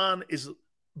 Hassan is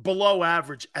below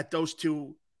average at those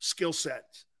two skill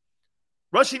sets.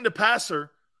 Rushing the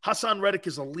passer, Hassan Reddick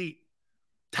is elite.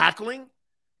 Tackling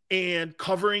and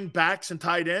covering backs and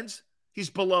tight ends, he's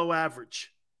below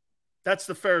average. That's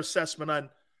the fair assessment on.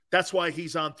 That's why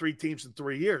he's on 3 teams in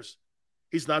 3 years.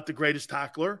 He's not the greatest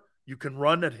tackler. You can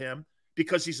run at him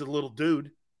because he's a little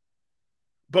dude.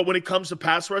 But when it comes to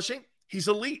pass rushing, he's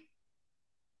elite.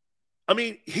 I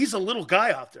mean, he's a little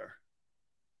guy out there.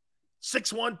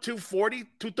 6'1", 240,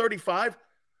 235.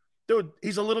 Dude,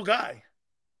 he's a little guy.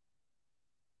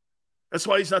 That's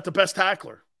why he's not the best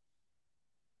tackler.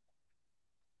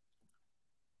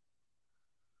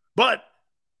 But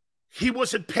he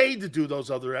wasn't paid to do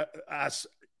those other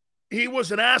he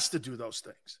wasn't asked to do those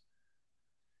things.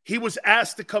 He was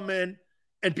asked to come in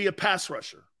and be a pass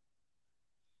rusher.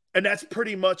 And that's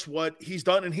pretty much what he's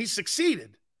done, and he's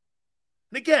succeeded.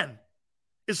 And again,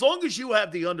 as long as you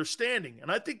have the understanding, and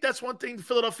I think that's one thing the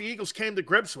Philadelphia Eagles came to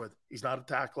grips with. He's not a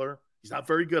tackler. He's not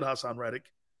very good, Hassan Reddick,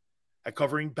 at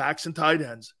covering backs and tight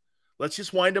ends. Let's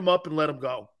just wind him up and let him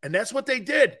go. And that's what they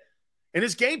did. And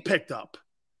his game picked up.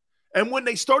 And when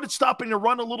they started stopping the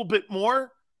run a little bit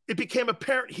more, it became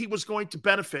apparent he was going to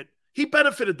benefit. He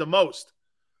benefited the most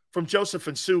from Joseph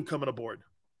and Sue coming aboard.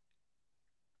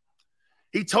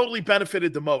 He totally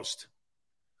benefited the most.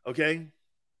 Okay?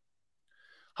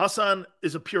 Hassan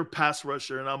is a pure pass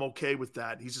rusher, and I'm okay with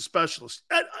that. He's a specialist.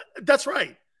 That's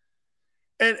right.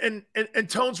 And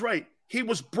Tone's right. He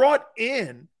was brought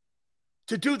in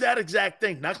to do that exact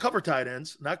thing. Not cover tight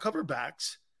ends, not cover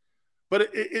backs. But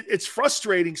it's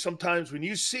frustrating sometimes when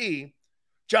you see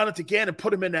Jonathan Gannon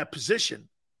put him in that position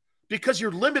because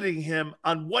you're limiting him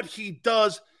on what he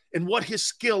does and what his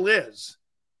skill is.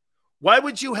 Why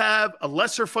would you have a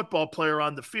lesser football player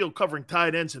on the field covering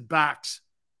tight ends and backs?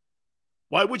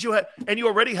 Why would you have – and you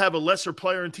already have a lesser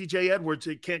player in T.J. Edwards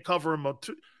that can't cover him.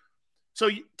 So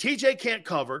T.J. can't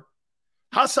cover.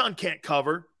 Hassan can't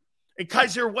cover. And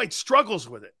Kaiser White struggles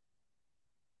with it.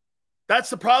 That's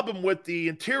the problem with the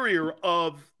interior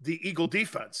of the Eagle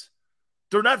defense.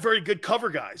 They're not very good cover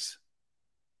guys.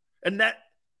 And that,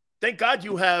 thank God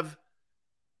you have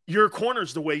your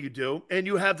corners the way you do, and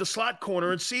you have the slot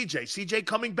corner and CJ. CJ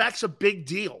coming back's a big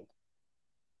deal.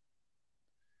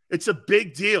 It's a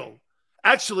big deal.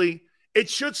 Actually, it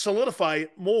should solidify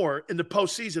it more in the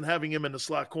postseason having him in the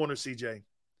slot corner, CJ.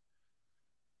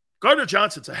 Gardner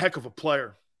Johnson's a heck of a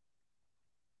player.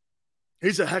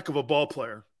 He's a heck of a ball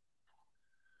player.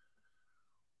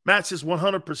 Matt says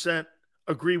 100%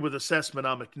 agree with assessment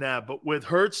on McNabb, but with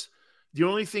Hurts, the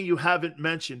only thing you haven't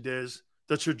mentioned is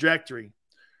the trajectory.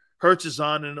 Hurts is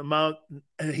on an amount,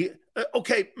 and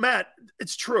okay, Matt,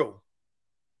 it's true.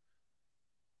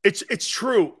 It's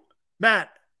true. Matt,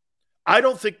 I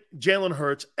don't think Jalen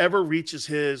Hurts ever reaches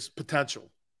his potential.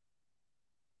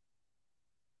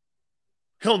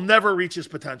 He'll never reach his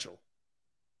potential.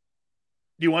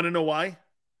 Do you want to know why?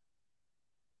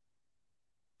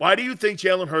 Why do you think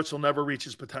Jalen Hurts will never reach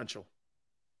his potential?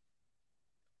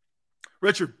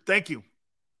 Richard, thank you.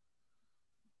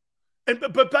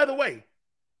 But by the way,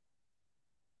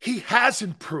 He has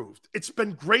improved. It's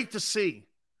been great to see.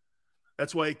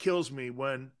 That's why it kills me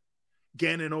when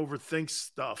Gannon overthinks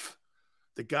stuff.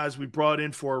 The guys we brought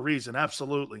in for a reason.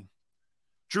 Absolutely.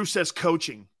 Drew says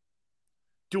coaching.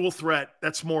 Dual threat.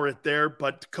 That's more it there,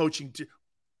 but coaching.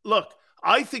 Look,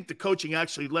 I think the coaching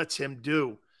actually lets him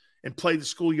do and play the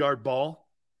schoolyard ball.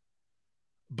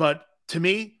 But to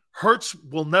me, Hurts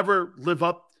will never live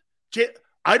up.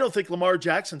 I don't think Lamar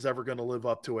Jackson's ever going to live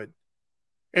up to it.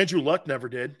 Andrew Luck never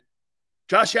did.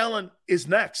 Josh Allen is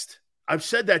next. I've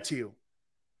said that to you.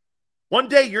 One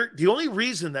day, the only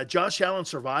reason that Josh Allen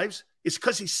survives is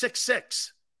because he's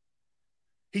 6'6".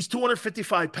 He's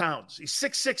 255 pounds. He's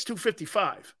 6'6",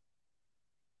 255.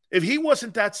 If he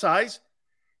wasn't that size,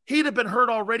 he'd have been hurt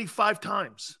already 5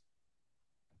 times.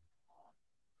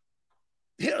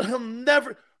 He'll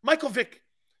never – Michael Vick,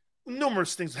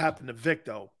 numerous things happened to Vick,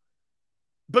 though.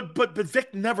 But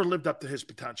Vick never lived up to his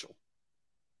potential.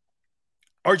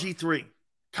 RG3.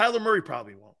 Kyler Murray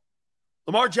probably won't.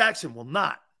 Lamar Jackson will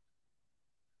not.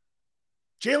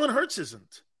 Jalen Hurts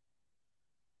isn't.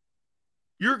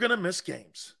 You're going to miss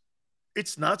games.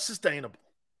 It's not sustainable.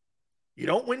 You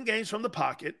don't win games from the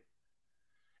pocket.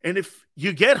 And if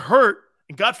you get hurt,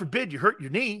 and God forbid you hurt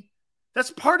your knee,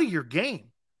 that's part of your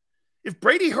game. If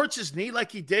Brady hurts his knee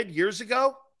like he did years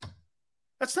ago,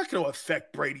 that's not going to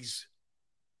affect Brady's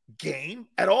game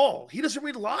at all. He doesn't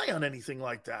rely on anything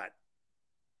like that.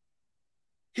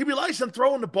 He relies on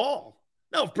throwing the ball.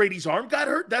 Now, if Brady's arm got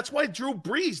hurt, that's why Drew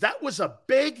Brees. That was a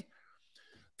big.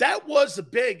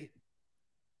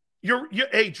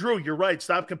 Hey, Drew, you're right.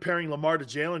 Stop comparing Lamar to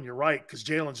Jalen. You're right, because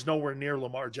Jalen's nowhere near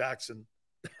Lamar Jackson.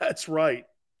 That's right.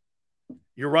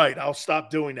 You're right. I'll stop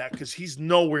doing that because he's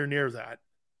nowhere near that.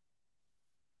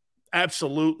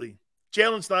 Absolutely.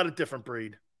 Jalen's not a different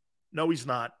breed. No, he's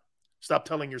not. Stop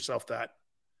telling yourself that.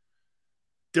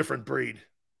 Different breed.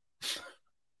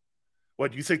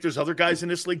 What, do you think there's other guys in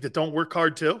this league that don't work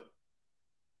hard too?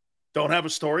 Don't have a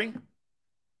story? How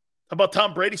about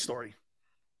Tom Brady's story?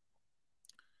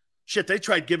 Shit, they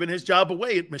tried giving his job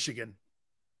away at Michigan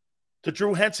to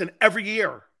Drew Henson every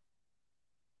year.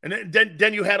 And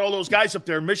then you had all those guys up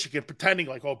there in Michigan pretending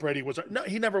like, oh, Brady was. No,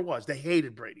 he never was. They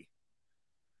hated Brady.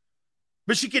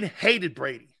 Michigan hated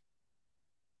Brady.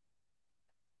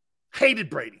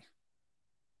 Hated Brady.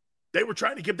 They were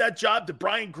trying to give that job to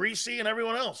Brian Greasy and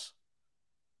everyone else.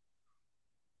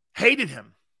 Hated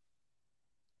him.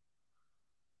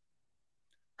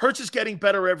 Hurts is getting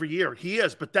better every year. He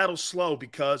is, but that'll slow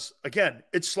because, again,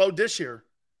 it's slowed this year.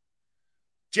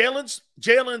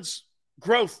 Jalen's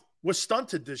growth was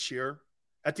stunted this year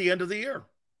at the end of the year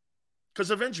because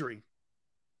of injury.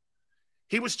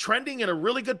 He was trending in a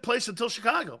really good place until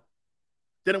Chicago.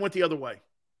 Then it went the other way.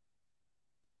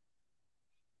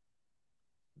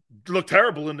 Looked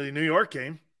terrible in the New York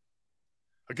game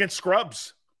against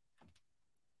Scrubs.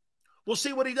 We'll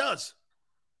see what he does.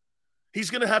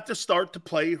 He's going to have to start to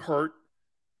play hurt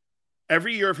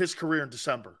every year of his career in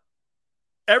December.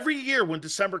 Every year when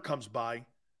December comes by,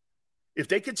 if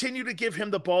they continue to give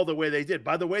him the ball the way they did,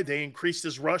 by the way, they increased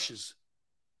his rushes.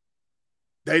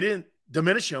 They didn't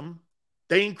diminish him.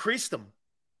 They increased them.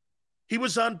 He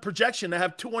was on projection to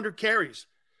have 200 carries,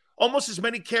 almost as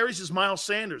many carries as Miles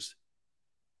Sanders.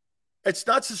 It's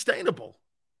not sustainable.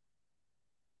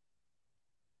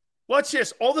 Watch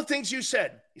this. All the things you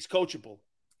said. He's coachable.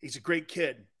 He's a great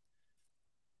kid.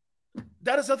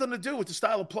 That has nothing to do with the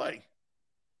style of play.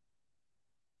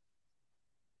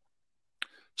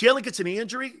 Jalen gets a knee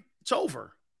injury, it's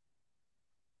over.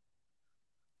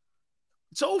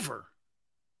 It's over.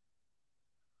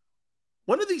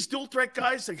 One of these dual threat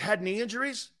guys that had knee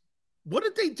injuries, what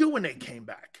did they do when they came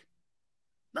back?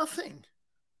 Nothing.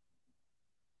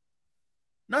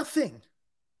 Nothing.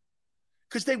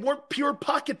 Because they weren't pure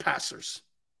pocket passers.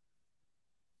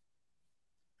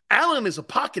 Allen is a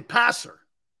pocket passer.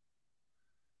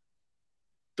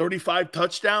 35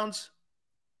 touchdowns,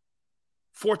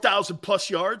 4,000 plus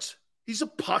yards. He's a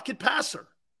pocket passer.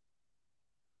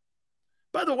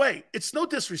 By the way, it's no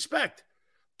disrespect.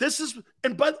 This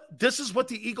is what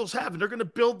the Eagles have, and they're going to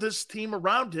build this team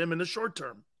around him in the short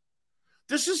term.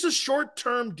 This is a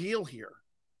short-term deal here.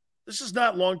 This is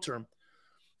not long-term.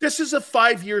 This is a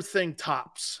 5-year thing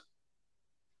tops.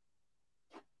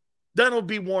 Then it'll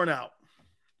be worn out.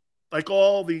 Like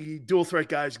all the dual threat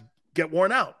guys get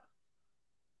worn out.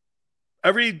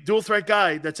 Every dual threat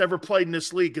guy that's ever played in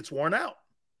this league gets worn out.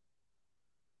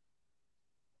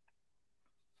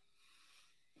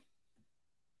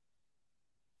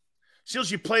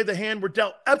 Seals, you play the hand we're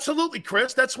dealt. Absolutely,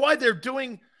 Chris. That's why they're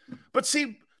doing. But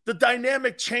see, the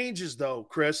dynamic changes, though,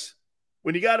 Chris.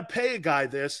 When you got to pay a guy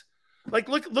this, like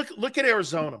look at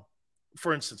Arizona.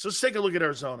 for instance, let's take a look at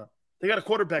Arizona. They got a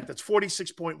quarterback that's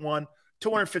 46.1,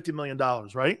 $250 million,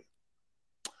 right?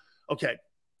 Okay.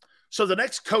 So the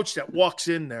next coach that walks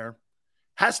in there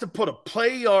has to put a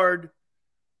play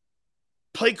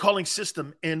calling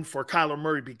system in for Kyler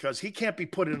Murray because he can't be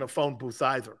put in a phone booth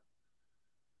either.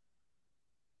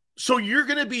 So you're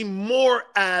going to be more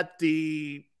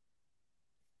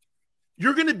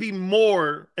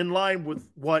in line with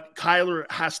what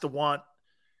Kyler has to want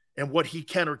and what he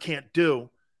can or can't do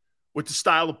with the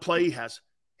style of play he has.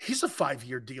 He's a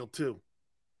 5-year deal too.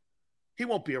 He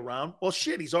won't be around. Well,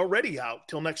 shit, he's already out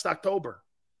till next October.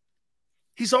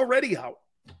 He's already out.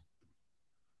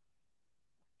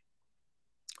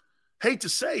 Hate to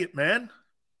say it, man.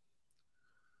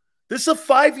 This is a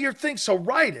 5-year thing, so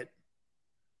write it.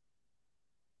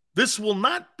 This will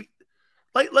not be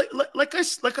like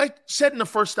I said in the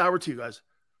first hour to you guys.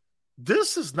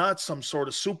 This is not some sort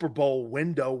of Super Bowl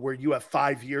window where you have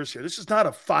 5 years here. This is not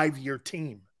a 5-year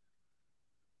team.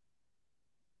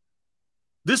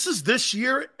 This is this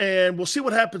year, and we'll see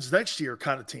what happens next year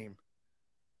kind of team.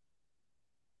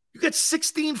 You get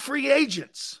 16 free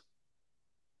agents.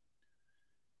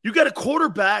 You got a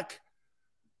quarterback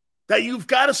that you've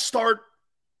got to start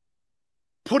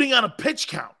putting on a pitch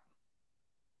count.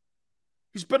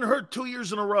 He's been hurt 2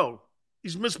 years in a row.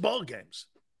 He's missed ball games.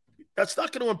 That's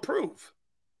not going to improve.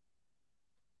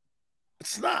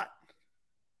 It's not.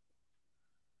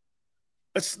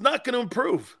 It's not going to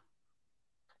improve.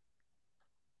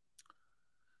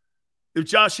 If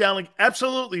Josh Allen,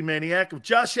 absolutely, Maniac. If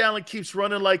Josh Allen keeps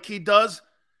running like he does,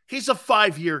 he's a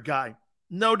 5-year guy.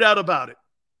 No doubt about it.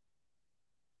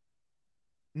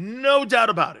 No doubt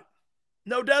about it.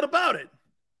 No doubt about it.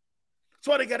 That's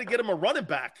why they got to get him a running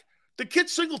back. The kid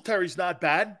Singletary's not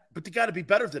bad, but they got to be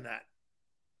better than that.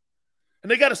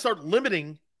 And they got to start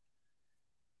limiting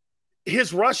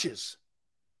his rushes.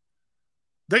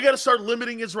 They got to start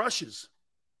limiting his rushes.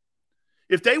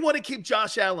 If they want to keep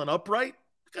Josh Allen upright,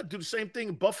 they got to do the same thing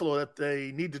in Buffalo that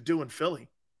they need to do in Philly.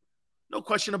 No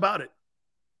question about it.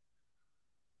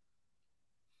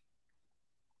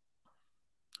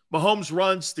 Mahomes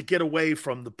runs to get away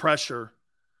from the pressure,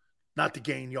 not to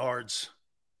gain yards.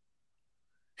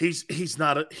 He's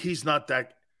not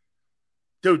that.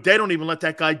 Dude, they don't even let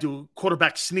that guy do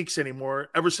quarterback sneaks anymore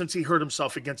ever since he hurt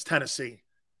himself against Tennessee.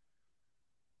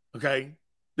 Okay?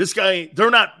 This guy,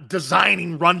 they're not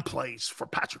designing run plays for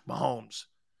Patrick Mahomes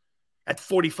at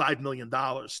 $45 million.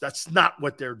 That's not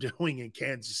what they're doing in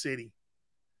Kansas City.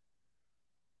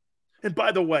 And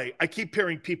by the way, I keep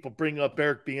hearing people bring up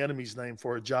Eric Bieniemy's name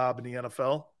for a job in the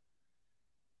NFL.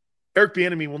 Eric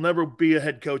Bieniemy will never be a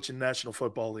head coach in the National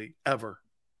Football League, ever.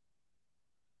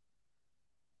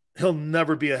 He'll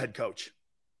never be a head coach.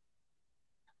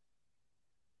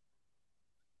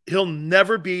 He'll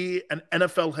never be an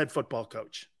NFL head football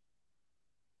coach.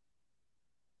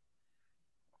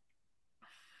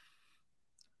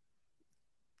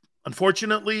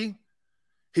 Unfortunately,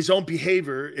 his own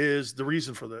behavior is the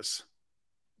reason for this.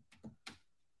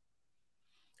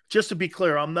 Just to be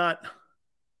clear, I'm not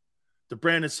the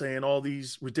Brandon saying all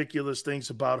these ridiculous things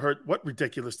about her. What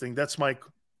ridiculous thing? That's my...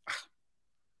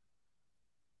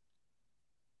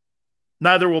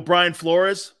 Neither will Brian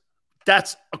Flores.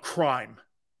 That's a crime.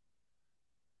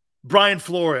 Brian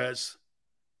Flores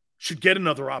should get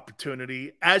another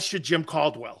opportunity, as should Jim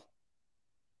Caldwell.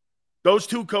 Those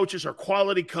two coaches are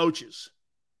quality coaches.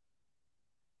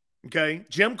 Okay?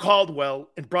 Jim Caldwell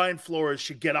and Brian Flores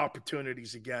should get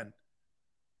opportunities again.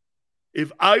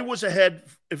 If I was head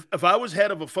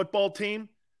of a football team,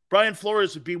 Brian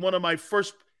Flores would be one of my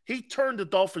first. He turned the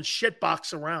Dolphins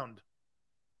shitbox around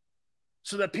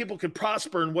so that people can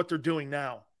prosper in what they're doing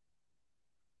now.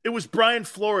 It was Brian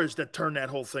Flores that turned that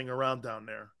whole thing around down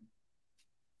there.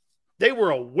 They were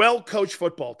a well-coached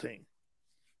football team.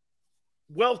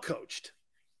 Well-coached.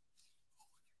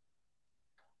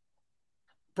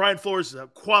 Brian Flores is a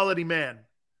quality man.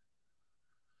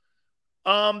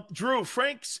 Drew,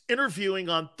 Frank's interviewing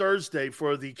on Thursday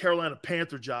for the Carolina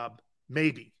Panther job.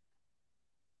 Maybe.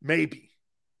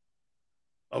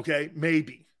 Okay,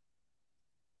 maybe.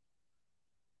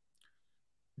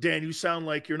 Dan, you sound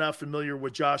like you're not familiar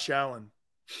with Josh Allen.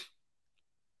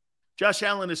 Josh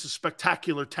Allen is a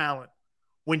spectacular talent.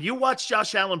 When you watch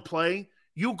Josh Allen play,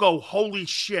 you go, holy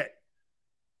shit.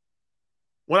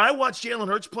 When I watch Jalen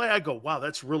Hurts play, I go, wow,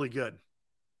 that's really good.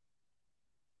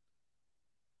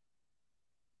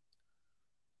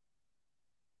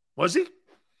 Was he?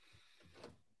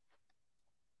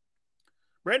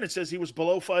 Brandon says he was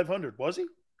below 500. Was he?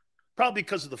 Probably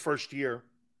because of the first year.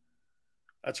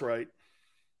 That's right.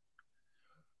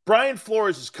 Brian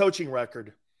Flores' coaching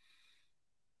record.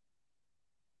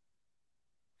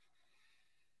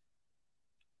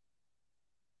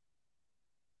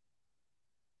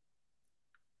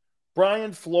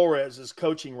 Brian Flores'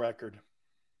 coaching record.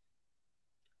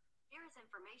 Here is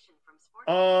information from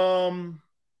Sports.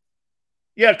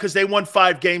 Yeah, because they won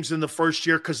 5 games in the first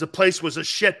year because the place was a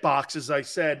shit box, as I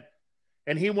said.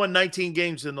 And he won 19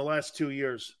 games in the last 2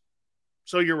 years.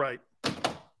 So you're right.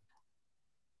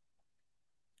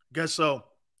 Guess so.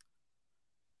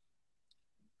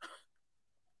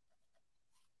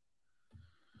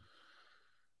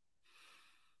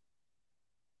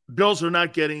 Bills are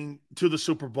not getting to the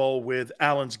Super Bowl with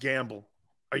Allen's gamble.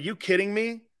 Are you kidding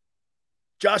me?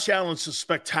 Josh Allen's a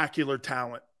spectacular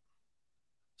talent.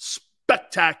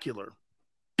 Spectacular.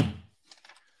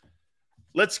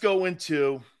 Let's go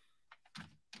into...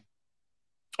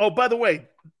 Oh, by the way,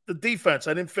 the defense,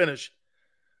 I didn't finish.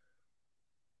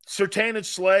 Surtain and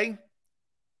Slay,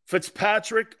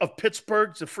 Fitzpatrick of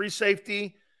Pittsburgh, the free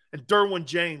safety, and Derwin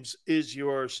James is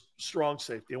your strong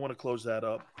safety. I want to close that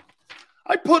up.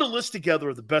 I put a list together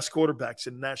of the best quarterbacks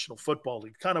in the National Football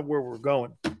League, kind of where we're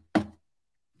going.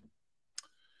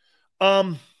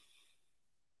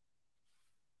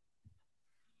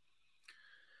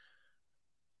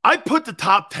 I put the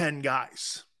top 10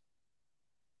 guys.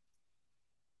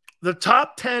 The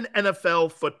top 10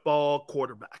 NFL football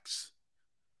quarterbacks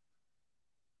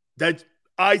that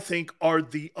I think are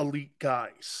the elite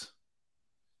guys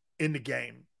in the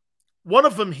game. One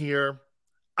of them here,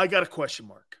 I got a question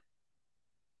mark.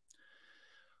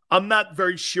 I'm not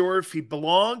very sure if he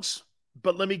belongs,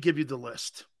 but let me give you the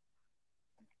list.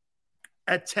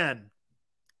 At 10,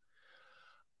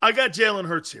 I got Jalen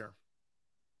Hurts here.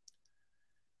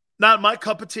 Not my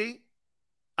cup of tea.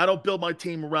 I don't build my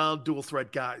team around dual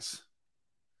threat guys.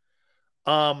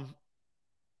 It's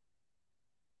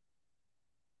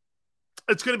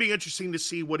going to be interesting to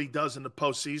see what he does in the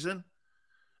postseason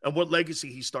and what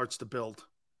legacy he starts to build.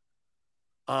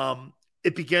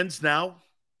 It begins now,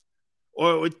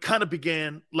 or it kind of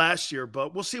began last year,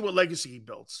 but we'll see what legacy he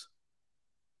builds.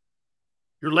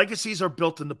 Your legacies are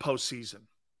built in the postseason.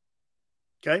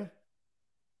 Okay?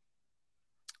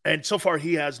 And so far,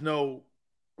 he has no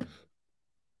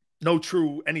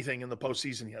true anything in the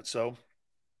postseason yet. So,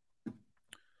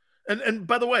 and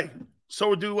by the way,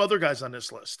 so do other guys on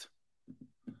this list.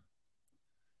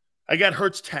 I got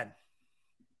Hurts 10.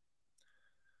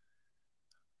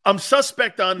 I'm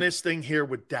suspect on this thing here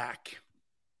with Dak.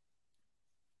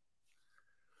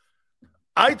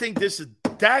 I think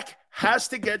Dak has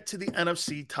to get to the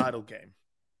NFC title game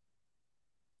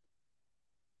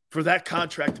for that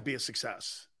contract to be a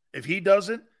success. If he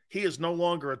doesn't, he is no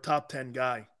longer a top 10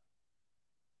 guy.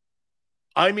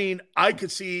 I mean, I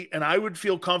could see, and I would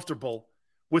feel comfortable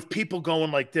with people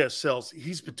going like this. Sills,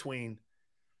 he's between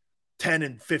 10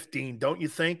 and 15, don't you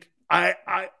think?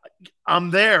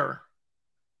 I'm there.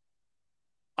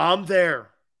 I'm there.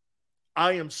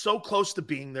 I am so close to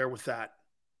being there with that.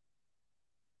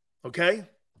 Okay?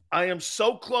 I am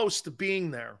so close to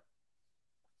being there.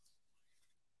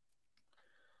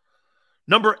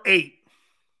 Number 8.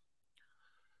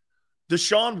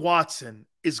 Deshaun Watson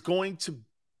is going to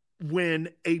win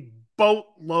a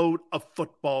boatload of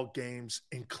football games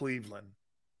in Cleveland.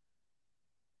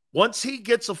 Once he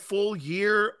gets a full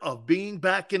year of being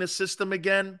back in a system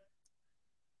again,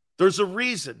 there's a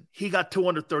reason he got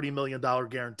 $230 million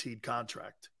guaranteed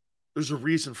contract. There's a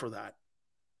reason for that.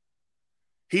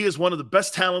 He is one of the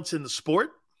best talents in the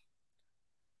sport.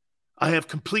 I have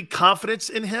complete confidence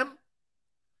in him.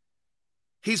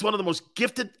 He's one of the most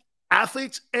gifted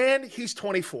athletes, and he's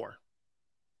 24.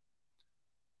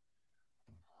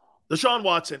 Deshaun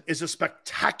Watson is a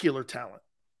spectacular talent.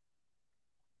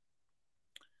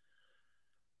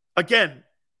 Again,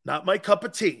 not my cup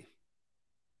of tea.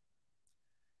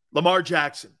 Lamar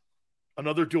Jackson,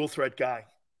 another dual threat guy.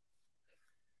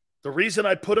 The reason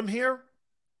I put him here,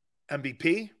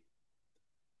 MVP,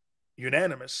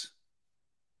 unanimous,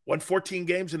 won 14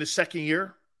 games in his second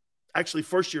year, actually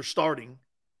first year starting.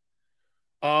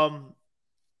 We'll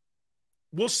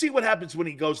see what happens when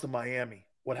he goes to Miami,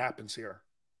 what happens here.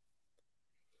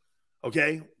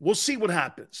 Okay? We'll see what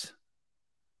happens.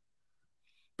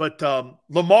 But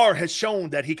Lamar has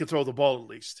shown that he can throw the ball at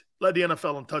least. Led the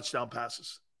NFL in touchdown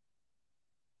passes.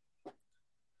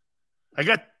 I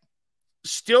got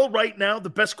still right now the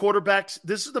best quarterbacks.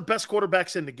 This is the best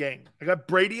quarterbacks in the game. I got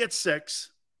Brady at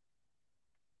 6.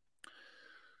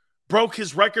 Broke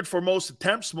his record for most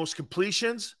attempts, most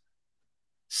completions.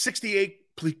 68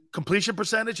 completion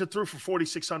percentage and threw for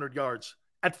 4,600 yards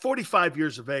at 45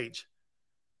 years of age.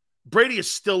 Brady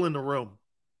is still in the room.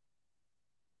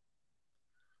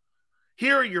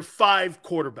 Here are your 5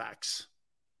 quarterbacks.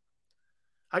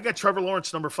 I got Trevor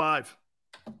Lawrence, number 5.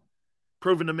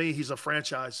 Proven to me he's a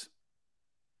franchise.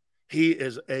 He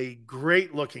is a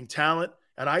great-looking talent,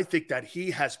 and I think that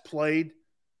he has played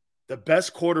the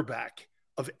best quarterback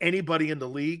of anybody in the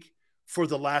league for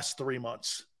the last 3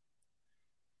 months.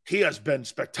 He has been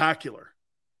spectacular.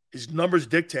 His numbers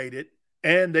dictate it,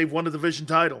 and they've won the division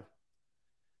title.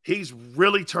 He's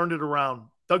really turned it around.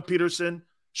 Doug Peterson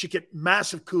should get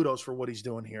massive kudos for what he's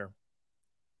doing here.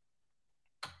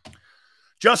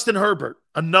 Justin Herbert,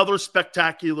 another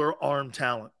spectacular arm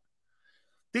talent.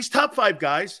 These top 5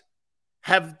 guys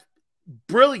have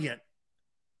brilliant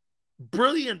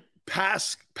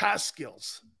pass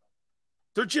skills.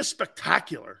 They're just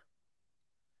spectacular.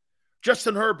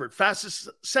 Justin Herbert,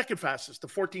 second fastest to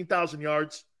 14,000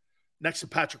 yards, next to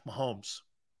Patrick Mahomes.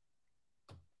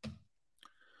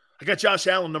 I got Josh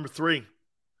Allen, number 3.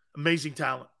 Amazing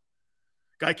talent.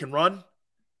 Guy can run,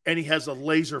 and he has a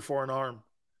laser for an arm.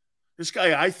 This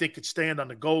guy, I think, could stand on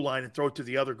the goal line and throw it to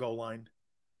the other goal line.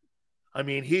 I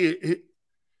mean, his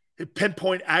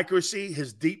pinpoint accuracy,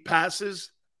 his deep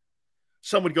passes.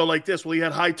 Some would go like this. Well, he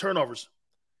had high turnovers.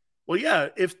 Well, yeah,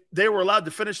 if they were allowed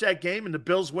to finish that game and the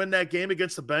Bills win that game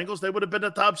against the Bengals, they would have been the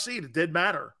top seed. It didn't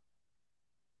matter.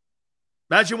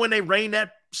 Imagine when they rein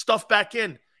that stuff back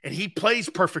in and he plays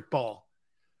perfect ball.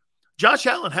 Josh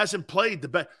Allen hasn't played the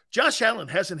best. Josh Allen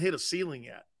hasn't hit a ceiling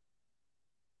yet.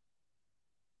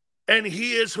 And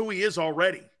he is who he is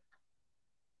already.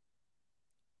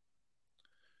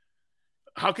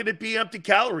 How can it be empty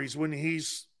calories when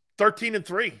he's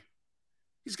 13-3?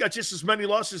 He's got just as many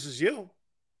losses as you.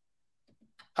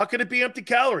 How can it be empty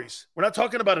calories? We're not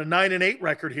talking about a 9-8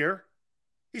 record here.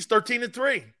 He's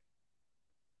 13-3.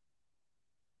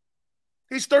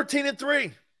 He's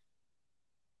 13-3.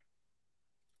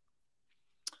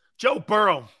 Joe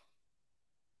Burrow.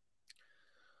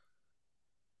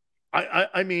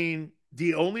 I mean,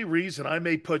 the only reason I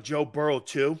may put Joe Burrow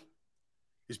 2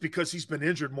 is because he's been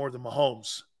injured more than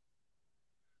Mahomes.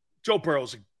 Joe Burrow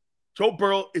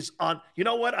is on. You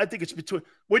know what? I think it's between.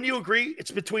 Wouldn't you agree?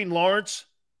 It's between Lawrence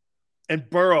and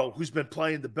Burrow, who's been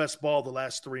playing the best ball the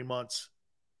last 3 months.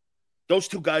 Those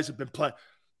two guys have been playing.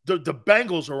 The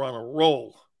Bengals are on a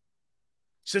roll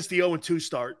since the 0-2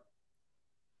 start.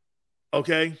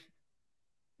 Okay?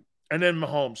 And then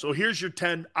Mahomes. So here's your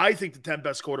 10, I think the 10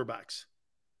 best quarterbacks.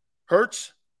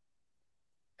 Hurts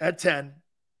at 10.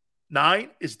 9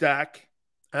 is Dak.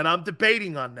 And I'm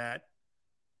debating on that.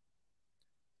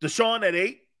 Deshaun at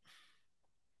 8.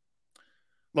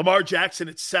 Lamar Jackson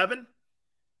at 7.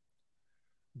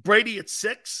 Brady at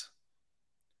 6.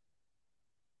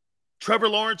 Trevor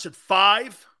Lawrence at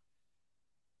 5.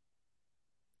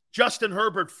 Justin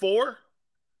Herbert 4.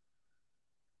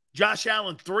 Josh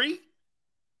Allen 3.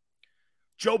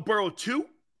 Joe Burrow 2.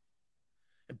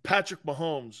 And Patrick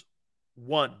Mahomes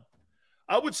 1.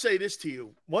 I would say this to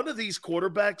you. One of these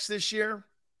quarterbacks this year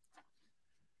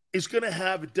is going to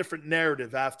have a different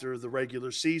narrative after the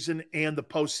regular season and the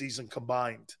postseason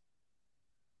combined.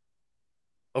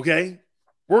 Okay?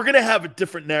 We're going to have a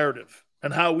different narrative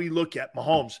on how we look at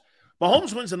Mahomes.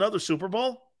 Mahomes wins another Super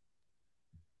Bowl.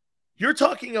 You're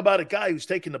talking about a guy who's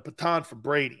taking the baton from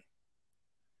Brady.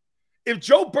 If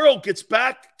Joe Burrow gets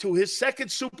back to his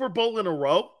second Super Bowl in a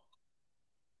row,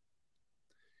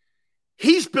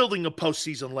 he's building a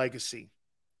postseason legacy.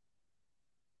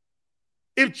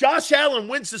 If Josh Allen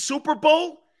wins the Super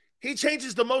Bowl, he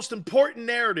changes the most important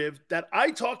narrative that I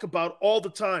talk about all the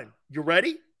time. You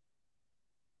ready?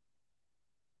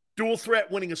 Dual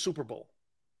threat winning a Super Bowl.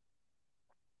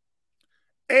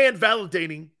 And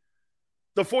validating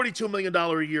the $42 million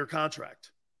a year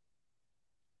contract.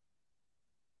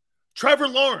 Trevor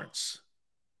Lawrence.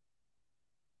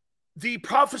 The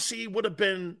prophecy would have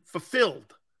been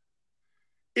fulfilled.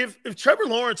 If Trevor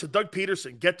Lawrence and Doug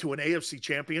Peterson get to an AFC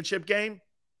championship game,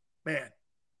 man,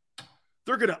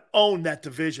 they're going to own that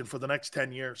division for the next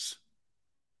 10 years.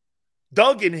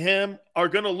 Doug and him are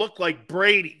going to look like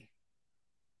Brady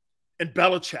and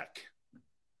Belichick.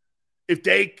 If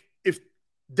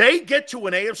they get to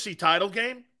an AFC title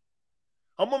game,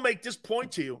 I'm going to make this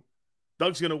point to you.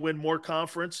 Doug's going to win more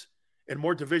conference and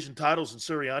more division titles than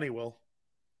Sirianni will.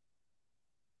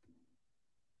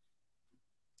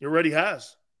 He already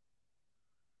has.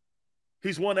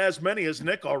 He's won as many as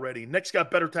Nick already. Nick's got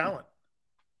better talent.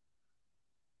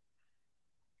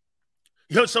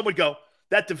 You know, some would go,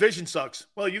 that division sucks.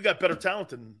 Well, you got better talent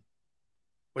than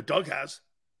what Doug has.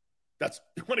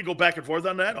 You want to go back and forth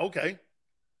on that? Okay.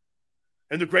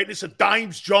 And the greatness of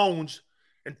Dimes Jones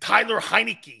and Tyler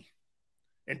Heineke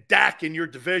and Dak in your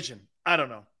division. I don't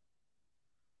know.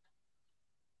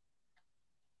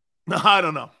 No, I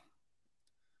don't know.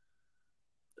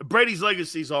 Brady's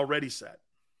legacy is already set.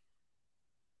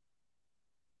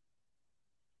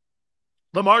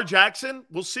 Lamar Jackson,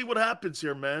 we'll see what happens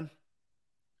here, man.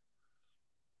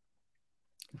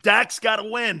 Dak's got to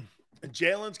win, and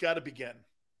Jalen's got to begin.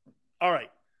 All right.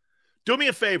 Do me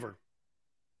a favor.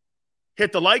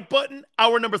 Hit the like button.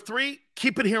 Hour number 3.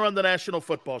 Keep it here on the National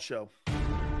Football Show.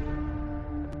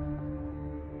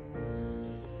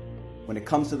 When it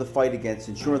comes to the fight against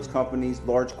insurance companies,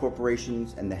 large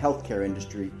corporations, and the healthcare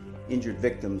industry, injured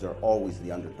victims are always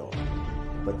the underdog.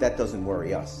 But that doesn't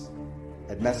worry us.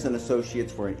 At Messon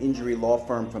Associates, we're an injury law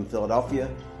firm from Philadelphia,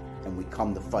 and we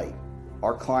come to fight.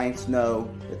 Our clients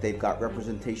know that they've got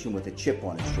representation with a chip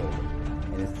on its shoulder,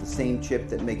 and it's the same chip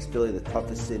that makes Philly the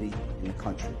toughest city in the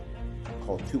country.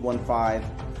 Call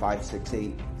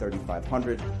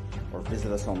 215-568-3500 or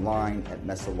visit us online at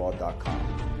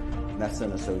messalaw.com.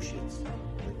 Messon Associates,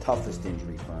 the toughest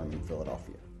injury firm in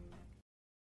Philadelphia.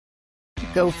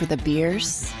 Go for the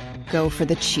beers. Go for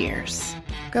the cheers.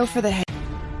 Go for the hit.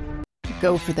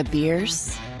 Go for the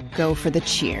beers. Go for the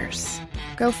cheers.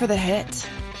 Go for the hit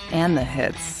and the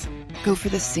hits. Go for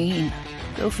the scene.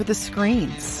 Go for the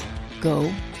screens.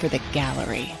 Go for the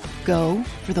gallery. Go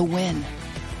for the win.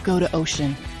 Go to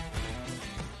Ocean.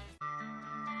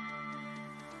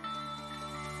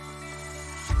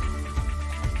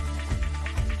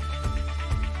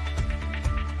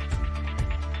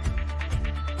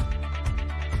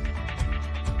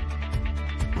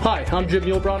 Hi, I'm Jim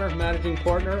Muehlbronner, Managing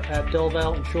Partner at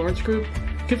Delval Insurance Group.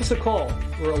 Give us a call.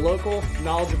 We're a local,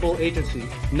 knowledgeable agency,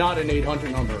 not an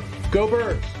 800 number. Go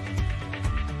Birds!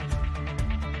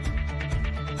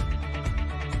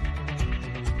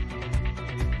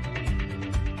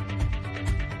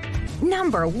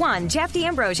 Number 1, Jeff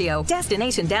D'Ambrosio.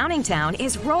 Destination Downingtown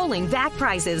is rolling back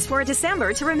prices for a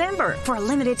December to remember. For a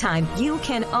limited time, you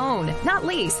can own, not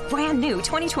lease, brand new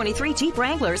 2023 Jeep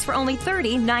Wranglers for only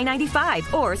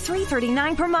 $30,995 or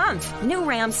 $339 per month. New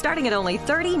Ram starting at only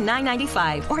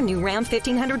 $30,995 or new Ram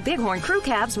 1500 Bighorn Crew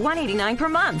Cabs $189 per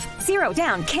month. Zero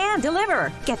down can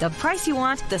deliver. Get the price you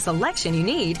want, the selection you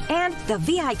need, and the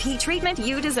VIP treatment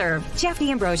you deserve. Jeff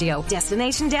D'Ambrosio,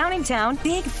 Destination Downingtown,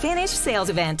 Big Finish Sales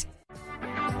Event.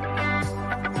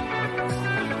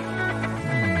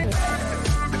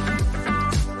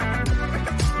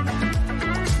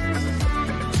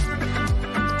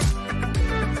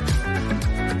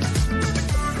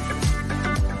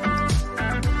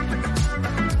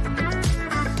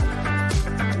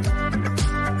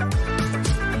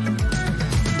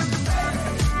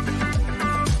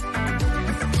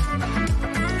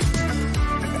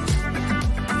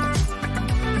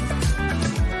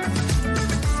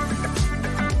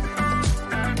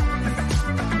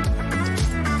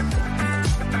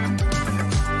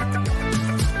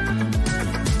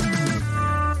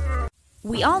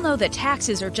 We all know that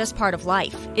taxes are just part of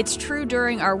life. It's true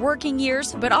during our working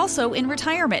years, but also in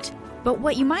retirement. But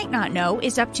what you might not know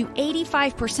is up to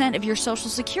 85% of your Social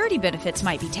Security benefits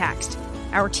might be taxed.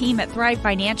 Our team at Thrive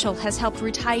Financial has helped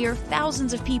retire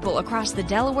thousands of people across the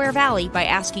Delaware Valley by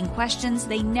asking questions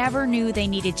they never knew they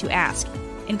needed to ask,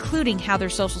 including how their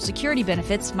Social Security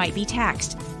benefits might be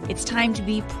taxed. It's time to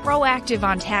be proactive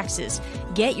on taxes.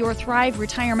 Get your Thrive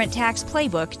Retirement Tax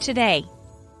Playbook today.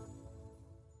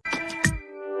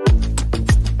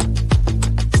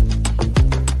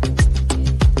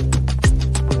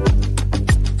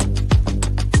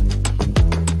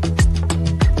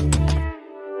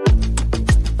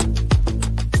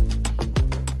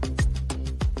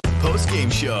 Post-game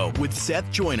show with Seth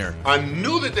Joyner. I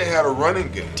knew that they had a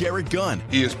running game. Derek Gunn.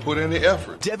 He has put in the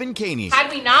effort. Devin Caney.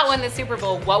 Had we not won the Super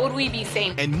Bowl, what would we be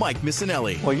saying? And Mike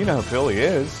Missinelli. Well, you know who Philly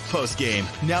is. Post-game,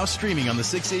 now streaming on the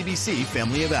 6ABC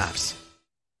family of apps.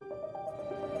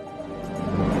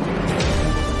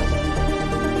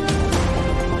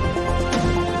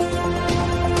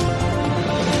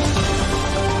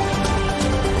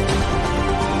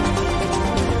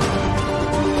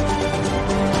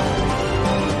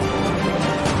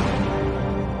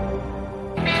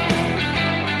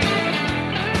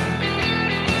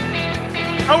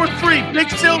 Hour 3, Big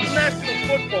Sil's National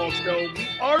Football Show. We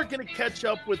are going to catch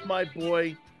up with my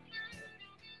boy,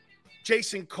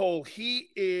 Jason Cole. He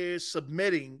is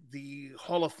submitting the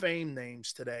Hall of Fame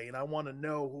names today, and I want to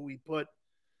know who he put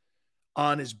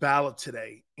on his ballot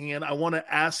today. And I want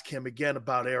to ask him again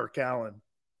about Eric Allen,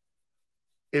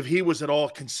 if he was at all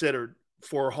considered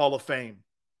for Hall of Fame.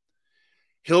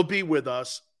 He'll be with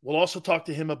us. We'll also talk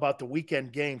to him about the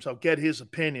weekend games. I'll get his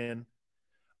opinion.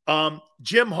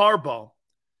 Jim Harbaugh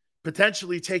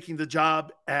potentially taking the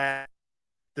job at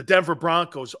the Denver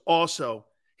Broncos also.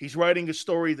 He's writing a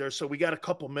story there, so we got a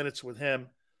couple minutes with him.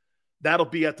 That'll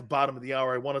be at the bottom of the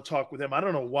hour. I want to talk with him. I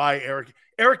don't know why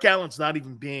Eric Allen's not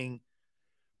even being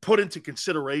put into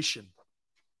consideration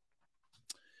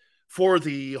for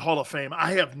the Hall of Fame.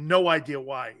 I have no idea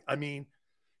why. I mean,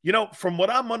 from what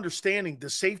I'm understanding, the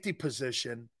safety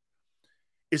position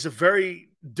is a very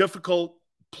difficult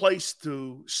place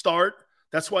to start.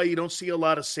 That's why you don't see a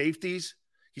lot of safeties.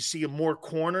 You see more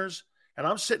corners. And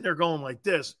I'm sitting there going like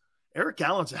this. Eric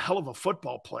Allen's a hell of a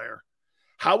football player.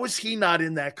 How is he not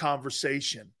in that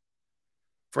conversation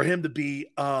for him to be,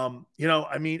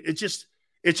 it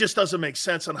just doesn't make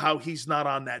sense on how he's not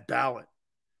on that ballot.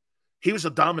 He was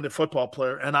a dominant football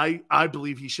player, and I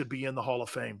believe he should be in the Hall of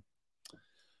Fame.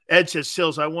 Ed says,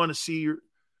 Sills, I want to see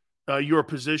your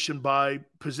position by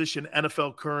position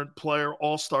NFL current player,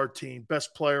 all-star team,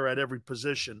 best player at every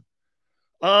position.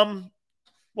 Well,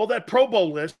 that Pro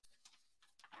Bowl list,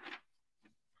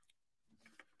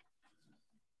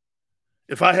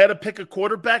 if I had to pick a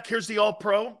quarterback, here's the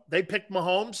All-Pro. They picked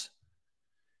Mahomes.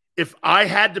 If I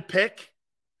had to pick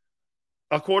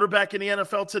a quarterback in the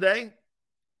NFL today,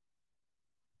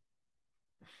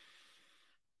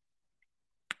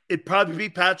 it'd probably be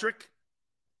Patrick.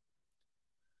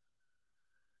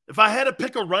 If I had to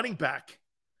pick a running back,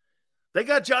 they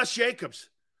got Josh Jacobs.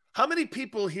 How many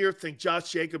people here think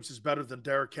Josh Jacobs is better than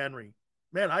Derrick Henry?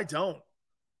 Man, I don't.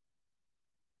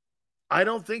 I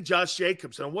don't think Josh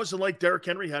Jacobs, and it wasn't like Derrick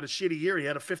Henry had a shitty year. He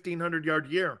had a 1,500-yard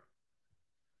year.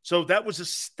 So that was a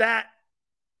stat.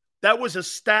 That was a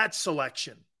stat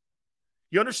selection.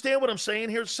 You understand what I'm saying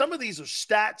here? Some of these are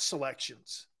stat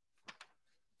selections.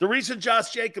 The reason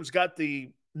Josh Jacobs got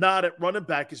the nod at running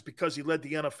back is because he led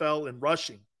the NFL in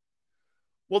rushing.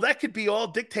 Well, that could be all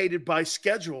dictated by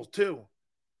schedule, too.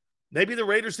 Maybe the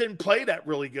Raiders didn't play that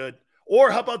really good.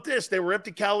 Or how about this? They were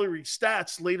empty calorie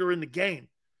stats later in the game.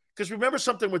 Because remember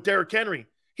something with Derrick Henry.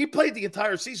 He played the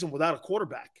entire season without a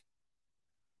quarterback.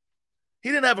 He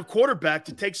didn't have a quarterback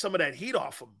to take some of that heat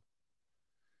off him.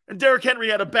 And Derrick Henry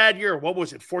had a bad year. What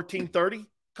was it, 14-30?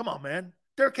 Come on, man.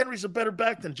 Derrick Henry's a better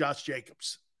back than Josh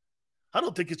Jacobs. I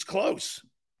don't think it's close.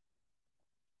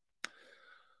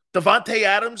 Devontae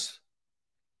Adams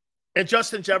and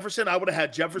Justin Jefferson, I would have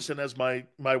had Jefferson as my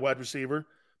wide receiver,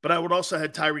 but I would also have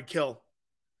had Tyreek Hill.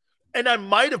 And I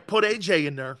might have put A.J.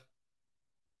 in there.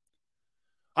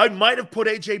 I might have put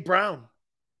A.J. Brown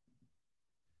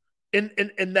in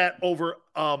that over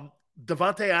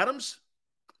Devontae Adams.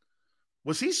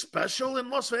 Was he special in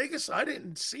Las Vegas? I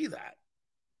didn't see that.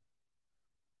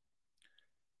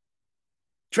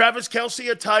 Travis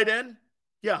Kelce at tight end?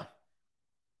 Yeah.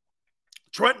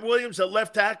 Trent Williams at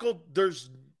left tackle? There's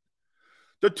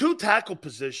the two tackle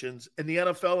positions in the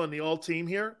NFL and the all-team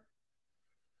here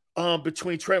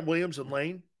between Trent Williams and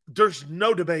Lane. There's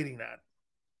no debating that.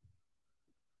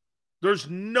 There's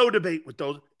no debate with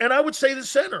those. And I would say the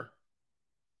center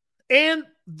and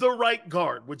the right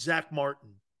guard with Zach Martin.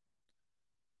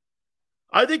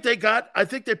 I think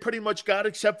they pretty much got,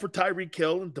 except for Tyreek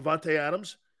Hill and Devontae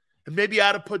Adams. And maybe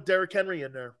I'd have put Derrick Henry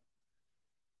in there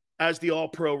as the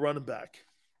all-pro running back.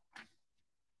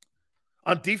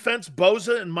 On defense,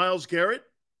 Bosa and Myles Garrett.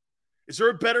 Is there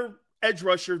a better edge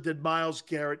rusher than Myles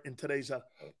Garrett in today's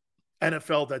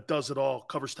NFL that does it all?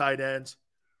 Covers tight ends,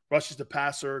 rushes the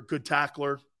passer, good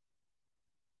tackler.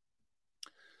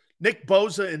 Nick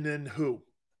Bosa, and then who?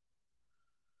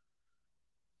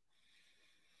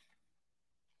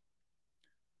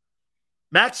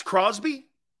 Max Crosby?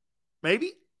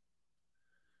 Maybe?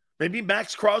 Maybe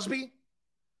Max Crosby?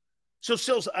 So,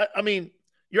 Sills, I mean,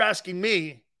 you're asking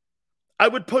me. I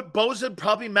would put Bosa,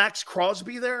 probably Max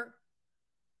Crosby there.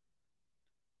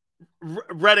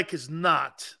 Reddick is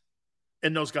not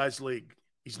in those guys' league.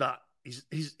 He's not.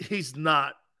 He's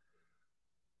not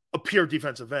a pure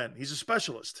defensive end. He's a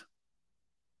specialist.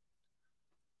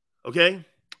 Okay?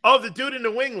 Oh, the dude in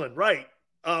New England, right.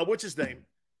 What's his name?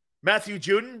 Matthew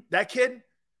Judon, that kid?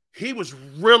 He was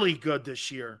really good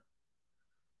this year.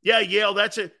 Yeah, Yale,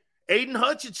 that's it. Aiden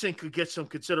Hutchinson could get some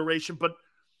consideration, but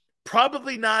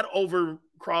probably not over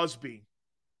Crosby.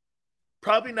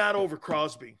 Probably not over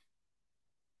Crosby.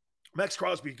 Max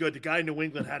Crosby, good. The guy in New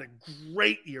England had a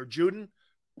great year. Judon,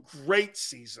 great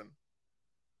season.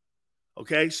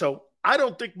 Okay, so I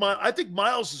think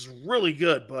Miles is really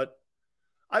good, but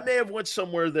I may have went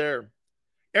somewhere there.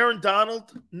 Aaron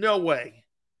Donald, no way.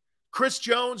 Chris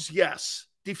Jones, yes.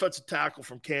 Defensive tackle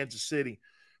from Kansas City.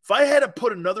 If I had to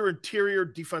put another interior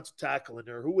defensive tackle in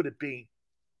there, who would it be?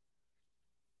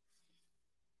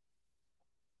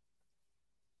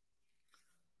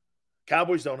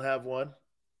 Cowboys don't have one.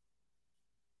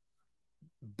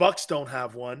 Bucks don't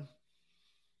have one.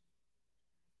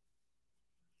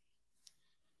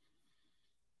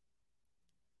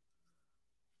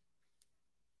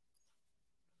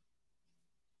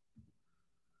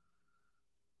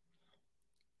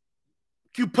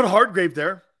 You put Hardgrave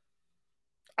there.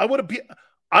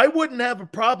 I wouldn't have a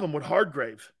problem with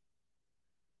Hargrave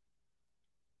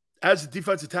as a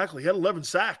defensive tackle. He had 11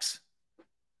 sacks.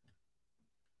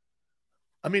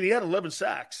 I mean, he had 11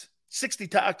 sacks, 60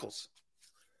 tackles.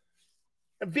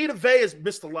 And Vita Vea has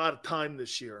missed a lot of time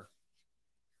this year.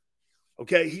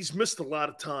 Okay, he's missed a lot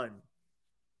of time.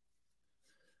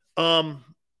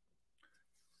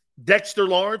 Dexter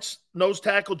Lawrence, nose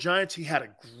tackle, Giants, he had a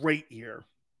great year.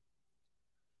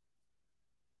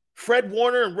 Fred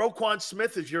Warner and Roquan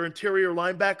Smith as your interior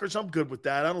linebackers, I'm good with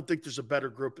that. I don't think there's a better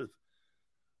group of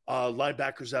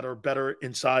linebackers that are better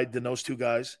inside than those two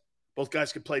guys. Both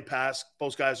guys can play pass.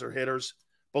 Both guys are hitters.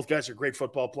 Both guys are great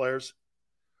football players.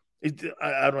 I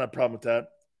don't have a problem with that.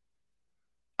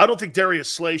 I don't think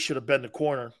Darius Slay should have been the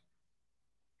corner.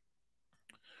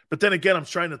 But then again, I'm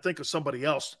trying to think of somebody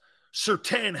else.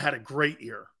 Surtain had a great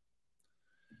year.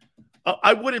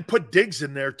 I wouldn't put Diggs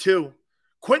in there, too.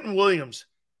 Quentin Williams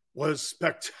was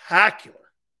spectacular.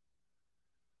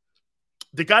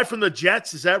 The guy from the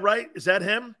Jets, is that right? Is that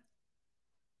him?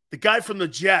 The guy from the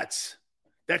Jets,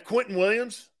 that Quentin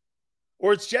Williams?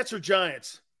 Or it's Jets or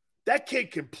Giants? That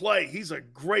kid can play. He's a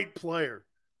great player.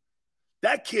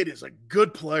 That kid is a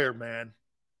good player, man.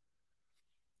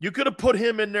 You could have put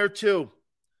him in there too.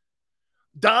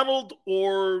 Donald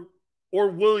or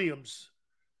Williams.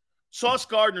 Sauce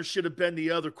Gardner should have been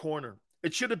the other corner.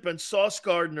 It should have been Sauce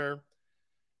Gardner,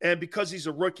 and because he's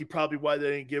a rookie, probably why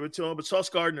they didn't give it to him. But Sauce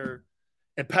Gardner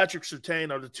and Patrick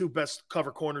Surtain are the two best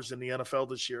cover corners in the NFL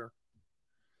this year.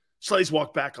 Slay's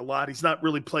walked back a lot. He's not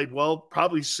really played well,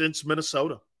 probably since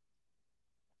Minnesota.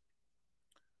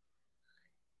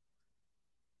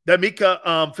 That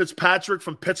Mika Fitzpatrick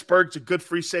from Pittsburgh is a good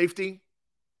free safety.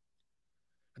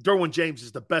 Derwin James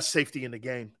is the best safety in the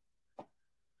game.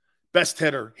 Best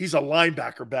hitter. He's a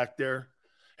linebacker back there,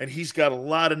 and he's got a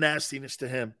lot of nastiness to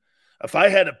him. If I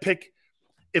had to pick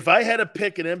an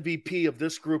MVP of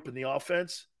this group in the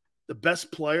offense, the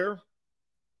best player,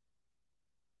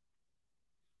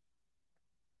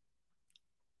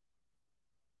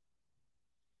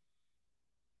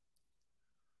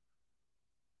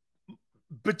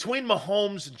 between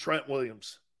Mahomes and Trent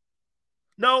Williams.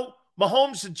 No,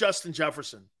 Mahomes and Justin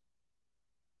Jefferson.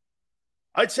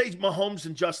 I'd say Mahomes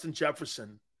and Justin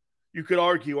Jefferson, you could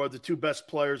argue, are the two best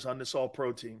players on this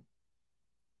all-pro team.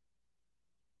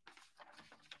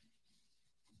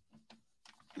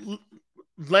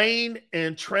 Lane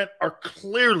and Trent are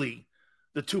clearly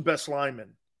the two best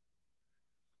linemen.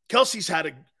 Kelsey's had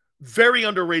a very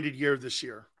underrated year this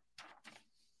year.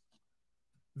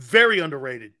 Very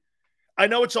underrated. I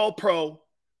know it's all pro,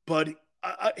 but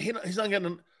he's not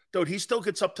getting – dude, he still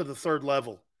gets up to the third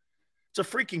level. It's a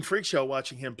freaking freak show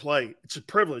watching him play. It's a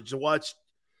privilege to watch.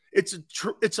 It's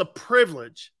a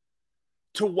privilege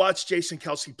to watch Jason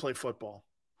Kelsey play football.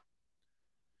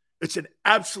 It's an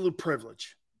absolute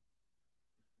privilege.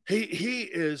 He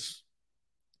is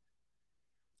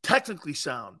technically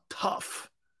sound,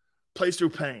 tough, plays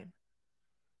through pain,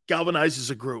 galvanizes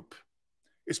a group,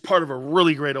 is part of a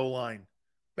really great O-line.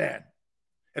 Man.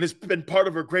 And it's been part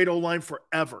of a great O-line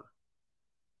forever.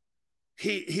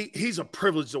 He's a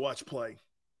privilege to watch play.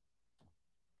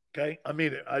 Okay? I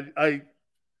mean, I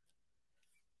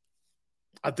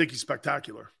think he's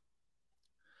spectacular.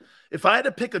 If I had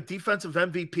to pick a defensive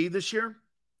MVP this year,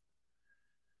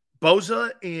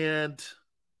 Bosa and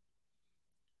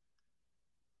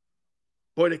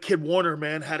boy, the kid Warner,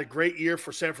 man, had a great year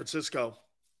for San Francisco.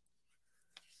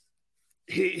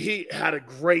 He had a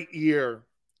great year.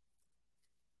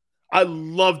 I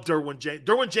love Derwin James.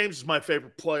 Derwin James is my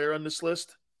favorite player on this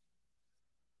list.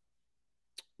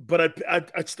 But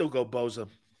I'd still go Bosa.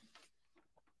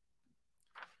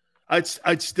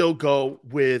 I'd still go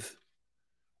with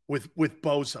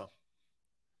Bosa.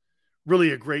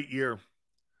 Really a great year.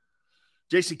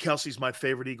 Jason Kelsey's my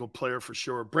favorite Eagle player for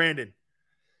sure. Brandon,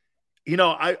 you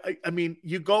know, I mean,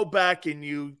 you go back and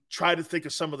you try to think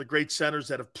of some of the great centers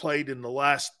that have played in the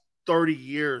last 30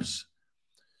 years.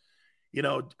 You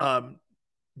know,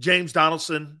 James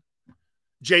Donaldson,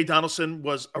 Jay Donaldson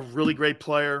was a really great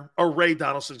player, or Ray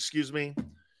Donaldson, excuse me.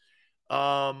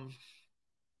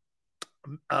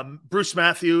 Bruce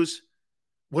Matthews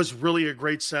was really a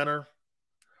great center.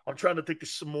 I'm trying to think of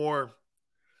some more.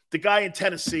 The guy in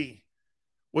Tennessee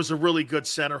was a really good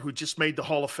center who just made the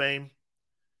Hall of Fame.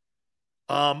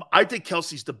 I think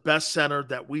Kelsey's the best center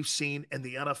that we've seen in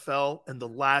the NFL in the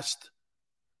last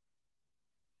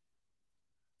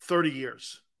 30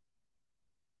 years.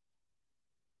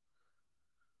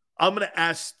 I'm going to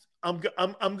ask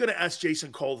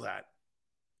Jason Cole that.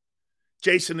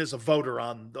 Jason is a voter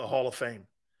on the Hall of Fame.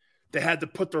 They had to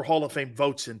put their Hall of Fame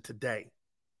votes in today.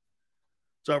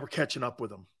 So we're catching up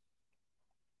with him.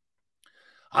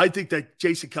 I think that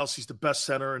Jason Kelsey's the best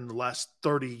center in the last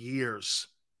 30 years.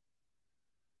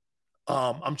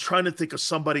 I'm trying to think of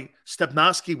somebody.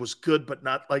 Stepnoski was good, but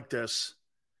not like this.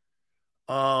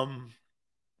 I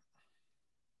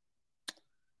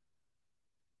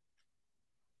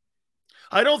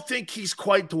don't think he's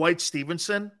quite Dwight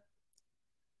Stevenson.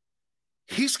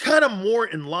 He's kind of more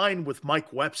in line with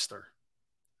Mike Webster.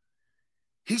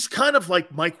 He's kind of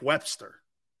like Mike Webster,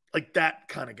 like that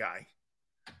kind of guy.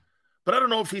 But I don't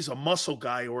know if he's a muscle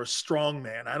guy or a strong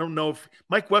man. I don't know if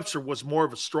Mike Webster was more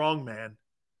of a strong man.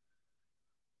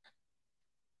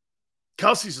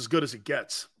 Kelsey's as good as it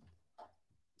gets.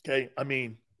 Okay, I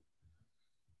mean,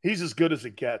 he's as good as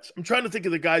it gets. I'm trying to think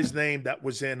of the guy's name that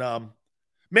was in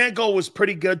Mangold was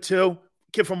pretty good too.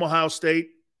 Kid from Ohio State.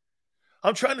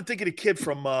 I'm trying to think of the kid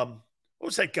from what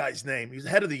was that guy's name? He was the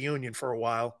head of the Union for a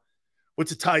while with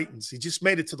the Titans. He just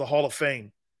made it to the Hall of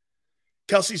Fame.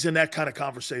 Kelsey's in that kind of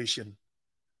conversation.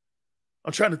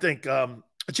 I'm trying to think.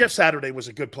 Jeff Saturday was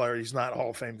a good player. He's not a Hall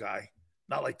of Fame guy.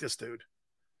 Not like this dude.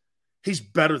 He's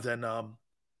better than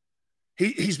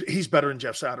he's better than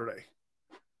Jeff Saturday.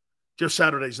 Jeff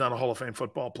Saturday's not a Hall of Fame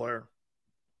football player.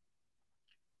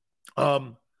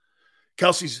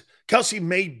 Kelsey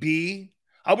may be,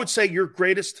 I would say, your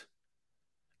greatest.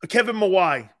 Kevin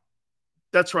Mawai.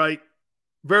 That's right.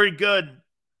 Very good.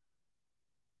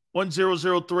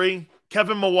 1003.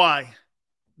 Kevin Mawai.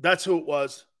 That's who it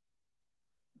was.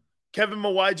 Kevin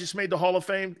Mawai just made the Hall of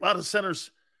Fame. A lot of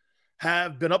centers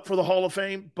have been up for the Hall of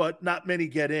Fame, but not many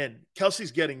get in.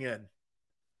 Kelsey's getting in.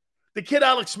 The kid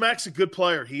Alex Mack's a good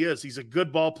player. He is. He's a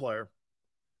good ball player.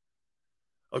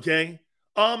 Okay?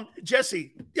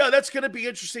 Jesse, yeah, that's going to be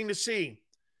interesting to see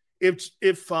if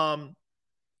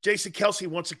Jason Kelsey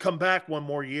wants to come back one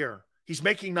more year. He's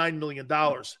making $9 million.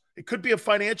 It could be a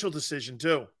financial decision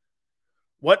too.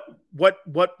 What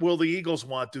will the Eagles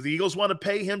want? Do the Eagles want to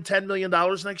pay him $10 million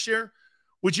next year?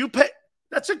 Would you pay?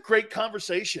 That's a great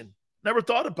conversation. Never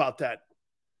thought about that.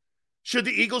 Should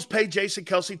the Eagles pay Jason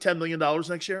Kelsey $10 million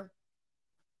next year?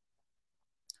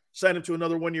 Sign him to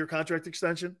another one-year contract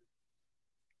extension?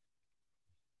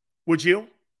 Would you?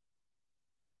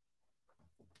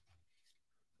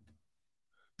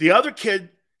 The other kid,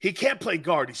 he can't play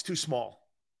guard. He's too small.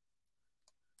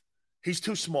 He's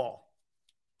too small.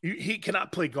 He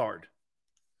cannot play guard.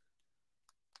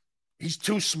 He's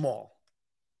too small.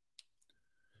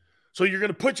 So you're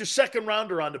going to put your second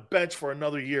rounder on the bench for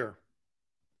another year.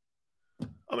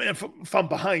 I mean, if I'm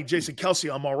behind Jason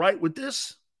Kelsey, I'm all right with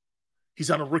this.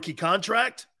 He's on a rookie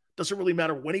contract. Doesn't really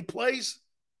matter when he plays.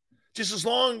 Just as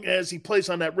long as he plays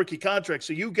on that rookie contract,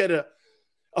 so you get a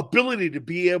ability to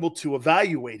be able to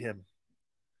evaluate him.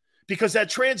 Because that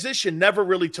transition never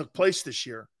really took place this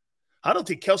year. I don't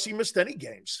think Kelsey missed any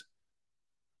games.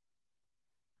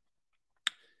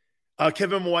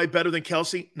 Kevin Mawai better than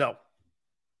Kelsey? No.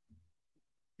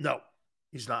 No,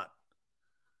 he's not.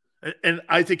 And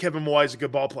I think Kevin Mawai is a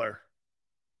good ball player.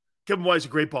 Kevin Mawai is a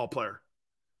great ball player.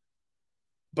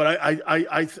 But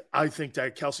I think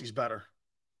that Kelsey's better.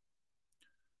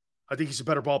 I think he's a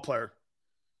better ball player.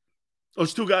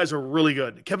 Those two guys are really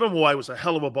good. Kevin Mawai was a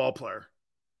hell of a ball player.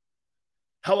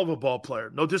 Hell of a ball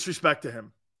player. No disrespect to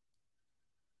him.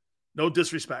 No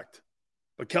disrespect.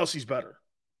 But Kelsey's better.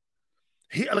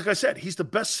 Like I said, he's the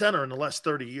best center in the last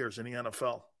 30 years in the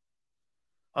NFL.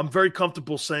 I'm very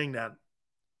comfortable saying that.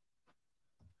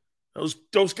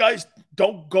 Those guys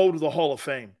don't go to the Hall of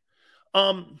Fame.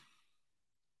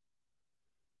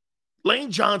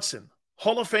 Lane Johnson,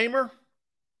 Hall of Famer?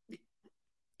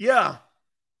 Yeah.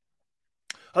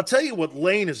 I'll tell you what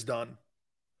Lane has done.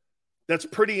 That's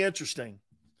pretty interesting.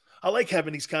 I like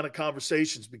having these kind of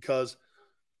conversations because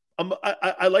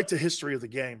I like the history of the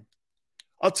game.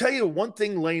 I'll tell you one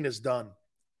thing Lane has done.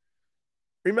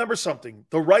 Remember something.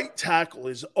 The right tackle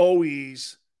is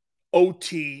always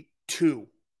OT2.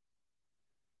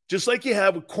 Just like you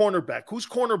have a cornerback. Who's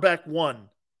cornerback one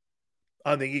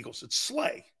on the Eagles? It's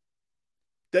Slay.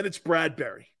 Then it's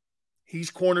Bradbury.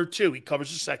 He's corner two. He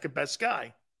covers the second best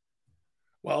guy.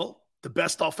 Well, the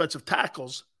best offensive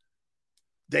tackles,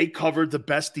 they covered the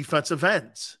best defensive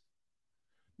ends.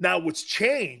 Now, what's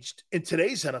changed in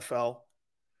today's NFL,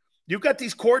 you've got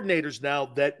these coordinators now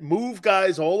that move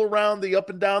guys all around the up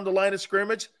and down the line of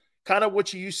scrimmage, kind of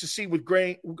what you used to see with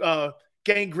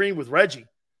Gang Green with Reggie.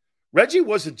 Reggie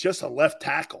wasn't just a left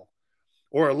tackle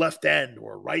or a left end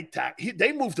or a right tackle.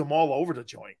 They moved him all over the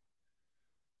joint.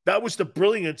 That was the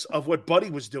brilliance of what Buddy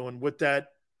was doing with that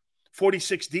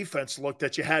 46 defense look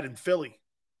that you had in Philly.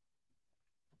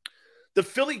 The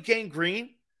Philly Gang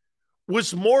Green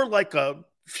was more like a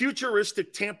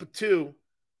futuristic Tampa 2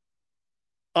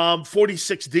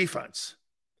 46 defense.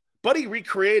 Buddy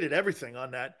recreated everything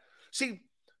on that. See,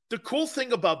 the cool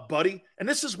thing about Buddy, and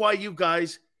this is why you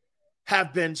guys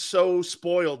have been so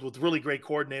spoiled with really great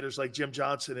coordinators like Jim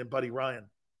Johnson and Buddy Ryan.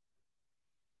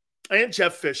 And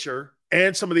Jeff Fisher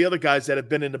and some of the other guys that have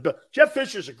been in the – Jeff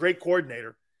Fisher's a great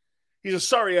coordinator. He's a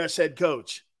sorry-ass head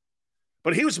coach.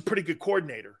 But he was a pretty good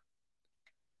coordinator.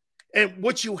 And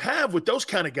what you have with those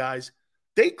kind of guys,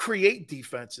 they create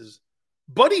defenses.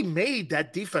 Buddy made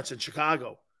that defense in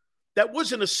Chicago. That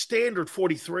wasn't a standard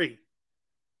 43.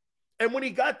 And when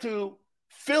he got to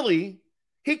Philly,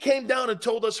 he came down and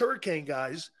told us Hurricane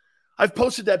guys, I've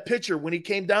posted that picture when he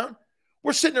came down.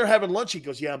 We're sitting there having lunch. He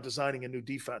goes, yeah, I'm designing a new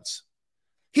defense.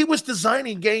 He was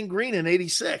designing Gang Green in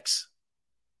 86.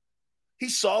 He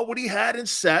saw what he had in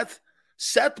Seth.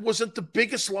 Seth wasn't the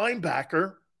biggest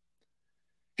linebacker.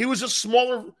 He was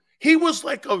he was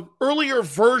like an earlier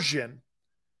version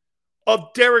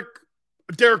of Derek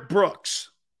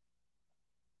Brooks.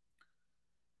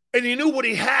 And he knew what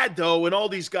he had, though, in all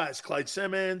these guys. Clyde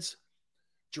Simmons,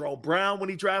 Jerome Brown when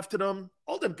he drafted him,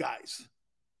 all them guys.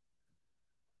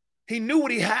 He knew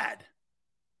what he had.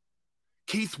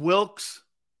 Keith Wilkes.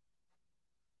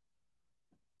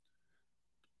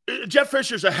 Jeff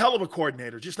Fisher's a hell of a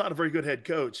coordinator, just not a very good head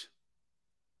coach.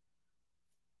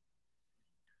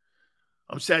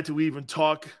 I'm sad to even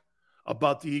talk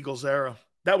about the Eagles era.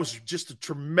 That was just a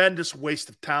tremendous waste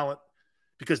of talent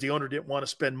because the owner didn't want to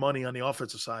spend money on the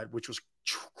offensive side, which was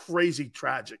crazy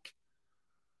tragic.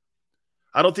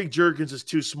 I don't think Jurgens is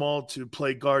too small to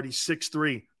play guard. He's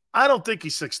 6'3". I don't think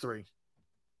he's 6'3".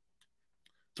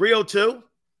 302?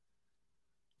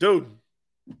 Dude,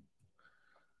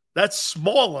 that's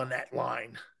small on that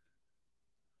line.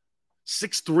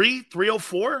 6'3",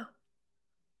 304?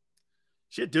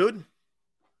 Shit, dude.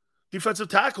 Defensive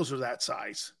tackles are that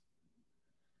size.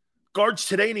 Guards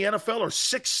today in the NFL are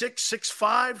 6'6",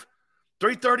 6'5",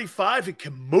 335. It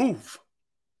can move.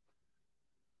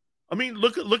 I mean,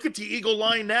 look at the Eagle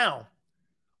line now.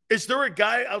 Is there a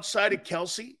guy outside of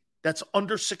Kelsey that's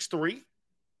under 6'3"?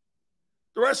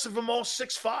 The rest of them all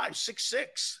 6'5",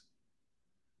 6'6",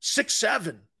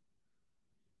 6'7".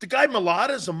 The guy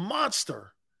Mulata is a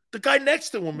monster. The guy next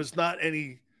to him is not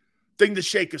anything to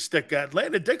shake a stick at.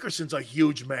 Landon Dickerson's a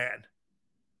huge man.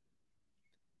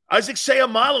 Isaac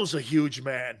Seumalo's a huge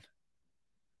man.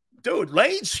 Dude,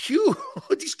 Lane's huge.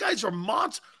 These guys are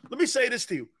monsters. Let me say this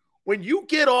to you. When you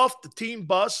get off the team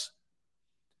bus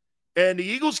and the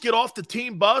Eagles get off the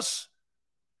team bus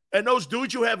and those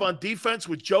dudes you have on defense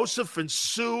with Joseph and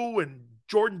Sue and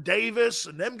Jordan Davis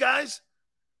and them guys,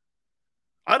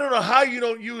 I don't know how you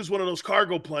don't use one of those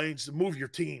cargo planes to move your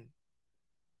team.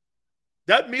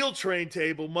 That meal train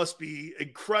table must be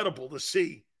incredible to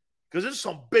see because there's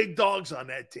some big dogs on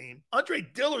that team. Andre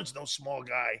Dillard's no small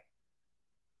guy.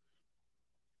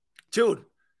 Dude,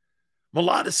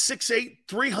 Mulata's 6'8",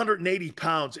 380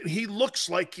 pounds, and he looks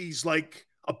like he's like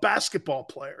a basketball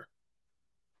player.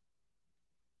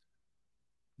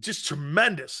 Just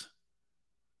tremendous.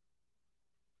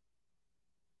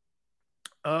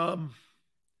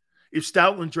 If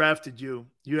Stoutland drafted you,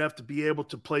 you have to be able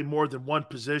to play more than one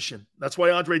position. That's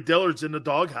why Andre Dillard's in the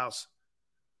doghouse.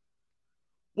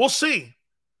 We'll see.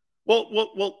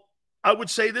 Well, I would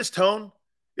say this, Tone.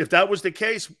 If that was the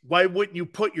case, why wouldn't you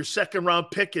put your second-round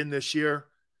pick in this year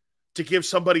to give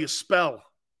somebody a spell?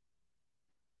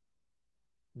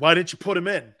 Why didn't you put him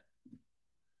in?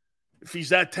 If he's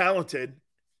that talented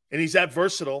and he's that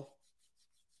versatile.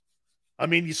 I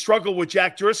mean, you struggle with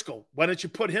Jack Driscoll. Why don't you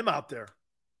put him out there?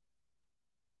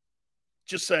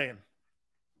 Just saying.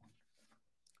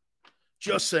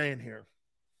 Just saying here.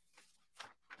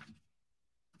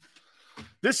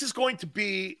 This is going to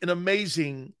be an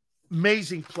amazing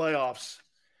playoffs.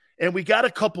 And we got a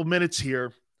couple minutes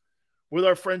here with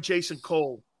our friend Jason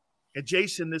Cole. And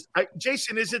Jason, is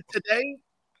it today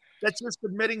that you're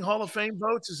submitting Hall of Fame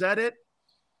votes? Is that it?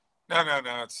 No.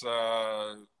 It's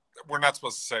we're not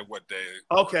supposed to say what day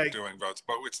we're doing votes,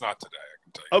 but it's not today, I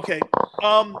can tell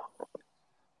you. Okay.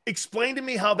 Explain to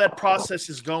me how that process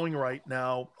is going right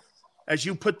now as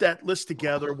you put that list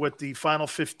together with the final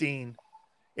 15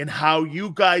 and how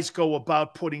you guys go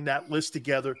about putting that list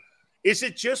together. Is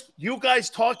it just you guys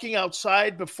talking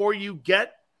outside before you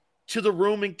get to the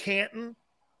room in Canton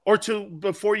or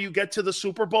before you get to the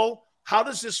Super Bowl? How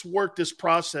does this work, this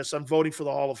process on voting for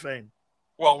the Hall of Fame?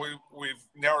 Well, we've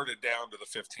narrowed it down to the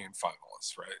 15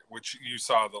 finalists, right? Which you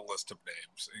saw the list of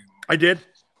names. I did.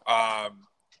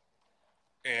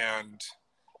 And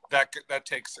that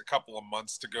takes a couple of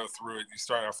months to go through it. You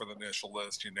start off with an initial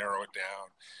list, you narrow it down,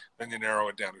 then you narrow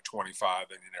it down to 25,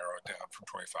 then you narrow it down from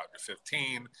 25 to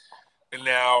 15. And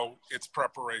now it's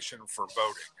preparation for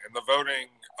voting. And the voting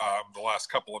the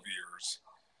last couple of years,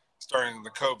 starting the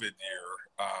COVID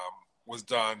year, was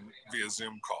done via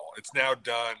Zoom call. It's now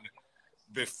done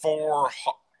before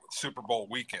Super Bowl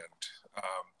weekend,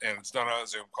 and it's done on a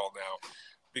Zoom call now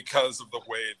because of the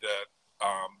way that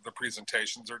the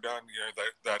presentations are done.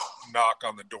 That knock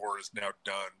on the door is now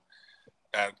done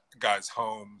at guys'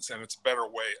 homes, and it's a better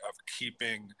way of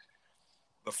keeping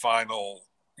the final,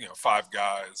 5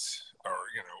 guys or,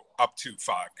 up to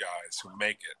 5 guys who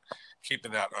make it,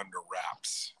 keeping that under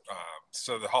wraps.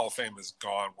 So the Hall of Fame is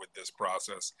gone with this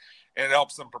process, and it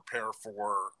helps them prepare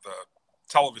for the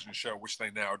television show, which they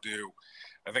now do.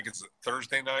 I think it's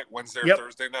Thursday night, Wednesday or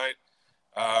Thursday night.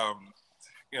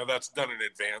 That's done in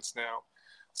advance now.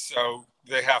 So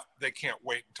they can't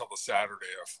wait until the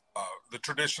Saturday of the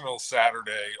traditional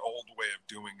Saturday old way of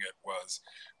doing it was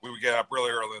we would get up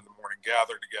really early in the morning,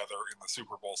 gather together in the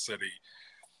Super Bowl city.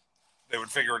 They would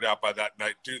figure it out by that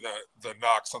night, do the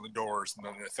knocks on the doors, and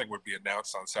then the thing would be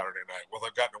announced on Saturday night. Well,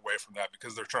 they've gotten away from that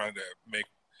because they're trying to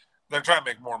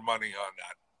make more money on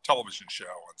that television show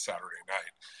on Saturday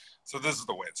night. So this is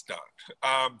the way it's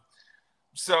done.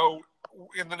 So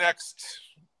in the next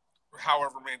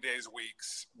however many days,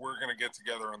 weeks, we're going to get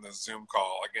together on this Zoom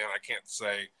call. Again, I can't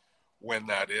say when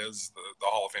that is. The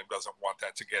Hall of Fame doesn't want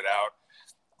that to get out.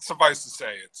 Suffice to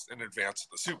say, it's in advance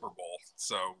of the Super Bowl,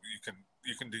 so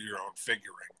you can do your own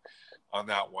figuring on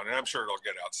that one, and I'm sure it'll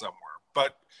get out somewhere.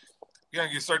 But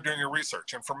you start doing your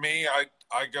research, and for me,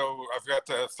 I've got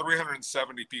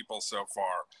 370 people so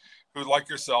far who, like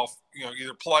yourself,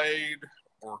 either played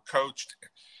or coached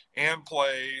and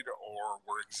played or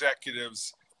were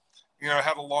executives.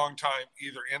 Had a long time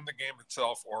either in the game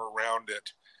itself or around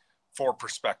it for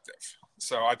perspective.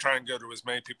 So I try and go to as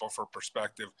many people for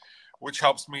perspective, which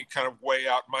helps me kind of weigh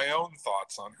out my own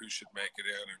thoughts on who should make it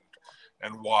in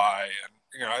and why.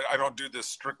 And, I don't do this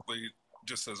strictly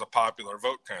just as a popular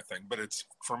vote kind of thing, but it's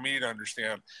for me to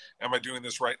understand, am I doing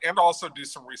this right? And also do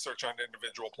some research on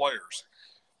individual players.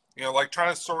 Like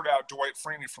trying to sort out Dwight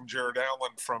Freeney from Jared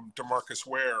Allen from DeMarcus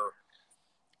Ware,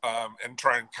 and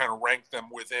try and kind of rank them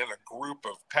within a group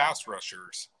of pass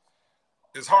rushers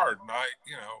is hard. And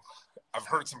I've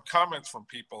heard some comments from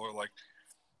people who are like,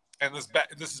 and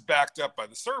this is backed up by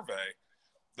the survey,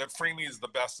 that Freeney is the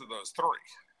best of those 3.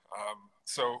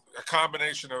 So a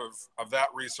combination of that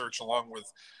research along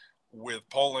with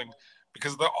polling,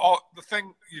 because the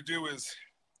thing you do is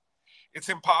it's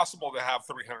impossible to have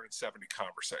 370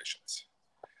 conversations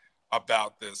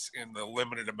about this in the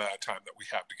limited amount of time that we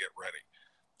have to get ready.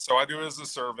 So I do it as a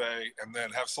survey and then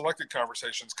have selected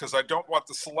conversations because I don't want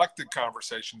the selected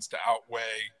conversations to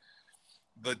outweigh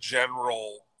the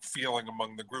general feeling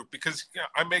among the group. Because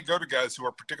I may go to guys who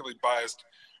are particularly biased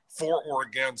for or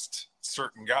against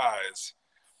certain guys,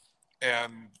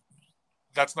 and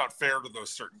that's not fair to those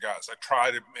certain guys. I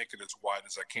try to make it as wide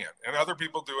as I can. And other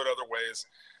people do it other ways.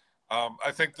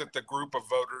 I think that the group of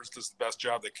voters does the best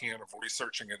job they can of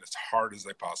researching it as hard as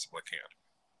they possibly can.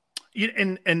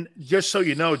 And just so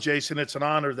you know, Jason, it's an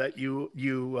honor that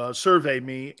you survey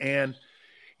me, and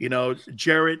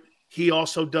Jarrett, he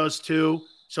also does too.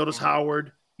 So does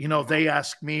Howard. They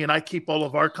ask me, and I keep all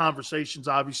of our conversations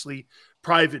obviously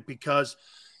private because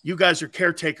you guys are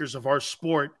caretakers of our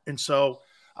sport, and so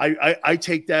I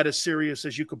take that as serious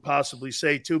as you could possibly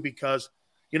say too, because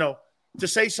to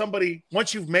say somebody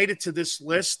once you've made it to this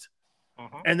list,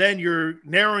 and then you're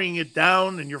narrowing it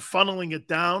down and you're funneling it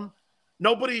down.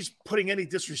 Nobody's putting any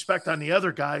disrespect on the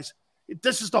other guys.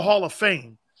 This is the Hall of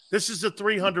Fame. This is the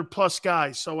 300-plus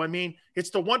guys. So,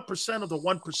 it's the 1% of the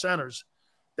 1%ers.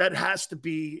 That has to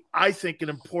be, I think, an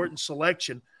important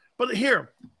selection. But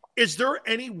here, is there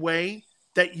any way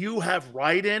that you have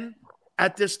write-in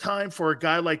at this time for a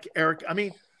guy like Eric?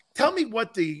 Tell me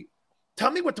what the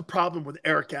problem with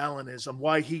Eric Allen is and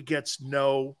why he gets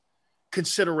no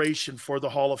consideration for the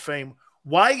Hall of Fame.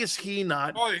 Why is he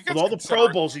not, with all the Pro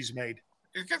Bowls he's made?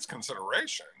 He gets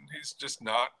consideration. He's just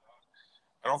not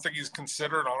 – I don't think he's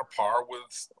considered on a par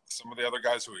with some of the other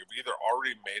guys who have either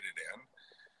already made it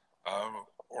in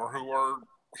or who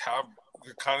have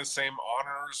the kind of same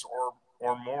honors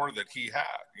or more that he had.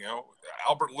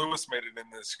 Albert Lewis made it in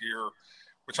this year,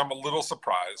 which I'm a little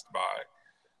surprised by.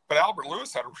 But Albert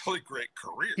Lewis had a really great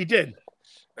career. He did.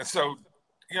 And so,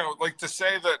 like to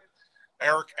say that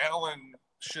Eric Allen –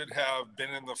 should have been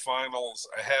in the finals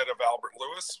ahead of Albert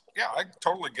Lewis. Yeah, I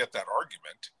totally get that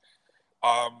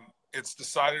argument. It's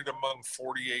decided among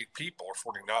 48 people, or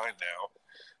 49 now,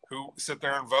 who sit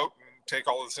there and vote and take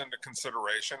all this into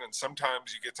consideration. And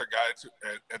sometimes you get to a guy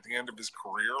at the end of his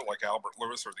career, like Albert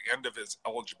Lewis, or the end of his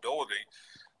eligibility,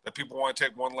 that people want to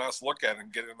take one last look at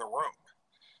and get in the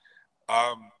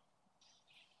room.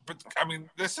 But I mean,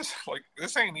 this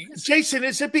ain't easy. Jason,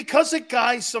 is it because a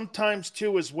guy sometimes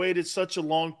too has waited such a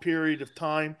long period of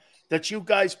time that you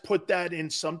guys put that in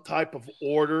some type of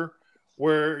order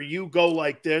where you go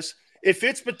like this? If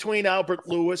it's between Albert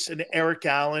Lewis and Eric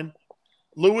Allen,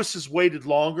 Lewis has waited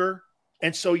longer,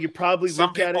 and so you probably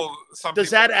look at it. Does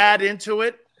that add into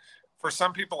it? For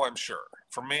some people, I'm sure.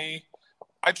 For me,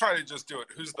 I try to just do it.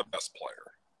 Who's the best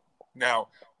player? Now,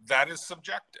 that is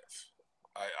subjective.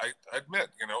 I admit,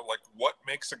 like what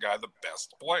makes a guy the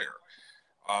best player?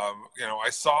 I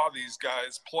saw these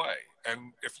guys play.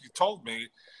 And if you told me,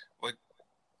 like,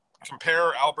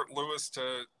 compare Albert Lewis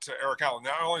to Eric Allen.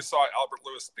 Now, I only saw Albert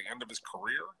Lewis at the end of his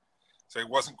career, so he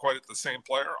wasn't quite at the same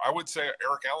player. I would say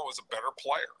Eric Allen was a better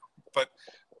player. But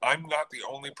I'm not the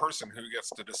only person who gets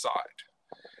to decide.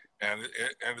 And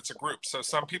it's a group. So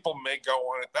some people may go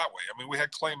on it that way. I mean, we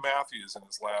had Clay Matthews in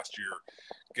his last year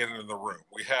get into the room.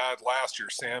 We had last year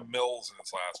Sam Mills in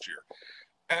his last year.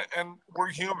 And we're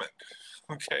human,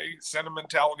 okay?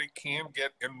 Sentimentality can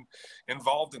get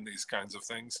involved in these kinds of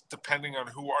things depending on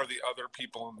who are the other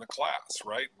people in the class,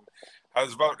 right? How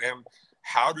does vote? And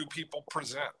how do people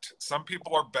present? Some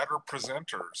people are better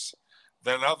presenters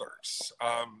than others.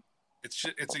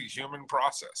 It's a human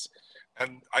process.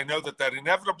 And I know that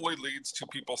inevitably leads to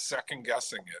people second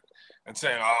guessing it and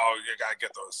saying, oh, you got to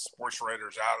get those sports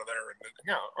writers out of there.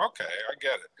 And, okay, I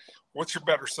get it. What's your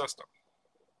better system?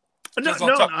 I think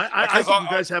you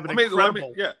guys have an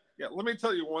incredible. Let me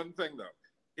tell you one thing, though.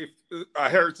 If I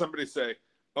heard somebody say,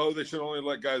 oh, they should only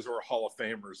let guys who are Hall of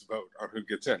Famers vote on who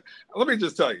gets in. Let me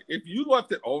just tell you, if you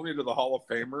left it only to the Hall of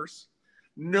Famers,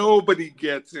 nobody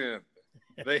gets in.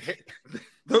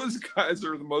 Those guys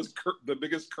are the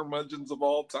biggest curmudgeons of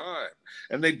all time,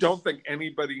 and they don't think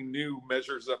anybody new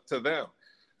measures up to them,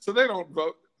 so they don't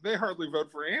vote. They hardly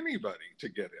vote for anybody to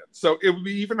get in. So it would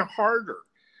be even harder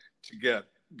to get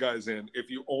guys in if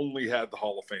you only had the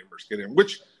Hall of Famers get in.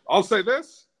 Which I'll say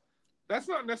this: that's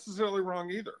not necessarily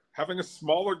wrong either. Having a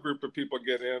smaller group of people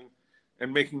get in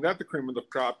and making that the cream of the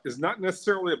crop is not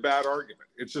necessarily a bad argument.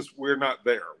 It's just we're not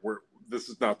there. This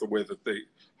is not the way that the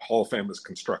Hall of Fame has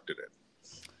constructed it.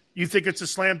 You think it's a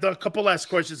slam dunk? Couple last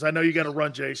questions. I know you got to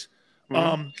run, Jace.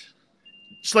 Mm-hmm.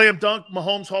 Slam dunk,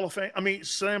 Mahomes Hall of Fame.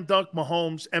 Slam dunk,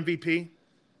 Mahomes MVP.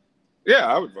 Yeah,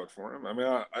 I would vote for him. I mean,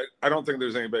 I don't think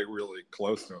there's anybody really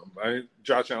close to him.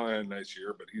 Josh Allen had a nice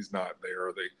year, but he's not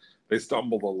there. They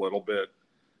stumbled a little bit.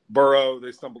 Burrow,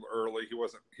 they stumbled early.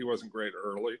 He wasn't great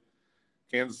early.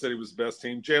 Kansas City was the best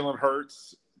team. Jalen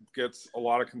Hurts gets a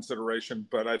lot of consideration,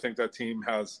 but I think that team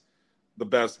has the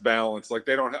best balance. Like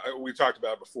we talked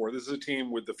about it before. This is a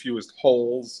team with the fewest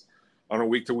holes on a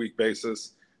week-to-week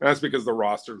basis, and that's because the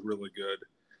roster is really good.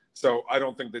 So I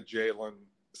don't think that Jalen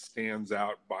stands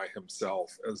out by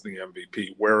himself as the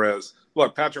MVP. Whereas,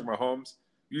 look, Patrick Mahomes,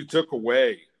 you took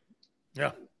away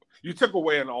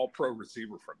an all-pro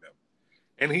receiver from him,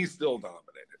 and he still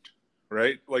dominated,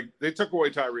 right? Like they took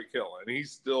away Tyreek Hill, and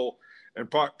he's still. And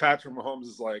Patrick Mahomes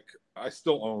is like, I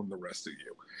still own the rest of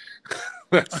you.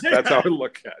 that's how I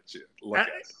look at you.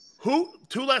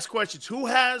 Two last questions. Who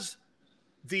has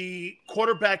the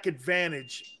quarterback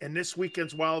advantage in this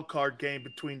weekend's wild card game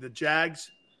between the Jags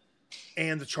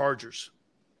and the Chargers?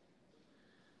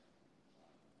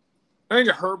 I think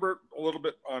Herbert a little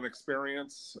bit on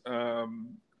experience.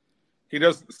 He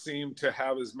doesn't seem to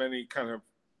have as many kind of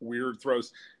weird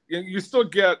throws. You still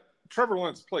get Trevor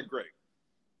Lawrence played great.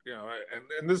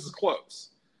 And this is close.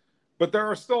 But there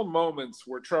are still moments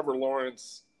where Trevor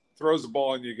Lawrence throws the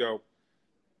ball and you go,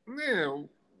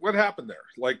 what happened there?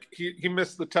 Like he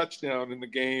missed the touchdown in the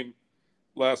game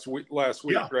last week, right?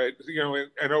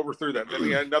 And overthrew that. And then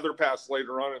he had another pass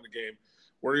later on in the game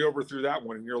where he overthrew that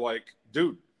one. And you're like,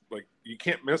 dude, like you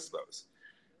can't miss those.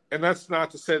 And that's not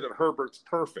to say that Herbert's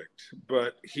perfect,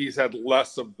 but he's had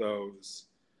less of those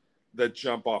that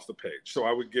jump off the page. So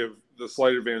I would give the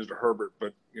slight advantage to Herbert,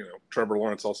 but Trevor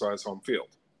Lawrence also has home field.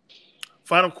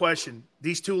 Final question.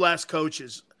 These two last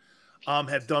coaches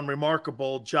have done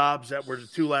remarkable jobs that were the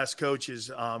two last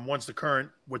coaches. One's the current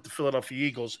with the Philadelphia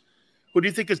Eagles. Who do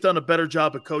you think has done a better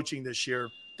job of coaching this year,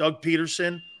 Doug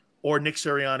Peterson or Nick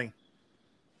Sirianni?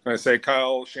 Can I say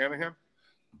Kyle Shanahan?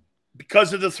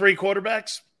 Because of the three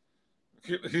quarterbacks?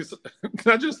 He's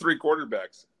not just three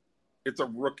quarterbacks. It's a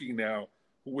rookie now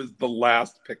who was the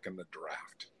last pick in the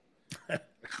draft.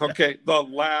 Okay, the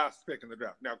last pick in the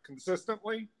draft. Now,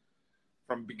 consistently,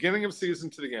 from beginning of season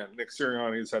to the end, Nick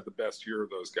Sirianni has had the best year of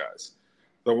those guys.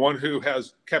 The one who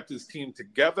has kept his team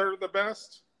together the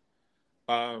best,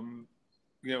 in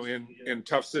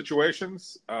tough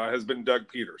situations, has been Doug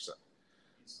Peterson.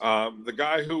 The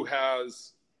guy who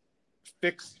has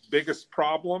fixed biggest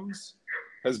problems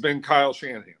has been Kyle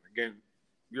Shanahan. Again,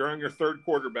 you're on your third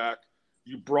quarterback.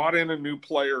 You brought in a new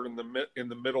player in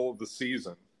the middle of the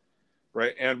season,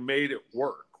 right, and made it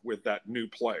work with that new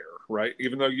player, right?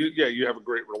 Even though you have a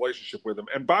great relationship with him.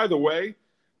 And by the way,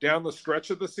 down the stretch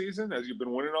of the season, as you've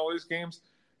been winning all these games,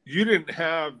 you didn't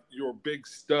have your big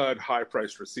stud,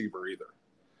 high-priced receiver either.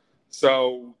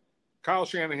 So Kyle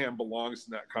Shanahan belongs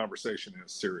in that conversation in a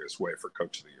serious way for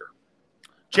Coach of the Year.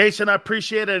 Jason, I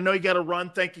appreciate it. I know you got to run.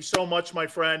 Thank you so much, my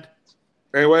friend.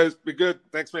 Anyways, be good.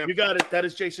 Thanks, man. You got it. That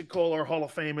is Jason Cole, our Hall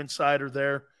of Fame insider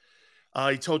there.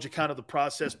 He told you kind of the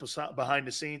process behind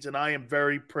the scenes, and I am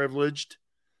very privileged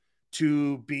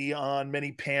to be on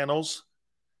many panels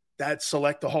that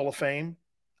select the Hall of Fame.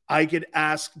 I get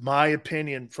asked my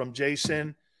opinion from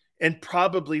Jason and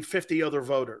probably 50 other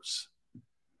voters.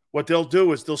 What they'll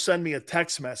do is they'll send me a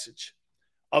text message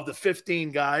of the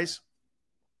 15 guys,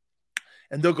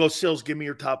 and they'll go, Sills, give me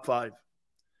your top 5.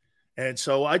 And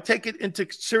so I take it into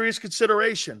serious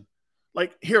consideration.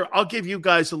 Like, here, I'll give you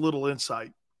guys a little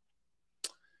insight.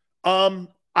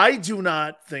 I do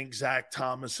not think Zach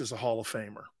Thomas is a Hall of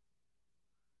Famer.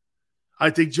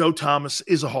 I think Joe Thomas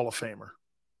is a Hall of Famer.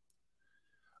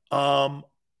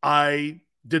 I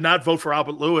did not vote for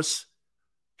Albert Lewis.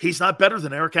 He's not better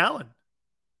than Eric Allen.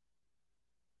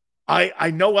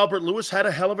 I know Albert Lewis had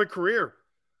a hell of a career,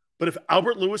 but if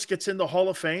Albert Lewis gets in the Hall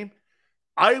of Fame,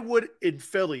 I would, in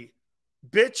Philly,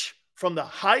 bitch from the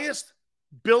highest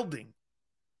building.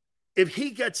 If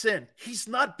he gets in, he's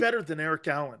not better than Eric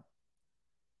Allen.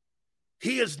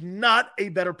 He is not a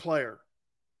better player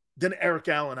than Eric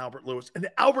Allen, Albert Lewis. And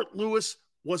Albert Lewis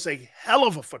was a hell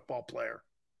of a football player.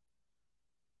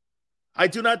 I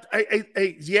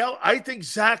think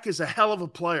Zach is a hell of a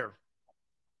player.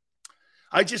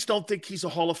 I just don't think he's a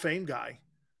Hall of Fame guy.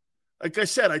 Like I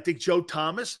said, I think Joe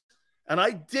Thomas, and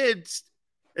I did,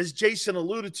 as Jason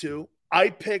alluded to, I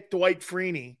picked Dwight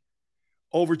Freeney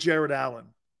over Jared Allen.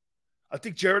 I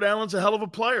think Jared Allen's a hell of a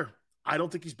player. I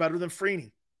don't think he's better than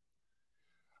Freeney.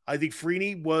 I think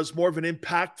Freeney was more of an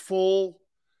impactful.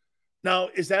 Now,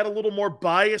 is that a little more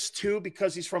biased too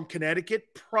because he's from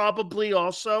Connecticut? Probably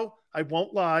also. I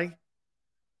won't lie.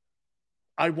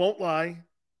 I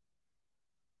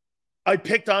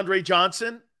picked Andre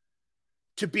Johnson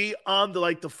to be on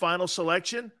the final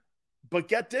selection, but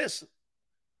get this.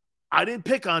 I didn't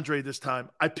pick Andre this time.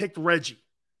 I picked Reggie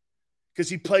because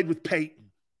he played with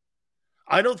Peyton.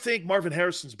 I don't think Marvin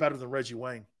Harrison's better than Reggie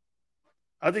Wayne.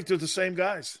 I think they're the same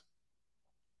guys.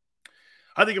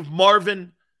 I think if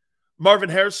Marvin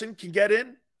Harrison can get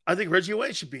in, I think Reggie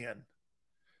Wayne should be in.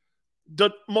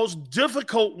 The most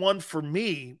difficult one for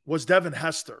me was Devin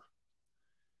Hester.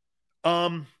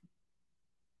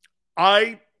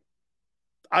 I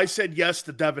said yes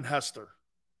to Devin Hester,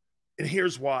 and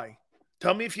here's why.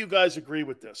 Tell me if you guys agree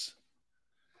with this.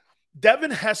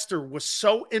 Devin Hester was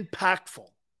so impactful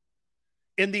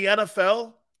in the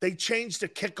NFL, they changed the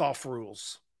kickoff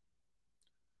rules.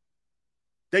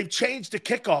 They've changed the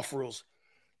kickoff rules.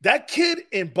 That kid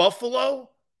in Buffalo,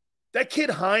 that kid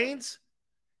Hines,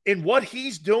 in what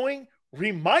he's doing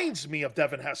reminds me of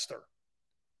Devin Hester.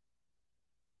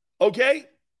 Okay?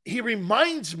 He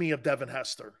reminds me of Devin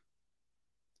Hester.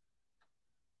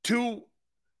 Two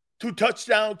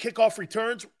touchdown kickoff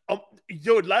returns.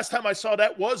 Dude, last time I saw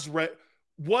that was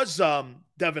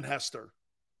Devin Hester.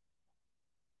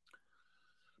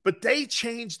 But they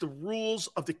changed the rules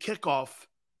of the kickoff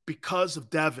because of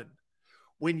Devin.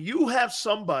 When you have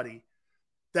somebody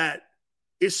that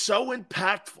is so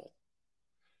impactful,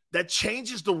 that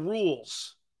changes the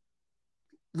rules,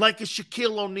 like a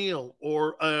Shaquille O'Neal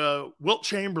or Wilt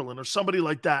Chamberlain or somebody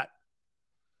like that,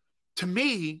 to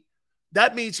me,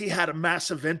 that means he had a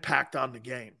massive impact on the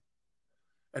game.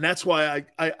 And that's why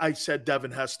I said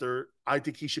Devin Hester, I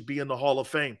think he should be in the Hall of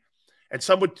Fame. And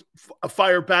some would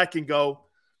fire back and go,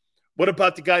 what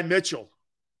about the guy Mitchell?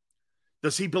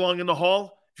 Does he belong in the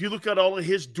Hall? If you look at all of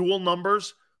his dual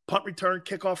numbers, punt return,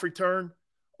 kickoff return,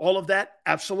 all of that,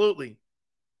 absolutely.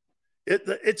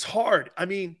 It's hard. I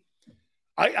mean,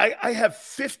 I have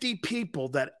 50 people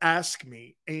that ask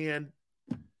me, and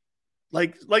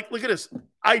like look at this.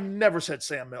 I never said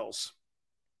Sam Mills.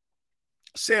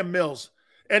 Sam Mills.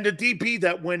 And the DB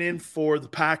that went in for the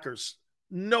Packers,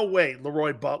 no way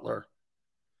Leroy Butler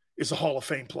is a Hall of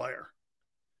Fame player.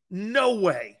 No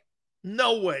way.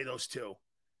 No way, those two.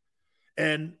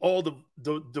 And all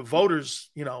the voters,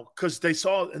 because they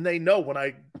saw and they know when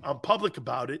I'm public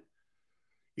about it,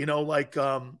 like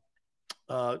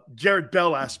Jared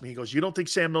Bell asked me, he goes, you don't think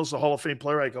Sam Mills is a Hall of Fame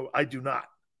player? I go, I do not.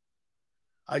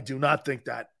 I do not think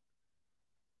that.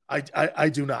 I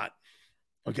do not.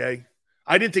 Okay.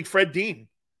 I didn't think Fred Dean.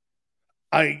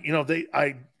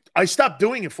 I stopped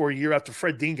doing it for a year after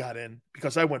Fred Dean got in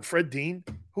because I went, Fred Dean?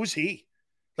 Who's he?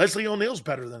 Leslie O'Neal's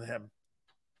better than him.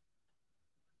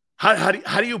 How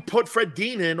do you put Fred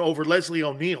Dean in over Leslie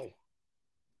O'Neal?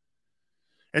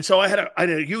 And so I had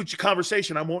a huge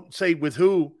conversation. I won't say with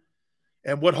who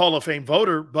and what Hall of Fame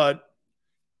voter, but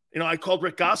I called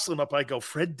Rick Gosselin up. I go,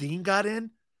 Fred Dean got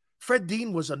in? Fred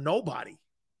Dean was a nobody.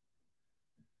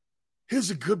 He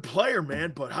was a good player,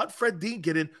 man, but how'd Fred Dean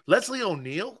get in? Leslie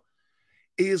O'Neal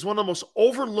is one of the most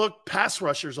overlooked pass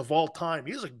rushers of all time.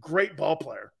 He's a great ball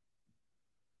player.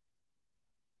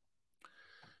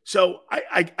 So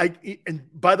and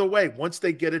by the way, once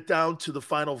they get it down to the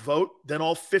final vote, then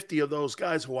all 50 of those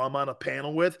guys who I'm on a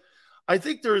panel with, I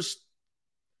think there's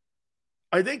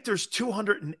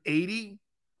 280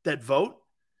 that vote,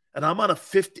 and I'm on a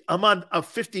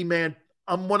 50-man.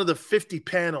 I'm one of the 50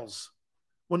 panels,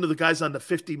 one of the guys on the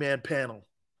 50-man panel.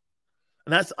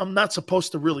 And I'm not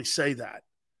supposed to really say that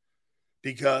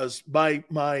because my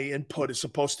input is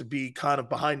supposed to be kind of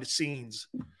behind the scenes.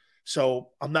 So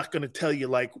I'm not going to tell you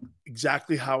like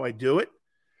exactly how I do it,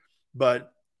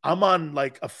 but I'm on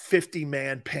like a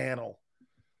 50-man panel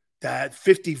that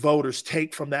 50 voters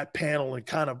take from that panel and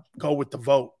kind of go with the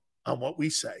vote on what we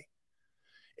say.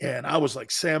 And I was like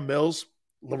Sam Mills,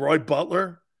 Leroy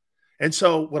Butler. And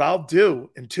so what I'll do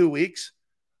in 2 weeks,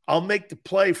 I'll make the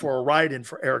play for a write-in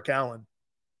for Eric Allen.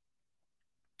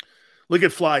 Look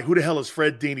at Fly. Who the hell is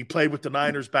Fred Dean? He played with the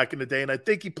Niners back in the day, and I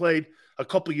think he played a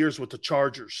couple years with the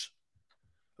Chargers,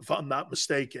 if I'm not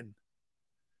mistaken.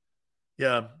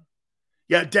 Yeah.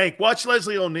 Yeah, Dank, watch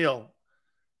Leslie O'Neal.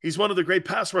 He's one of the great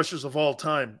pass rushers of all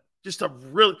time.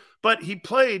 But he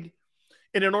played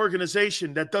in an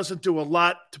organization that doesn't do a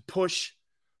lot to push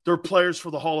their players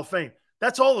for the Hall of Fame.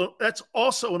 That's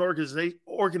also an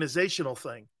organizational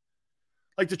thing.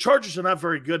 Like the Chargers are not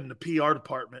very good in the PR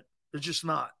department. They're just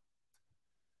not.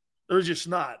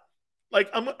 Like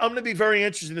I'm going to be very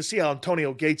interested to see how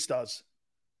Antonio Gates does.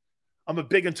 I'm a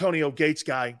big Antonio Gates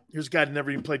guy. Here's a guy that never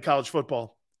even played college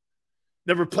football.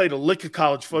 Never played a lick of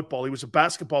college football. He was a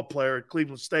basketball player at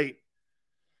Cleveland State.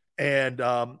 And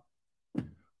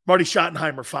Marty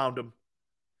Schottenheimer found him.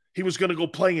 He was going to go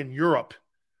play in Europe.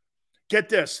 Get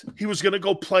this. He was going to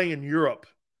go play in Europe.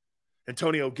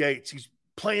 Antonio Gates. He's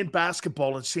playing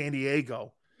basketball in San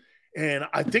Diego. And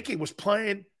I think he was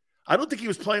playing – I don't think he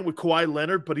was playing with Kawhi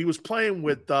Leonard, but he was playing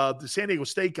with the San Diego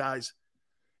State guys.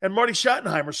 And Marty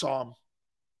Schottenheimer saw him.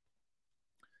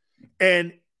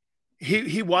 And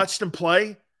he watched him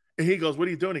play, and he goes, what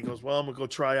are you doing? He goes, well, I'm going to go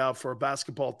try out for a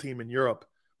basketball team in Europe.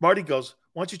 Marty goes,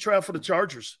 why don't you try out for the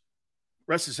Chargers?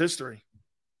 Rest is history.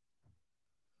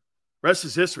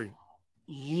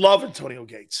 Love Antonio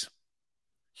Gates.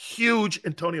 Huge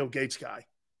Antonio Gates guy.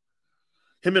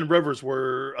 Him and Rivers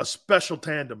were a special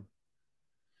tandem.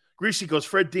 Greasy goes,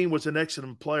 Fred Dean was an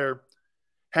excellent player,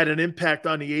 had an impact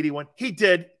on the 81. He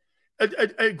did.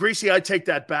 Greasy, I take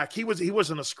that back. He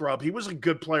wasn't a scrub. He was a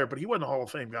good player, but he wasn't a Hall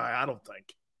of Fame guy, I don't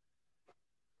think.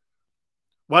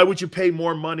 Why would you pay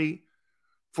more money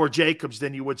for Jacobs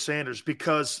than you would Sanders?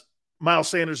 Because Miles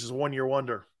Sanders is a one-year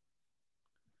wonder.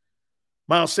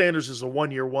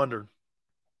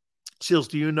 Seals,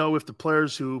 do you know if the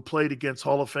players who played against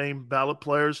Hall of Fame ballot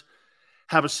players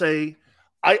have a say?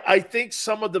 I think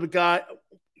some of the guys,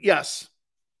 yes.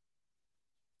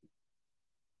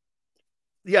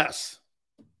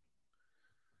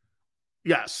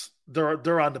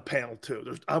 They're on the panel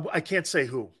too. I can't say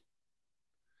who.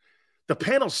 The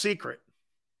panel's secret.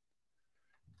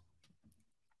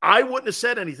 I wouldn't have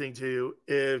said anything to you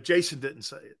if Jason didn't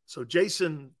say it. So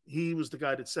Jason, he was the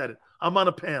guy that said it. I'm on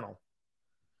a panel.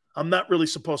 I'm not really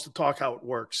supposed to talk how it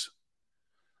works.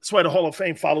 That's why the Hall of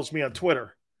Fame follows me on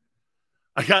Twitter.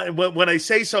 When I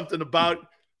say something about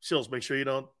Sills, make sure you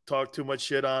don't talk too much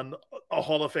shit on a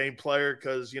Hall of Fame player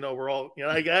because, we're all,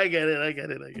 I get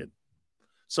it.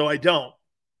 So I don't.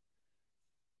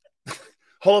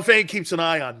 Hall of Fame keeps an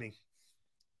eye on me.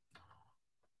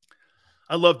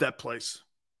 I love that place.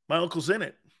 My uncle's in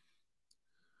it.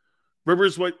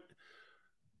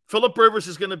 Phillip Rivers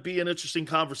is going to be an interesting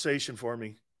conversation for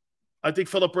me. I think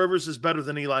Phillip Rivers is better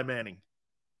than Eli Manning.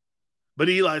 But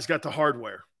Eli's got the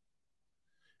hardware.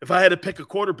 If I had to pick a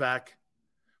quarterback,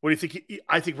 what do you think?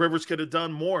 I think Rivers could have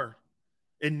done more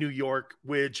in New York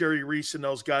with Jerry Reese and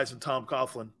those guys and Tom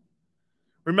Coughlin.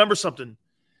 Remember something.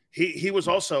 He was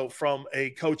also from a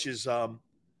coach's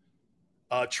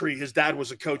tree. His dad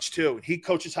was a coach too. He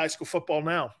coaches high school football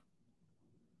now.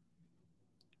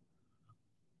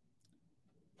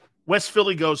 West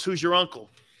Philly goes, who's your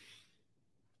uncle?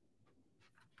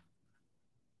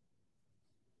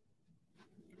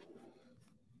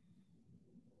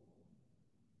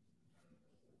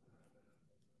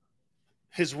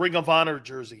 his Ring of Honor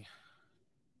jersey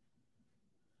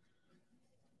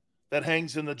that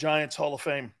hangs in the Giants Hall of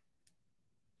Fame.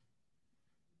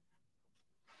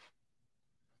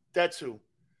 That's who.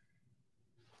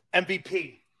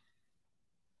 MVP.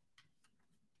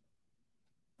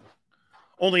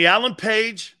 Only Alan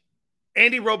Page,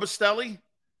 Andy Robustelli,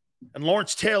 and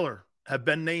Lawrence Taylor have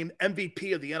been named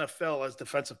MVP of the NFL as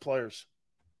defensive players.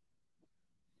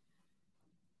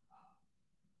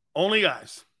 Only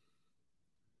guys.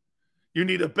 You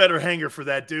need a better hanger for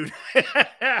that, dude.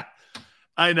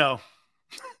 I know.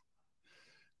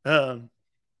 I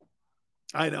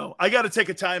know. I got to take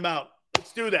a timeout.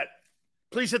 Let's do that.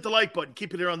 Please hit the like button.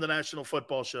 Keep it here on the National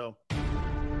Football Show.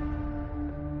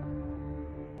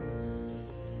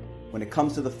 When it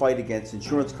comes to the fight against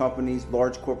insurance companies,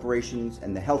 large corporations,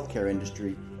 and the healthcare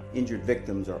industry, injured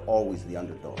victims are always the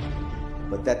underdog.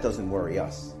 But that doesn't worry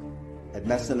us. At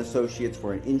Messon Associates,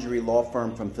 we're an injury law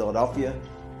firm from Philadelphia,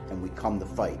 and we come to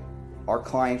fight. Our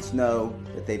clients know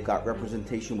that they've got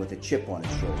representation with a chip on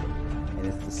its shoulder, and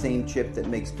it's the same chip that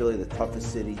makes Philly the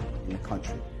toughest city in the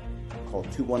country. Call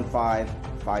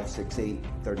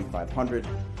 215-568-3500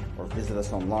 or visit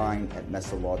us online at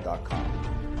messalaw.com.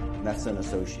 Messon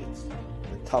Associates,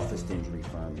 the toughest injury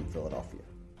firm in Philadelphia.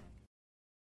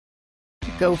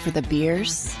 Go for the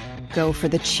beers, go for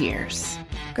the cheers,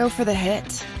 go for the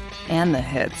hit and the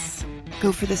hits.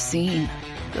 Go for the scene,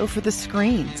 go for the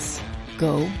screens,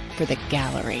 go for the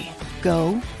gallery,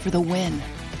 go for the win.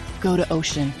 Go to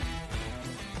Ocean.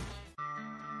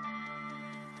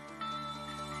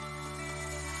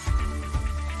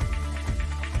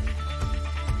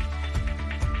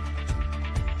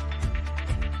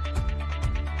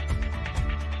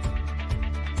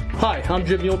 Hi, I'm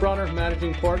Jim Muehlbronner,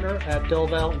 Managing Partner at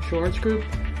Delval Insurance Group.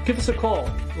 Give us a call.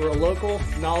 We're a local,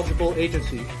 knowledgeable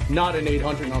agency, not an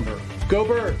 800 number. Go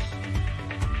Birds!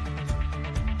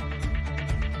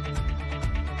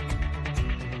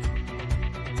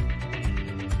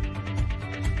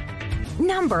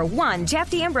 Number 1, Jeff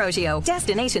D'Ambrosio.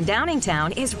 Destination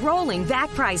Downingtown is rolling back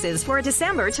prices for a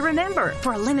December to remember.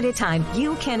 For a limited time,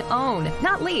 you can own,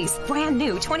 not lease, brand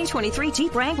new 2023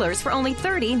 Jeep Wranglers for only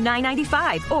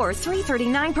 $30,995 or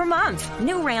 $339 per month.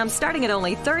 New Rams starting at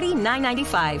only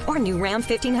 $30,995 or new Ram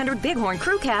 1500 Bighorn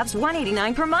Crew Cabs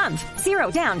 $189 per month.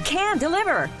 Zero down can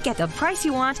deliver. Get the price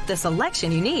you want, the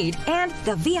selection you need, and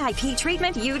the VIP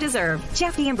treatment you deserve.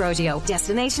 Jeff D'Ambrosio,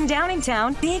 Destination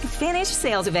Downingtown, Big Finish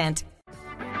Sales Event.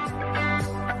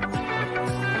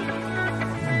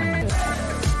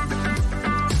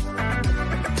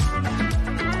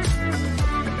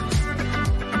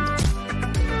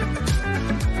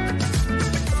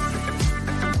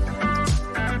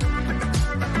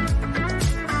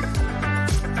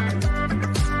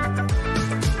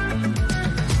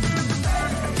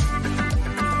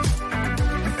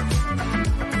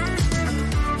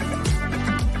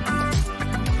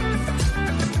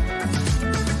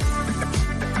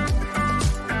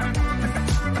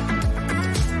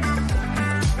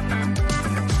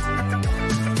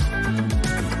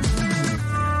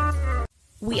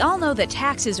 We all know that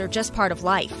taxes are just part of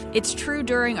life. It's true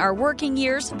during our working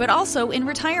years, but also in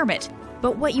retirement.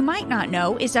 But what you might not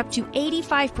know is up to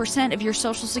 85% of your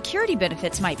Social Security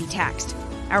benefits might be taxed.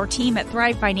 Our team at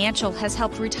Thrive Financial has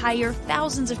helped retire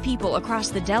thousands of people across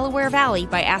the Delaware Valley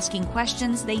by asking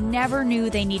questions they never knew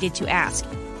they needed to ask,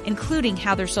 including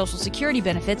how their Social Security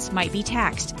benefits might be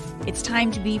taxed. It's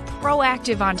time to be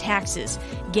proactive on taxes.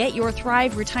 Get your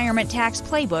Thrive Retirement Tax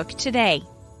Playbook today.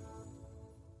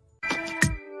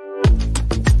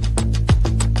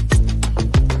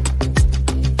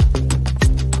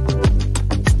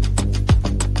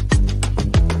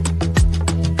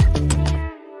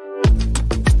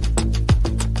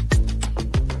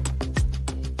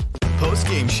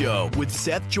 Show with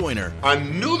Seth Joyner. I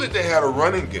knew that they had a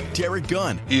running game. Derek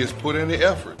Gunn. He has put in the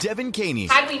effort. Devin Caney.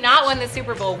 Had we not won the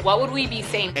Super Bowl, what would we be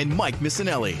saying? And Mike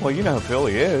Missinelli. Well, you know who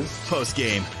Philly is. Post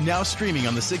game, now streaming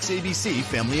on the 6ABC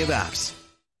family of apps.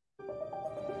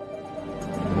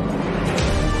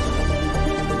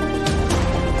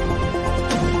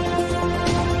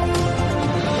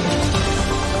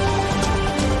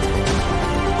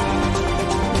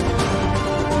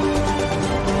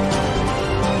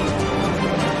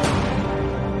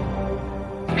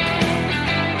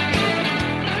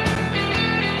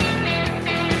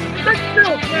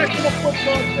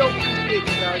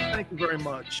 Thank you very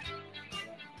much.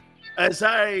 As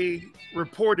I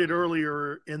reported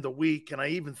earlier in the week, and I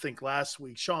even think last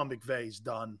week, Sean McVay's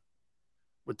done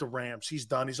with the Rams. He's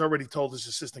done. He's already told his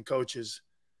assistant coaches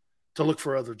to look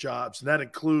for other jobs, and that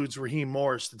includes Raheem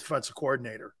Morris, the defensive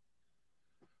coordinator.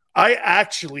 I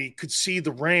actually could see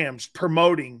the Rams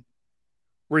promoting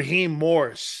Raheem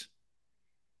Morris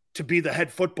to be the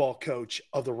head football coach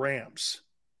of the Rams.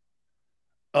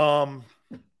 That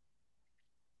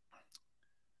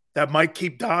might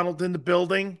keep Donald in the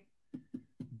building,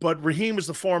 but Raheem was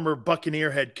the former Buccaneer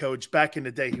head coach back in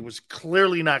the day. He was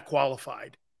clearly not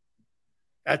qualified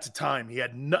at the time. He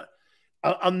had no.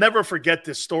 I'll never forget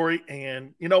this story,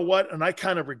 and you know what? And I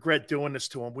kind of regret doing this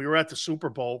to him. We were at the Super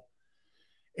Bowl,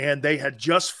 and they had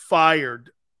just fired.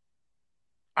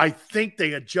 I think they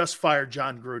had just fired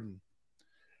John Gruden,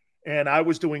 and I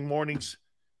was doing mornings,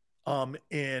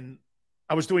 in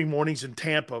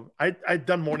Tampa. I'd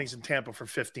done mornings in Tampa for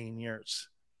 15 years.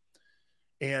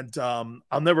 And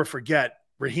I'll never forget,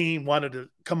 Raheem wanted to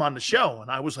come on the show.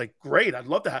 And I was like, great, I'd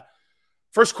love to have.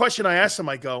 First question I asked him,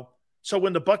 I go, so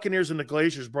when the Buccaneers and the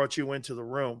Glazers brought you into the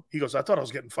room, he goes, I thought I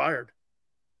was getting fired.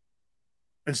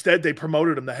 Instead, they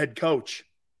promoted him to head coach.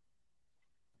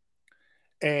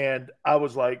 And I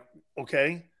was like,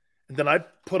 okay. And then I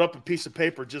put up a piece of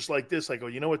paper just like this. I go,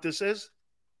 you know what this is?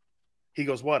 He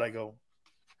goes, what? I go,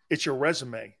 it's your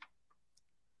resume.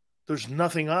 There's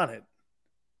nothing on it.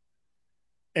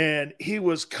 And he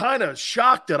was kind of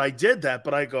shocked that I did that,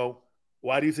 but I go,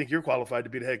 why do you think you're qualified to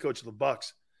be the head coach of the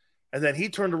Bucs? And then he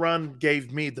turned around and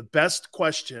gave me the best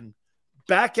question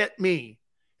back at me,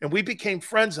 and we became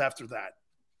friends after that.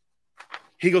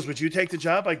 He goes, would you take the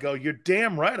job? I go, you're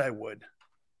damn right I would.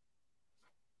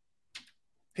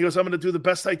 He goes, I'm going to do the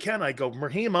best I can. I go,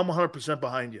 Raheem, I'm 100%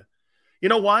 behind you. You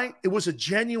know why? It was a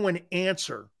genuine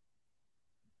answer.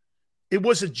 It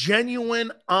was a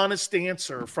genuine, honest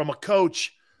answer from a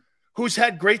coach who's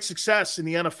had great success in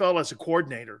the NFL as a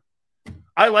coordinator.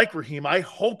 I like Raheem. I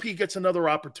hope he gets another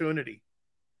opportunity.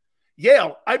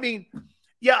 Yeah,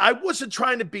 I wasn't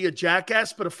trying to be a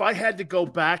jackass, but if I had to go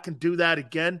back and do that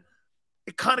again,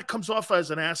 it kind of comes off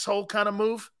as an asshole kind of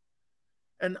move.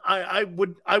 And I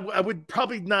would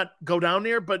probably not go down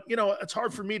there, but, you know, it's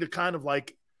hard for me to kind of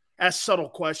like ask subtle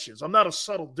questions. I'm not a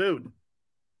subtle dude.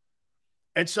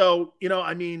 And so, you know,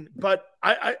 but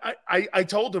I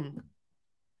told him,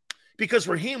 because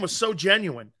Raheem was so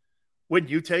genuine. Wouldn't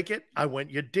you take it? I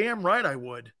went, you're damn right I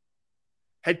would.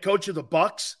 Head coach of the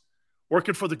Bucs,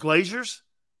 working for the Glazers?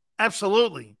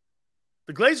 Absolutely.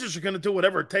 The Glazers are going to do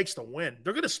whatever it takes to win.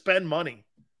 They're going to spend money.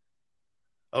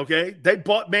 Okay? They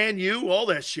bought Man U, all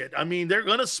that shit. They're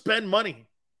going to spend money.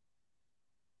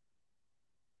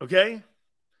 Okay?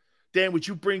 Dan, would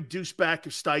you bring Deuce back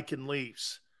if Steichen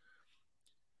leaves?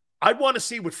 I'd want to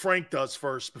see what Frank does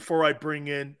first before I bring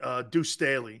in Deuce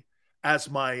Staley as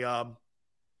my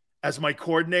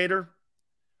coordinator.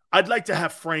 I'd like to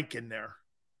have Frank in there.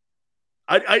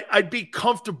 I'd be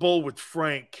comfortable with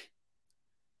Frank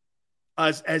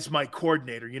as my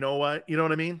coordinator. You know what? You know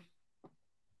what I mean?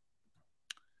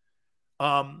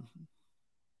 I'm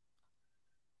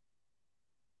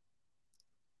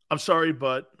sorry,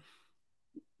 but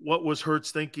what was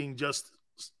Hurts thinking? Just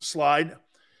slide.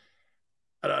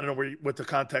 I don't know what the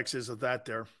context is of that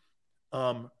there.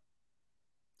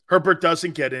 Herbert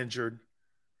doesn't get injured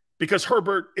because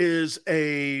Herbert he's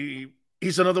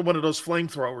another one of those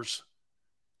flamethrowers.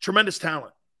 Tremendous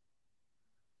talent.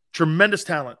 Tremendous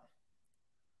talent.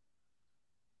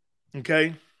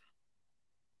 Okay?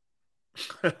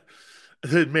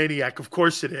 The maniac, of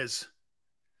course it is.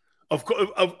 Of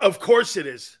course it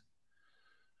is.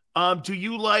 Do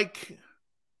you like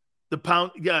the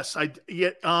Pound? Yes, the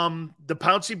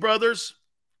Pouncey brothers.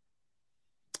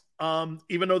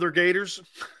 Even though they're Gators.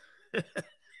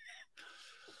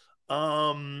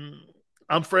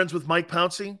 I'm friends with Mike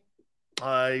Pouncey.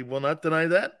 I will not deny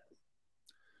that.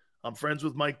 I'm friends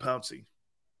with Mike Pouncey.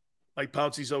 Mike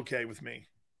Pouncey's okay with me.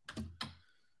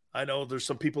 I know there's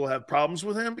some people who have problems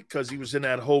with him because he was in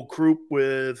that whole group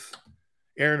with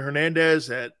Aaron Hernandez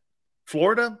at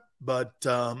Florida, but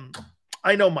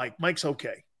I know Mike. Mike's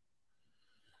okay.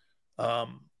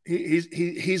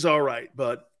 He's all right,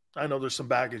 but I know there's some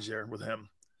baggage there with him.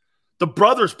 The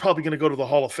brother's probably going to go to the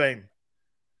Hall of Fame.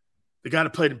 The guy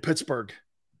that played in Pittsburgh.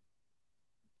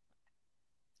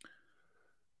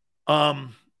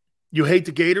 You hate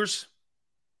the Gators?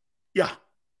 Yeah.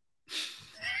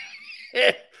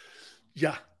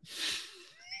 Yeah.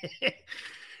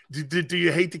 do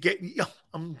you hate the Gators? Yeah.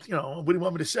 What do you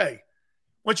want me to say?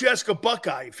 Why don't you ask a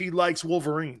Buckeye if he likes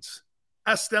Wolverines?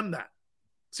 Ask them that.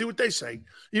 See what they say.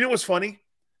 You know what's funny?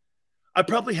 I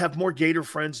probably have more Gator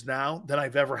friends now than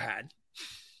I've ever had.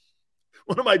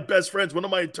 One of my best friends, one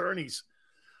of my attorneys,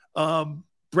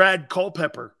 Brad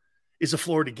Culpepper, is a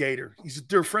Florida Gator. He's a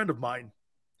dear friend of mine.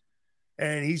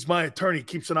 And he's my attorney,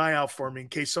 keeps an eye out for me in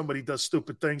case somebody does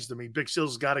stupid things to me. Big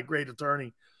Sil's got a great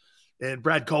attorney and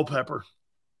Brad Culpepper.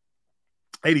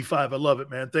 85. I love it,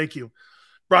 man. Thank you.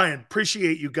 Brian,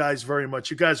 appreciate you guys very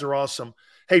much. You guys are awesome.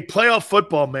 Hey, playoff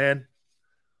football, man.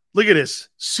 Look at this.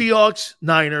 Seahawks,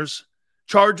 Niners,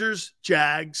 Chargers,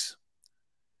 Jags,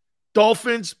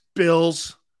 Dolphins,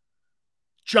 Bills,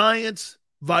 Giants,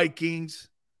 Vikings,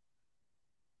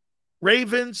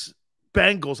 Ravens,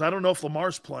 Bengals. I don't know if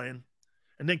Lamar's playing.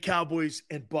 And then Cowboys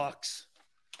and Bucks.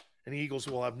 And the Eagles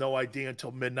will have no idea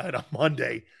until midnight on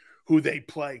Monday who they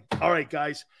play. All right,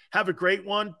 guys. Have a great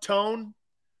one. Tone,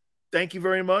 thank you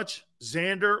very much.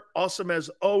 Xander, awesome as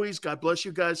always. God bless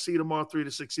you guys. See you tomorrow, 3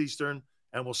 to 6 Eastern.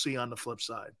 And we'll see you on the flip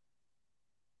side.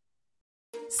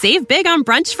 Save big on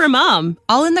brunch for mom,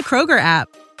 all in the Kroger app.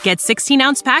 Get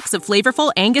 16-ounce packs of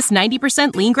flavorful Angus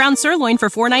 90% lean ground sirloin for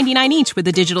 $4.99 each with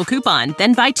a digital coupon.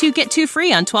 Then buy 2, get 2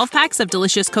 free on 12 packs of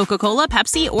delicious Coca-Cola,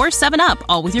 Pepsi, or 7-Up,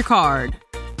 all with your card.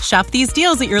 Shop these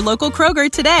deals at your local Kroger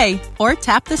today, or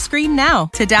tap the screen now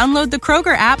to download the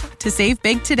Kroger app to save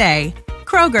big today.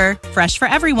 Kroger, fresh for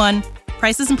everyone.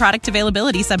 Prices and product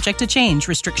availability subject to change.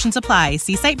 Restrictions apply.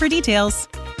 See site for details.